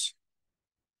functions.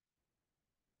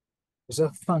 There's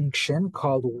a function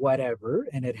called whatever,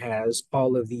 and it has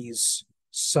all of these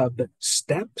sub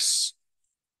steps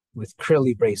with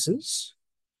curly braces.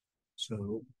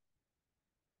 So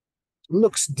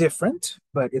looks different,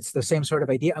 but it's the same sort of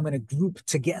idea. I'm going to group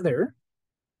together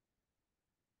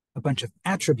a bunch of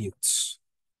attributes,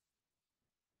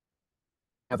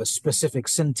 have a specific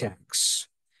syntax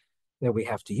that we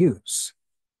have to use.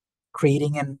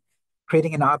 Creating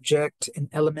an object, an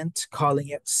element, calling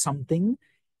it something.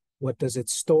 What does it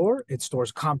store? It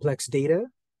stores complex data.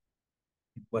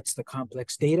 What's the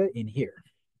complex data in here?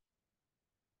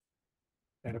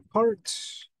 That apart.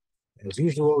 As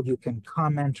usual, you can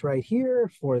comment right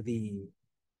here for the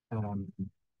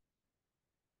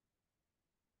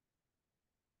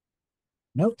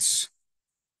notes.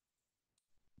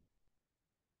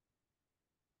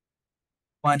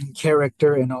 One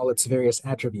character and all its various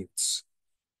attributes.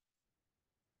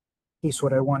 Case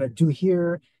what I want to do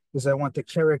here is I want the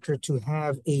character to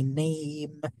have a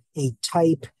name, a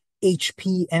type,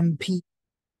 HP, MP,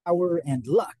 power, and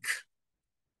luck.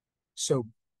 So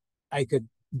I could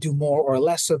do more or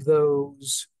less of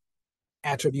those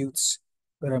attributes,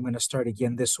 but I'm going to start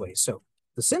again this way. So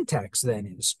the syntax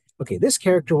then is, okay, this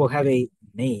character will have a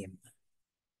name.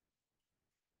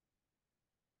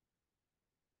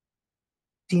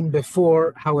 Seen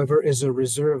before, however, is a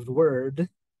reserved word.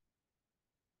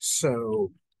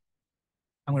 So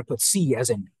I'm going to put C as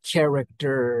in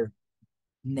character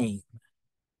name.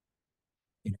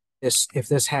 If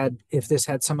this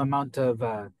had some amount of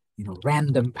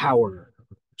random power,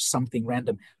 something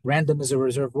random. Random is a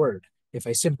reserved word. If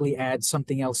I simply add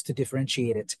something else to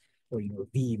differentiate it, or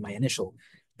V, my initial,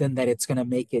 then that it's going to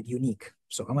make it unique.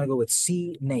 So I'm going to go with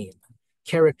C name,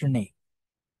 character name.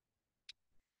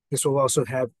 This will also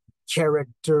have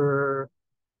character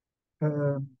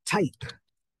type.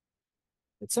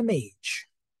 It's a mage,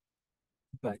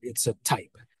 but it's a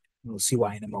type. We'll see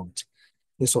why in a moment.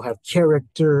 This will have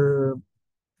character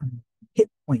hit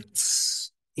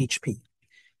points, HP.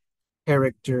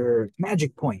 Character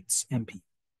magic points, MP.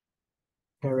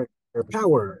 Character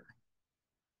power.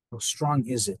 How strong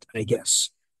is it, I guess?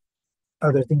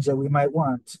 Other things that we might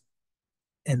want.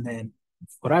 And then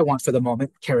what I want for the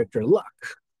moment, character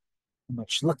luck. How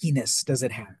much luckiness does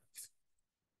it have?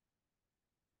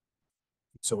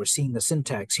 So we're seeing the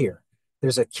syntax here.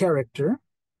 There's a character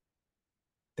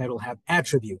that'll have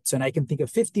attributes, and I can think of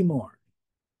 50 more.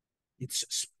 It's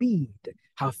speed.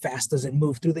 How fast does it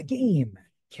move through the game?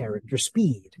 Character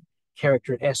speed.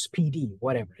 Character SPD,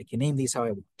 whatever. I can name these how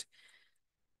I want.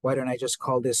 Why don't I just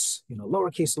call this,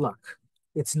 lowercase luck?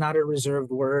 It's not a reserved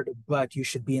word, but you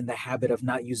should be in the habit of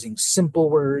not using simple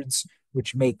words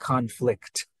which may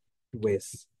conflict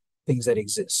with things that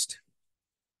exist.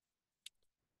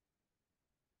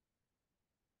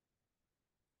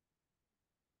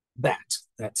 that.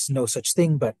 That's no such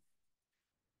thing, but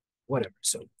whatever.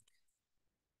 So,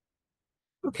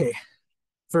 okay,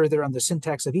 further on the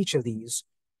syntax of each of these,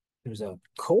 there's a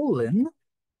colon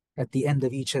at the end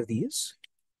of each of these.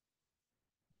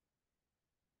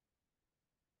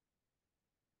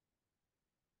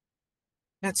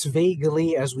 That's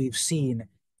vaguely, as we've seen,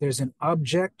 there's an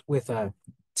object with a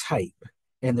type,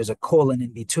 and there's a colon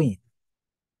in between.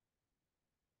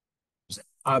 There's an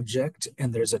object,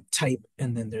 and there's a type,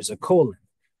 and then there's a colon.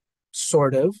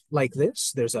 Sort of like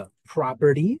this. There's a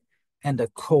property and a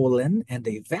colon and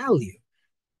a value.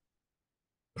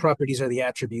 Properties are the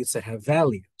attributes that have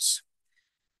values.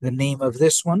 The name of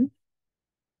this one,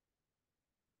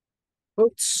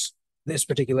 quotes, this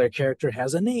particular character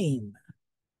has a name.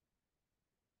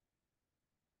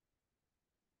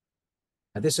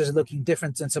 Now, this is looking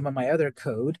different than some of my other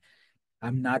code.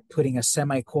 I'm not putting a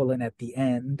semicolon at the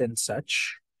end and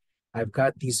such. I've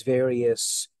got these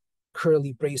various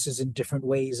curly braces in different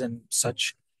ways and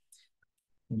such,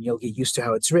 and you'll get used to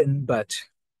how it's written, but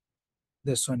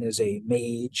this one is a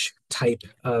mage type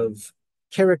of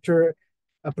character,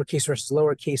 uppercase versus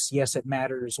lowercase. Yes, it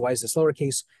matters. Why is this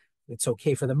lowercase? It's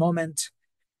okay for the moment.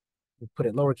 We'll put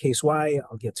it lowercase y.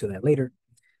 I'll get to that later.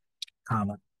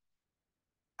 Comma.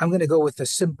 I'm going to go with the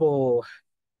simple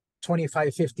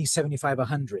 25, 50, 75,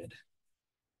 100.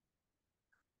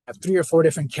 I have 3 or 4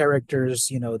 different characters.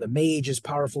 You know, the mage is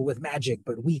powerful with magic,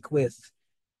 but weak with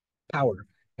power.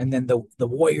 And then the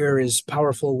warrior is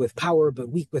powerful with power,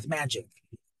 but weak with magic,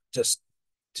 just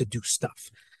to do stuff.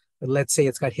 But let's say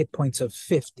it's got hit points of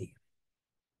 50.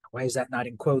 Why is that not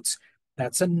in quotes?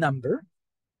 That's a number,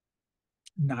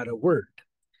 not a word.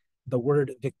 The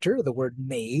word victor, the word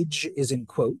mage is in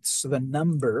quotes. So the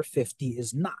number 50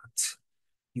 is not.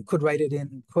 You could write it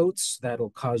in quotes.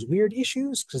 That'll cause weird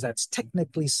issues because that's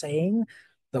technically saying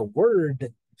the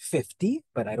word 50,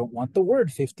 but I don't want the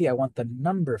word 50. I want the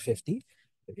number 50.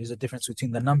 There is a difference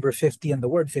between the number 50 and the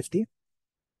word 50.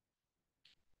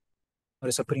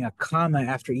 Notice I'm putting a comma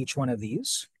after each one of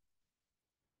these.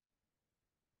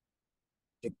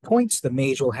 Points, the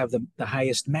mage will have the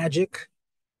highest magic,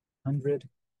 100.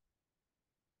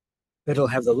 It'll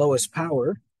have the lowest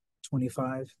power,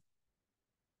 25.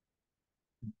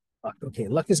 Luck. Okay,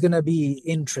 luck is going to be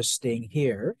interesting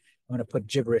here. I'm going to put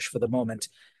gibberish for the moment.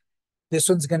 This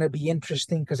one's going to be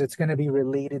interesting because it's going to be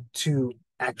related to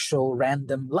actual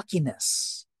random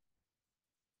luckiness.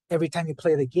 Every time you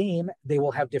play the game, they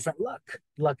will have different luck.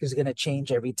 Luck is going to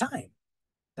change every time.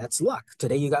 That's luck.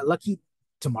 Today you got lucky,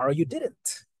 tomorrow you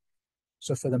didn't.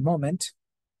 So for the moment,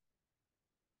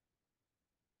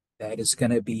 that is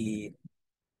going to be,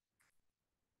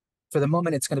 for the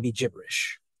moment, it's going to be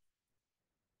gibberish.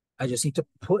 I just need to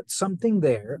put something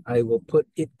there. I will put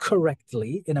it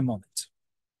correctly in a moment.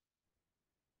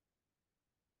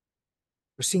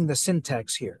 We're seeing the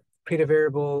syntax here. Create a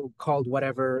variable called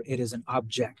whatever. It is an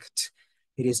object.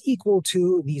 It is equal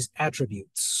to these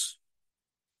attributes.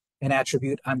 An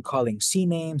attribute I'm calling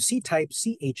CNAME, CType,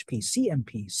 CHP,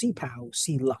 CMP, CPOW,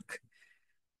 CLuck.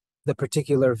 The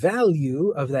particular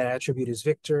value of that attribute is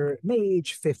Victor,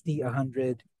 Mage, 50,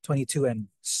 100, 22, and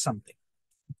something.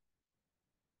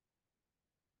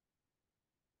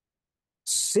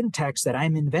 Syntax that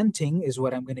I'm inventing is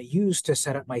what I'm going to use to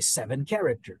set up my 7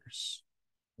 characters.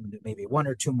 Maybe 1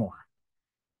 or 2 more.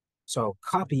 So I'll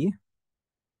copy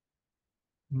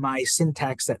my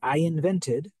syntax that I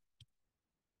invented.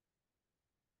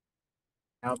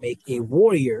 I'll make a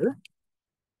warrior.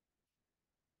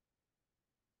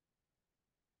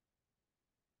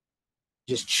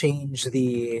 Just change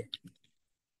the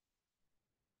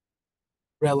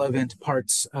relevant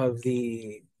parts of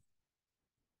the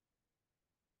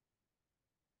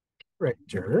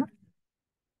character,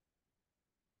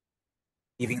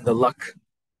 leaving the luck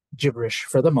gibberish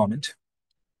for the moment.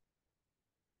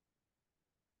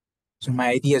 So my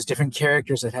idea is different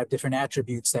characters that have different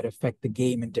attributes that affect the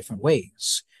game in different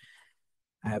ways.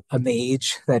 I have a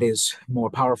mage that is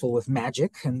more powerful with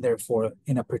magic, and therefore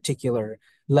in a particular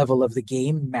level of the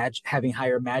game, having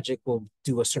higher magic will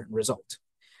do a certain result.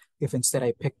 If instead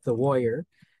I pick the warrior,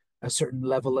 a certain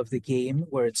level of the game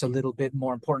where it's a little bit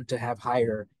more important to have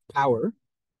higher power,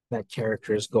 that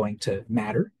character is going to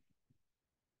matter.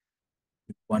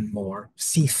 One more,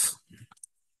 thief.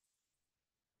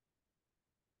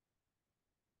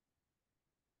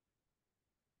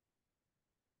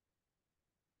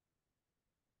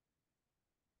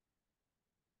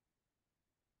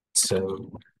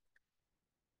 So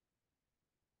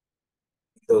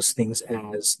those things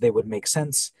as they would make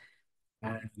sense.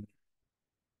 And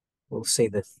we'll say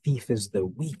the thief is the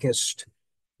weakest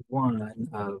one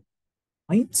of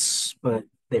points, but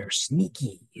they're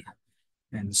sneaky.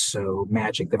 And so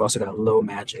magic, they've also got low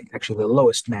magic, actually the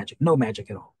lowest magic, no magic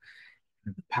at all.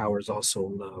 And the power is also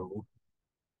low.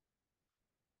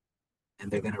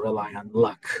 And they're going to rely on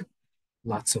luck,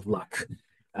 lots of luck.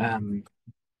 Um,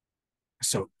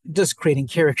 so just creating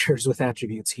characters with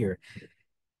attributes here.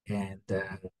 And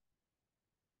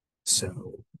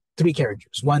so three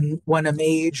characters. One a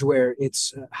mage where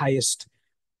its highest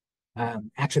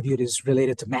attribute is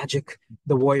related to magic.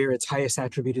 The warrior, its highest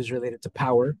attribute is related to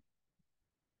power.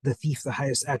 The thief, the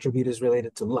highest attribute is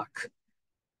related to luck.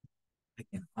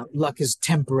 Again, luck is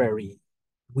temporary,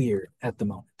 weird at the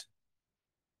moment.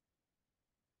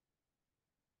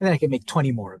 And then I can make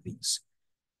 20 more of these.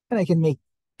 And I can make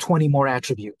 20 more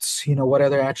attributes. What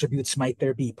other attributes might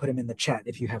there be? Put them in the chat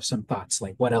if you have some thoughts.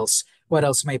 Like what else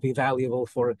might be valuable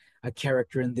for a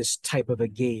character in this type of a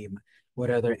game?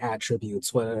 What other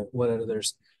attributes? What other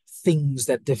things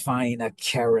that define a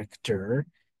character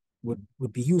would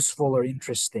be useful or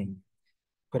interesting?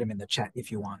 Put them in the chat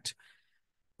if you want.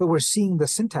 But we're seeing the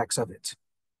syntax of it.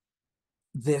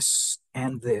 This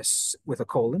and this with a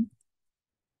colon,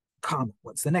 comma.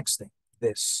 What's the next thing?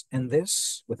 This and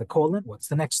this with a colon. What's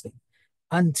the next thing?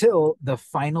 Until the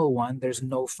final one, there's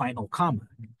no final comma.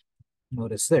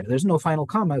 Notice there's no final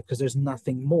comma because there's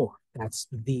nothing more. That's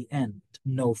the end.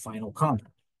 No final comma.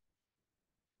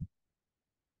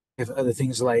 If other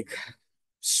things like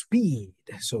speed,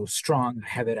 so strong, I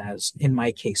have it as, in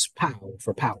my case, pow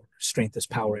for power. Strength is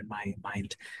power in my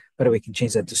mind, but we can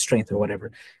change that to strength or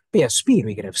whatever. But yeah, speed,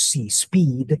 we could have C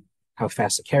speed, how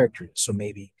fast the character is. So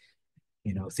maybe,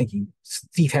 thinking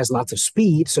thief has lots of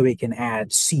speed, so we can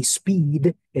add C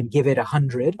speed and give it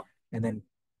 100, and then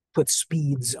put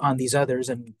speeds on these others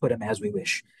and put them as we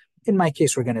wish. In my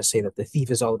case, we're going to say that the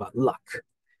thief is all about luck.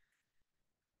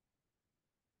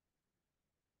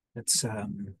 Let's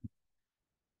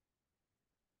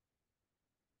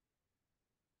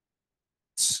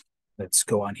let's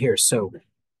go on here. So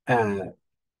to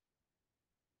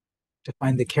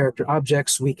find the character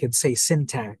objects, we could say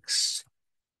syntax.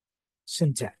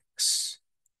 Syntax.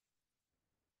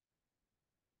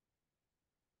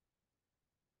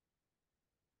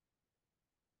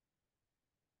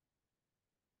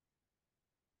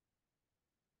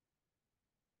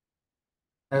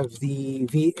 Of the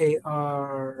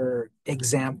var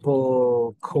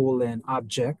example colon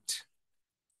object.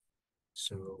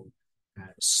 So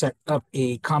set up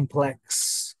a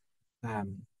complex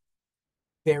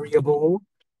variable,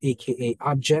 aka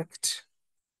object,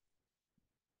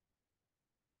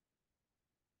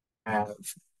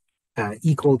 have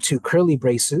equal to curly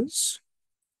braces.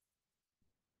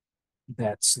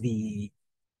 That's the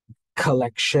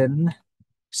collection.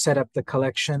 Set up the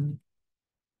collection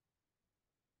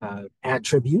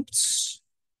attributes,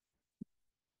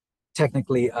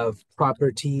 technically of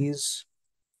properties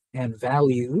and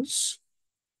values.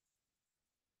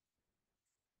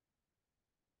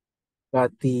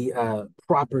 Got the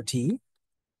property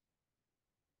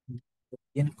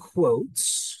in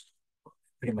quotes,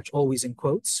 pretty much always in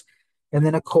quotes, and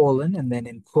then a colon, and then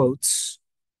in quotes,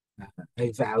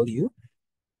 a value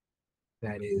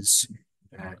that is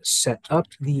set up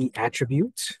the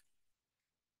attribute,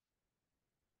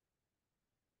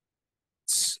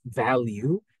 its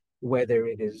value, whether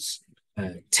it is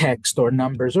text or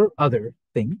numbers or other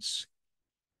things.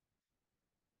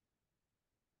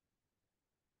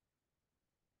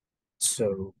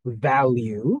 So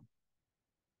value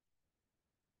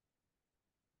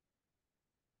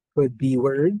could be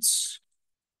words,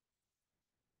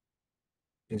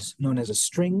 is known as a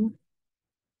string,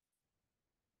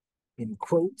 in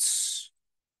quotes,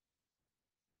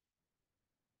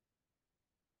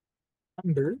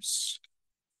 numbers,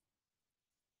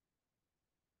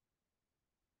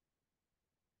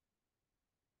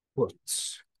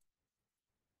 quotes.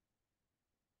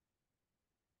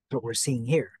 What we're seeing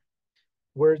here,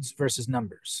 words versus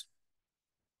numbers.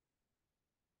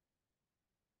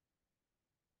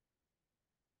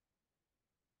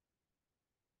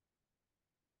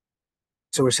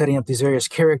 So we're setting up these various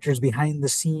characters behind the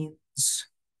scenes.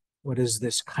 What does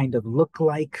this kind of look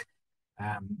like?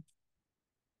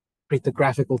 Create the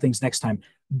graphical things next time.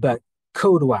 But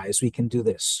code-wise, we can do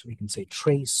this. We can say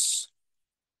trace.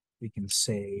 We can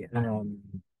say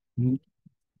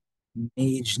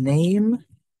mage name.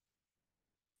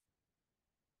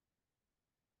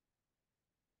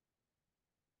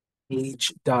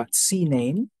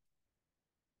 Mage.cname.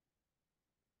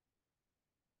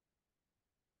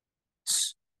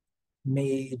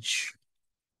 Mage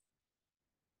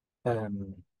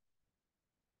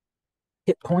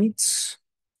hit points.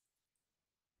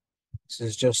 This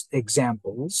is just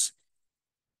examples.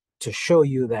 to show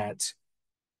you that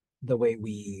the way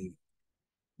we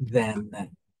then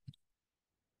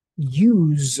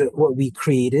use what we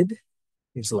created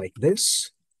is like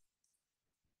this.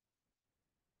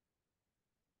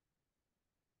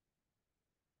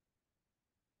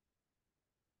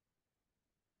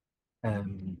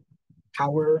 Um,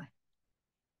 Power.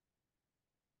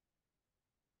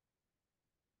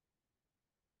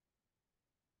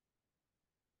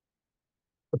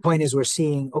 The point is we're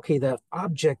seeing, okay, the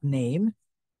object name,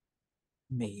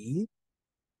 maid,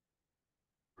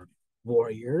 or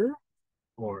warrior,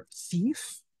 or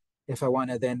thief. If I want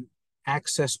to then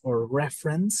access or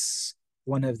reference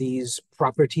one of these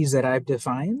properties that I've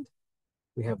defined,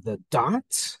 we have the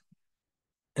dot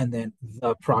and then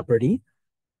the property.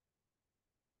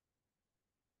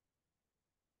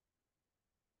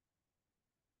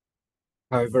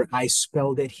 However, I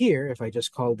spelled it here. If I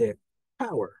just called it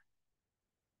power,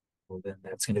 well, then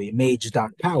that's going to be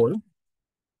mage.power.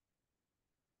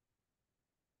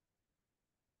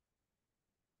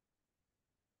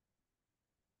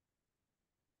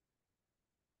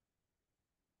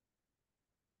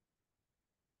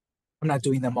 I'm not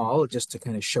doing them all just to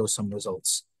kind of show some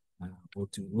results. We'll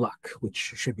do luck, which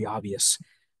should be obvious.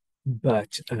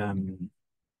 But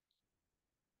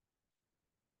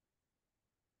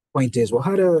point is, well,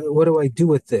 what do I do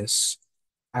with this?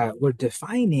 We're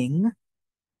defining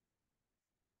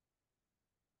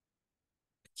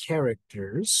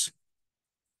characters.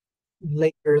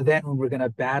 Later, then, when we're going to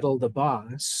battle the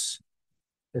boss,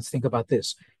 let's think about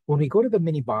this. When we go to the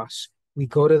mini boss, we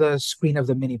go to the screen of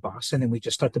the mini boss and then we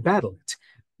just start to battle it.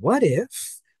 What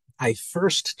if I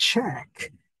first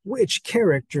check which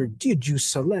character did you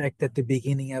select at the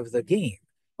beginning of the game?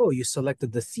 Oh, you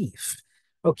selected the thief.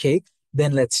 Okay,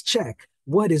 then let's check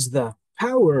what is the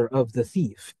power of the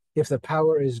thief. If the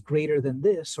power is greater than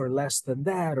this or less than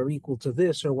that or equal to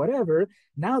this or whatever,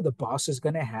 now the boss is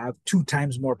going to have 2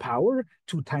 times more power,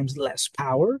 2 times less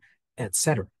power,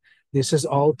 etc. This is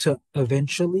all to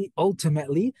eventually,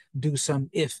 ultimately, do some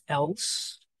if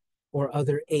else or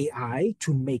other AI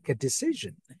to make a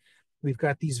decision. We've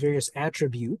got these various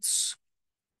attributes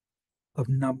of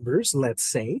numbers, let's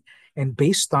say, and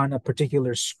based on a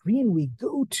particular screen we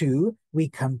go to, we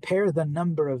compare the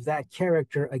number of that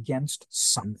character against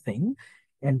something.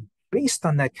 And based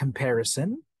on that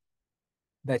comparison,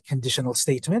 that conditional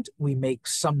statement, we make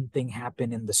something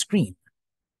happen in the screen.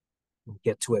 We'll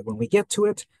get to it when we get to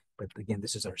it. But again,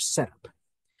 this is our setup.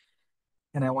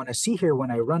 And I want to see here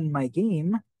when I run my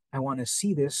game, I want to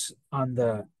see this on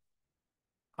the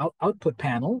output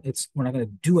panel. We're not going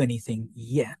to do anything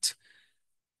yet,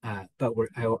 but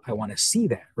I want to see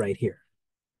that right here.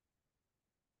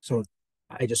 So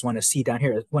I just want to see down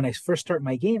here when I first start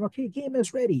my game. Okay, game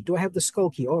is ready. Do I have the skull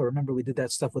key? Oh, remember we did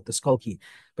that stuff with the skull key.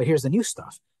 But here's the new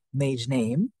stuff: mage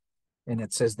name, and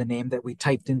it says the name that we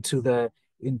typed into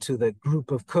the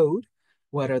group of code.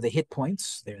 What are the hit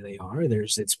points? There they are.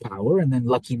 There's its power, and then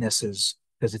luckiness is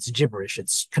because it's gibberish.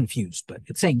 It's confused, but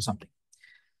it's saying something.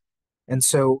 And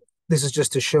so this is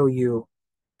just to show you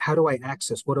how do I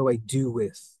access? What do I do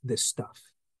with this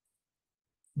stuff?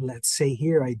 Let's say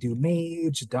here I do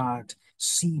mage dot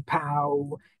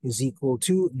cpow is equal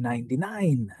to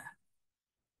 99.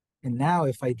 And now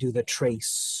if I do the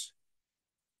trace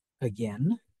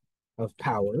again of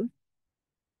power,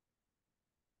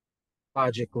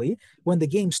 logically, when the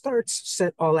game starts,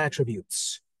 set all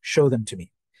attributes, show them to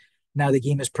me. Now the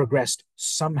game has progressed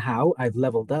somehow. I've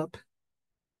leveled up.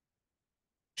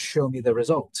 Show me the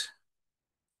result.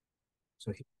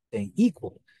 So saying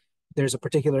equal. There's a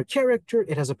particular character.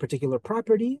 It has a particular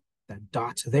property. That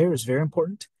dot there is very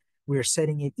important. We're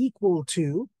setting it equal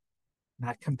to,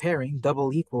 not comparing.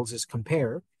 Double equals is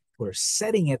compare. We're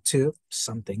setting it to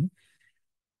something.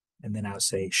 And then I'll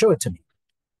say, show it to me.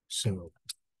 So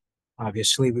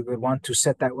obviously we would want to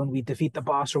set that when we defeat the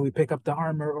boss or we pick up the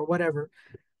armor or whatever.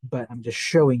 But I'm just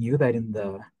showing you that in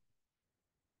the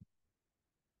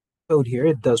code here,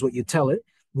 it does what you tell it.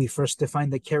 We first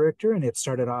defined the character and it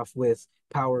started off with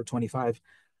power 25.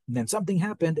 And then something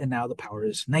happened and now the power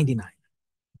is 99.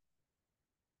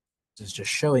 This is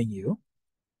just showing you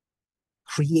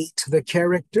create the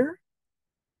character,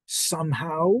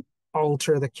 somehow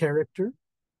alter the character.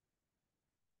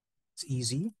 It's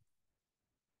easy.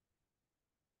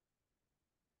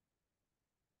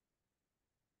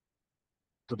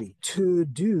 It'll be to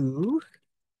do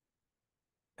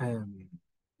um,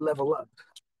 level up.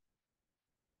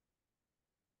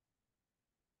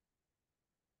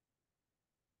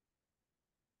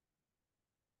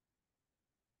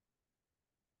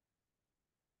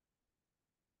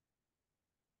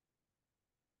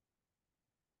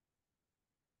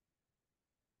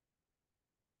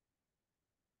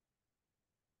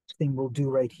 thing we'll do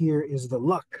right here is the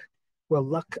luck. Well,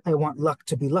 luck, I want luck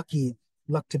to be lucky,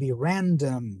 luck to be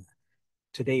random.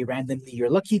 Today, randomly, you're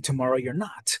lucky. Tomorrow, you're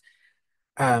not.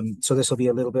 So this will be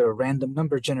a little bit of random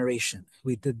number generation.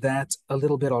 We did that a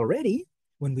little bit already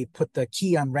when we put the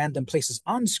key on random places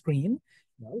on screen.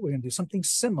 Well, we're going to do something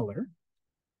similar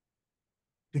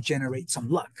to generate some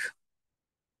luck.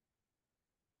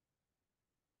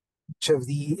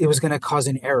 It was going to cause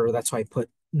an error. That's why I put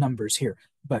numbers here.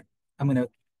 But I'm going to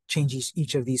change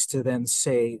each of these to then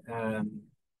say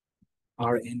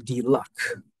R and D luck.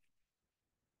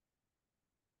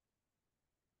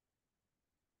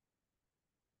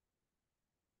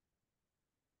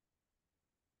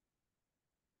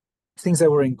 Things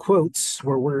that were in quotes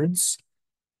were words.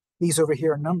 These over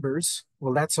here are numbers.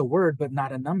 Well, that's a word, but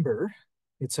not a number.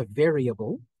 It's a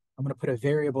variable. I'm going to put a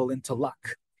variable into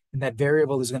luck. And that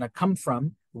variable is going to come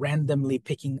from randomly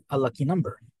picking a lucky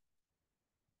number.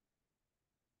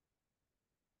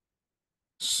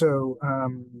 So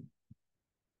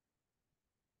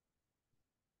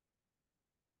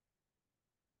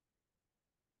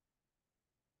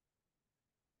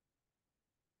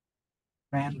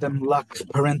random luck,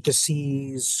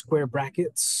 parentheses, square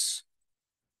brackets.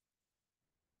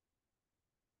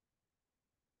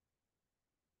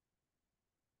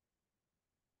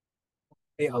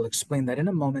 Okay, I'll explain that in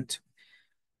a moment.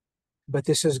 But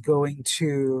this is going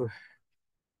to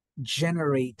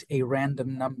generate a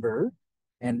random number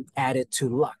and add it to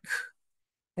luck.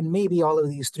 And maybe all of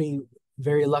these three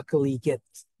very luckily get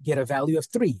a value of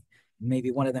 3.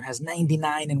 Maybe one of them has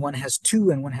 99 and one has 2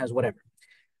 and one has whatever.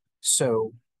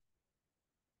 So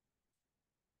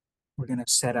we're going to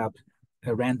set up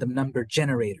a random number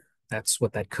generator. That's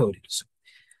what that code is.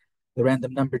 The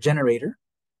random number generator.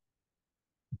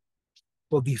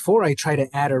 Well, before I try to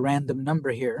add a random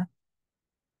number here,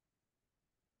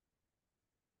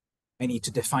 I need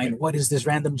to define what is this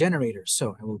random generator.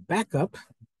 So I will back up,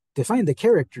 define the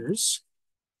characters,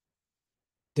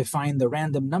 define the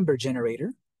random number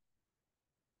generator.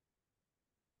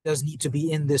 Does need to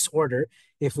be in this order.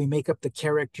 If we make up the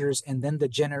characters and then the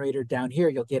generator down here,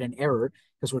 you'll get an error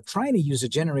because we're trying to use a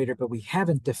generator, but we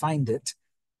haven't defined it.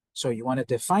 So you want to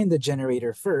define the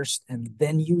generator first and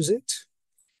then use it.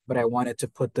 But I wanted to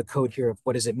put the code here of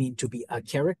what does it mean to be a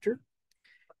character.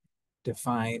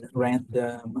 Define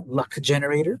random luck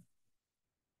generator.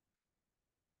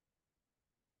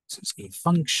 This is a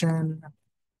function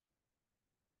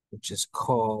which is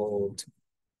called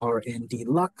RND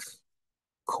luck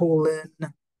colon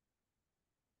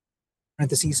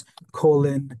parentheses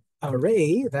colon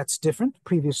array. That's different.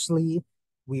 Previously,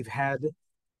 we've had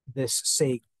this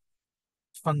say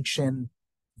function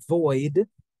void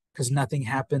because nothing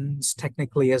happens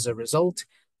technically as a result.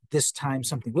 This time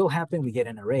something will happen. We get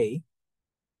an array,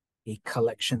 a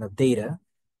collection of data.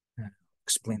 I'll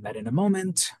explain that in a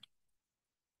moment.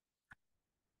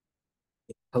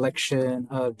 A collection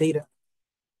of data.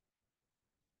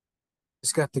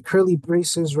 It's got the curly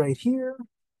braces right here,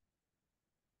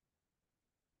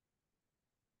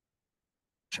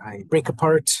 which I break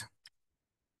apart.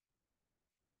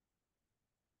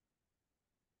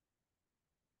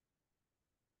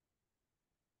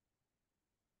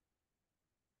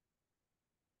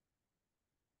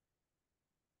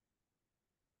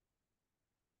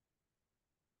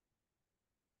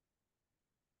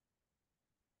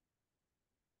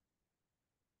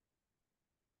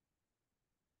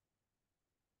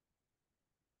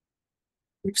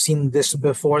 We've seen this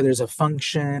before. There's a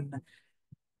function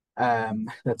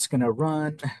that's going to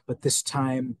run, but this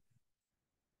time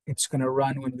it's going to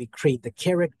run when we create the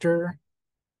character.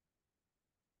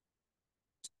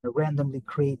 Randomly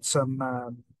create some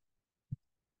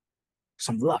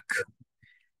luck.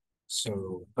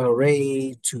 So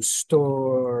array to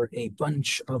store a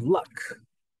bunch of luck.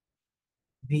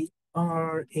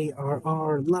 VARR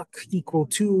luck equal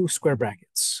to square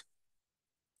brackets.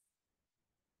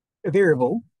 A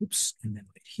variable, oops, and then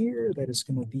right here, that is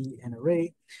going to be an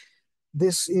array.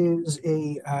 This is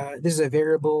a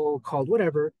variable called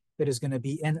whatever that is going to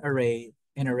be an array,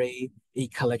 a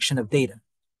collection of data.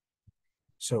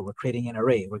 So we're creating an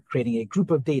array. We're creating a group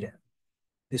of data.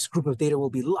 This group of data will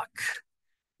be luck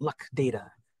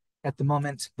data. At the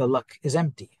moment, the luck is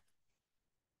empty.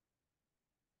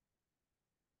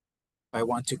 I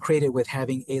want to create it with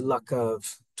having a luck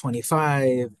of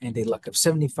 25 and a luck of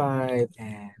 75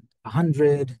 and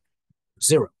 100,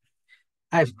 0.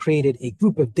 I've created a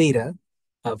group of data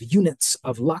of units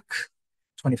of luck,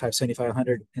 25, 75,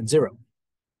 100, and 0.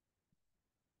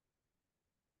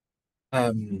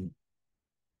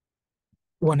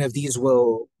 One of these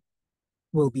will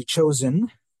be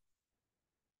chosen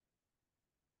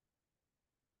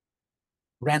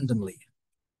randomly.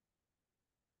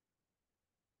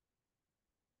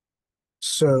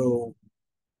 So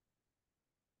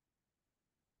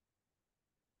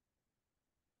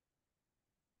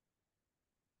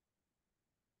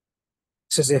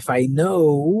it says if I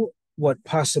know what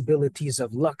possibilities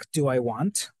of luck do I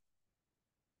want,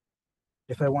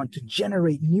 if I want to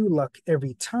generate new luck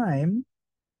every time,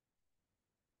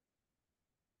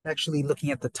 actually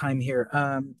looking at the time here,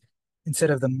 instead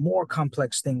of the more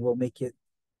complex thing, we'll make it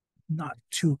not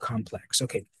too complex.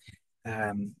 Okay.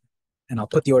 Um, and I'll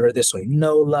put the order this way: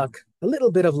 no luck, a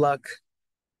little bit of luck.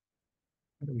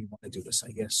 How do we want to do this?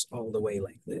 I guess all the way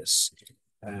like this.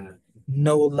 Uh,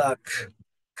 no luck,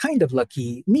 kind of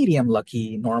lucky, medium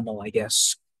lucky, normal, I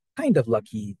guess, kind of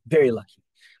lucky, very lucky.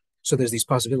 So there's these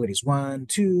possibilities: one,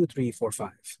 two, three, four,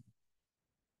 five.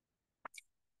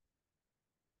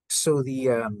 So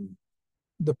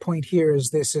the point here is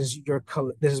this is your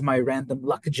color. This is my random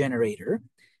luck generator.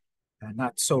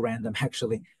 Not so random,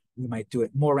 actually. We might do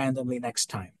it more randomly next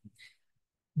time.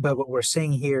 But what we're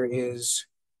saying here is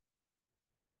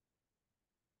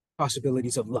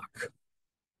possibilities of luck.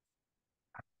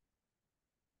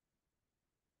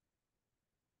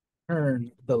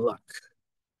 Turn the luck.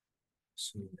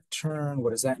 So turn,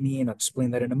 what does that mean? I'll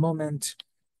explain that in a moment.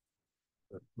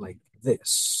 Like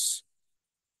this.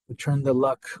 Return the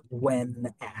luck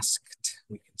when asked.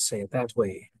 We can say it that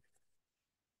way.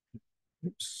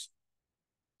 Oops.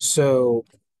 So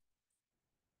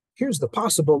here's the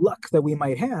possible luck that we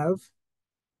might have.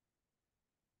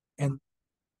 And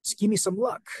just give me some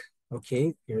luck.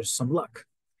 Okay, here's some luck.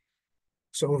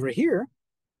 So over here,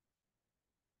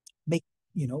 make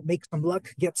make some luck,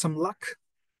 get some luck.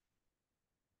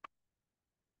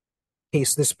 In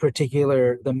case this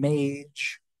particular, the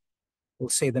mage, we'll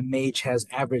say the mage has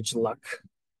average luck.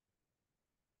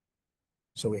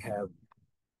 So we have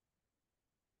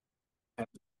a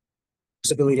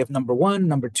possibility of number one,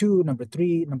 number two, number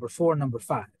three, number four, number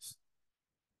five.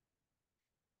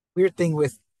 Weird thing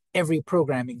with every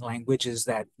programming language is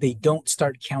that they don't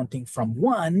start counting from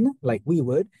one like we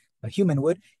would, a human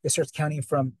would. It starts counting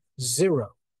from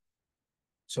zero.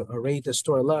 So array to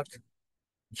store luck,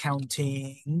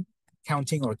 counting,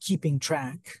 counting or keeping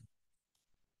track,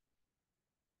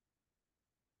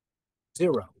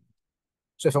 zero.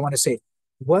 So if I want to say,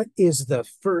 what is the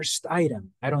first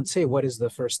item? I don't say what is the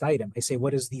first item. I say,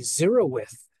 what is the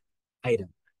zeroth item?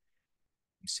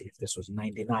 Let me see if this was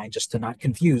 99, just to not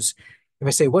confuse. If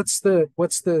I say, what's the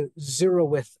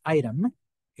zeroth item?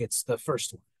 It's the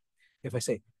first one. If I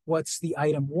say, what's the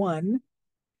item one?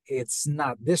 It's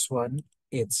not this one,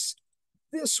 it's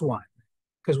this one.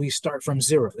 Because we start from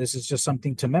zero. This is just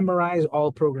something to memorize.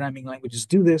 All programming languages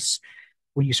do this.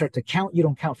 When you start to count, you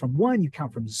don't count from one, you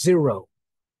count from zero.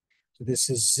 So this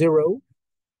is 0,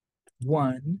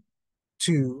 1,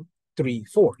 2, 3,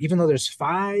 4. Even though there's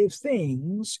five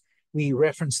things, we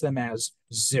reference them as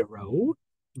 0,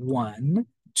 1,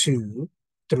 2,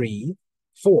 3,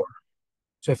 4.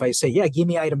 So if I say, yeah, give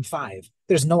me item 5,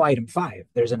 there's no item 5.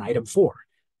 There's an item 4.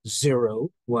 0,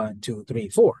 1, 2, 3,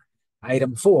 4.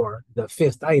 Item 4, the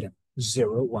fifth item.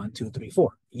 0, 1, 2, 3,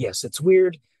 4. Yes, it's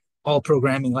weird. All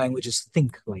programming languages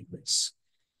think like this.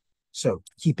 So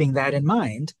keeping that in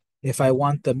mind, if I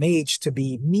want the mage to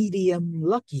be medium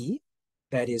lucky,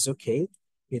 that is okay.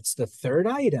 It's the third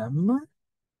item,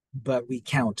 but we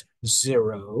count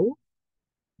 0,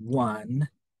 1,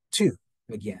 2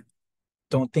 again.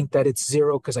 Don't think that it's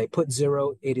 0 because I put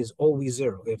 0. It is always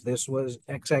 0. If this was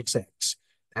XXX,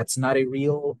 that's not a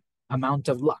real amount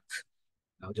of luck.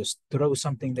 I'll just throw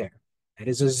something there. That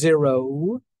is a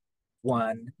 0,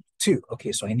 1, 2.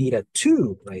 Okay, so I need a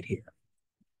 2 right here.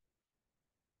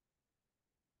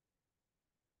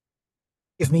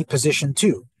 Give me position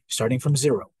 2, starting from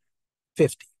 0,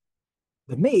 50.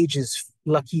 The mage is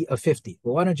lucky of 50.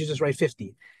 Well, why don't you just write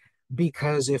 50?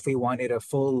 Because if we wanted a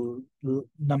full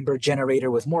number generator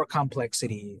with more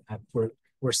complexity,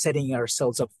 we're setting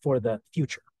ourselves up for the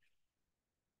future.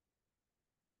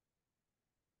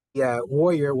 Yeah,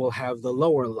 warrior will have the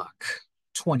lower luck,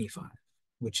 25,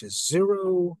 which is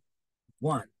 0,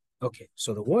 1. Okay,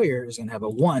 so the warrior is going to have a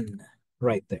 1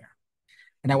 right there.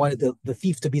 And I wanted the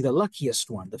thief to be the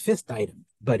luckiest one, the fifth item,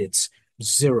 but it's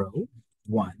 0,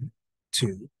 1,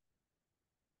 2.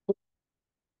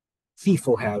 Thief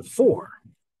will have 4.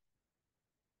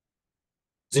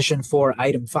 Position 4,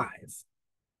 item 5.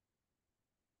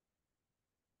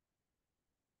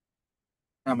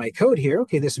 Now my code here,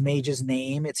 okay, this mage's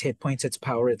name, its hit points, its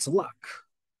power, its luck.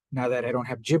 Now that I don't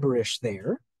have gibberish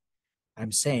there,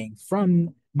 I'm saying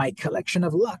from my collection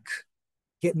of luck,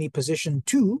 get me position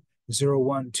 2, 0,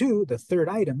 1, 2, the third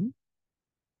item,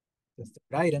 The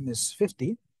third item is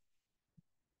 50.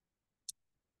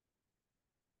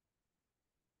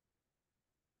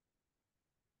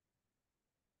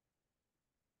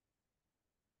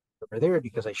 Over there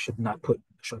because I should not put,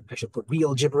 I should put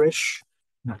real gibberish,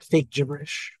 not fake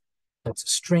gibberish. That's a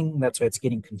string. That's why it's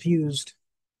getting confused.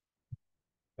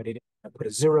 But I didn't put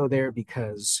a zero there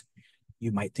because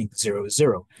you might think zero is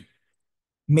zero.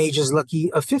 Mage is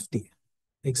lucky of 50.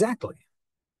 Exactly.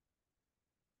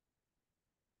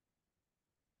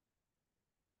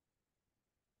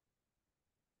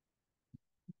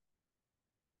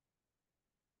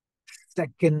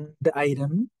 Second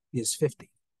item is 50.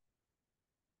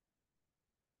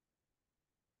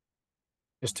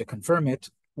 Just to confirm it,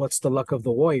 what's the luck of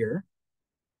the warrior?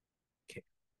 Okay.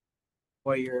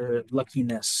 Warrior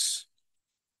luckiness.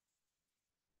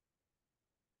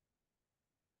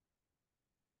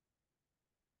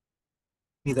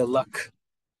 Be the luck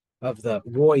of the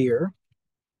warrior.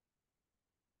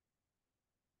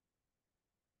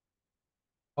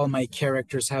 All my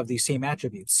characters have the same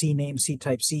attributes: C name, C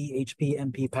type, C, HP,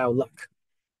 MP, POW, luck.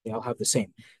 They all have the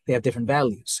same. They have different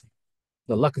values.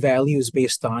 The luck value is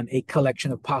based on a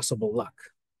collection of possible luck.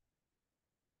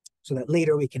 So that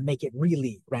later we can make it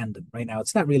really random. Right now,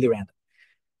 it's not really random.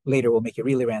 Later, we'll make it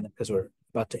really random because we're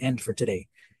about to end for today.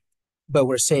 But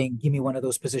we're saying, give me one of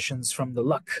those positions from the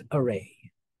luck array.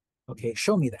 Okay,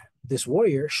 show me that. This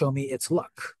warrior, show me its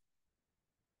luck.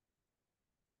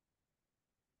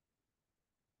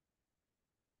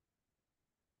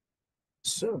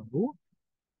 So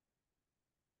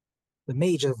the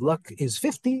mage of luck is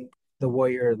 50. The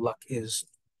warrior luck is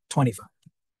 25.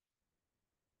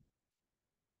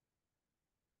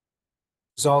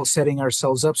 It's all setting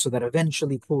ourselves up so that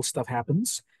eventually cool stuff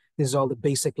happens. This is all the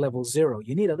basic level zero.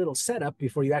 You need a little setup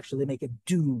before you actually make it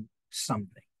do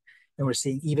something. And we're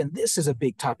seeing even this is a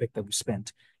big topic that we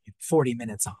spent 40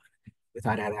 minutes on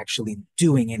without it actually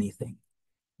doing anything.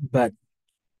 But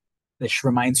this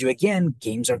reminds you again,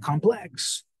 games are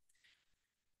complex.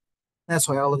 That's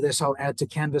why all of this I'll add to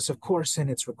Canvas, of course, and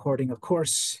it's recording, of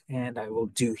course, and I will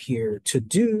do here to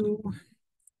do.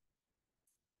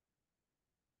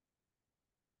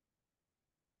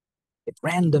 It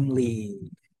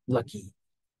randomly lucky.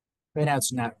 Right now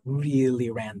it's not really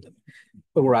random,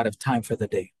 but we're out of time for the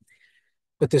day.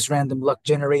 But this random luck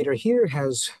generator here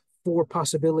has 4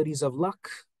 possibilities of luck.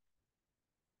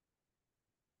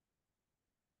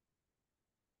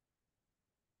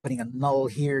 Putting a null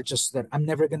here just so that I'm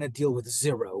never going to deal with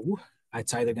 0.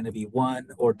 It's either going to be 1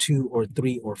 or 2 or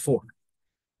 3 or 4.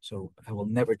 So I will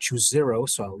never choose 0,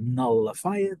 so I'll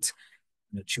nullify it.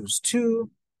 I'm going to choose 2,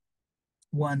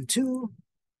 1, 2. I'm going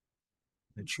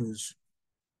to choose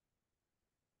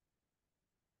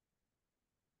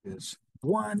is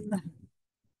 1,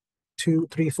 2,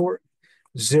 3, 4.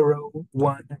 0,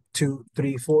 1, 2,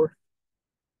 3, 4.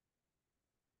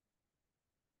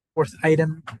 Fourth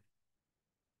item.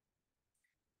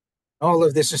 All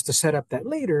of this is to set up that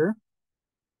later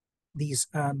these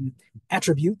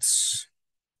attributes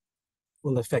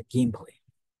will affect gameplay.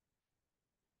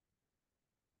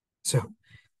 So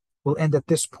we'll end at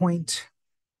this point.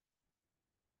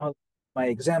 I'll my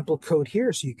example code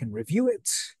here so you can review it.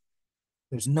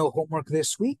 There's no homework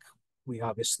this week. We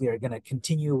obviously are going to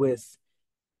continue with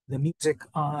the music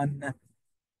on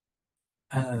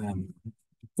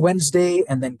Wednesday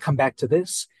and then come back to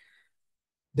this.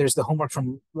 There's the homework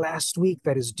from last week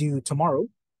that is due tomorrow.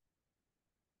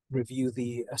 Review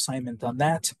the assignment on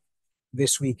that.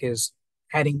 This week is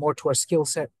adding more to our skill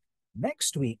set.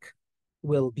 Next week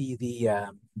will be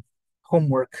the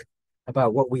homework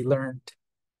about what we learned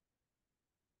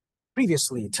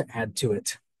previously to add to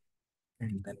it.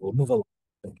 And then we'll move along.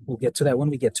 We'll get to that when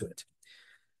we get to it.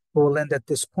 But we'll end at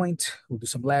this point. We'll do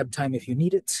some lab time if you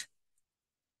need it.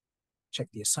 Check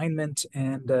the assignment,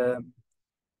 and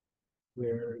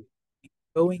we're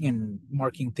going and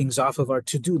marking things off of our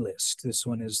to-do list. This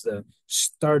one is the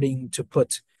starting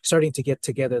to get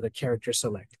together the character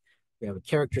select. We have a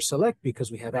character select because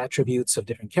we have attributes of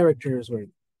different characters. We're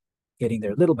getting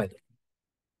there little by little.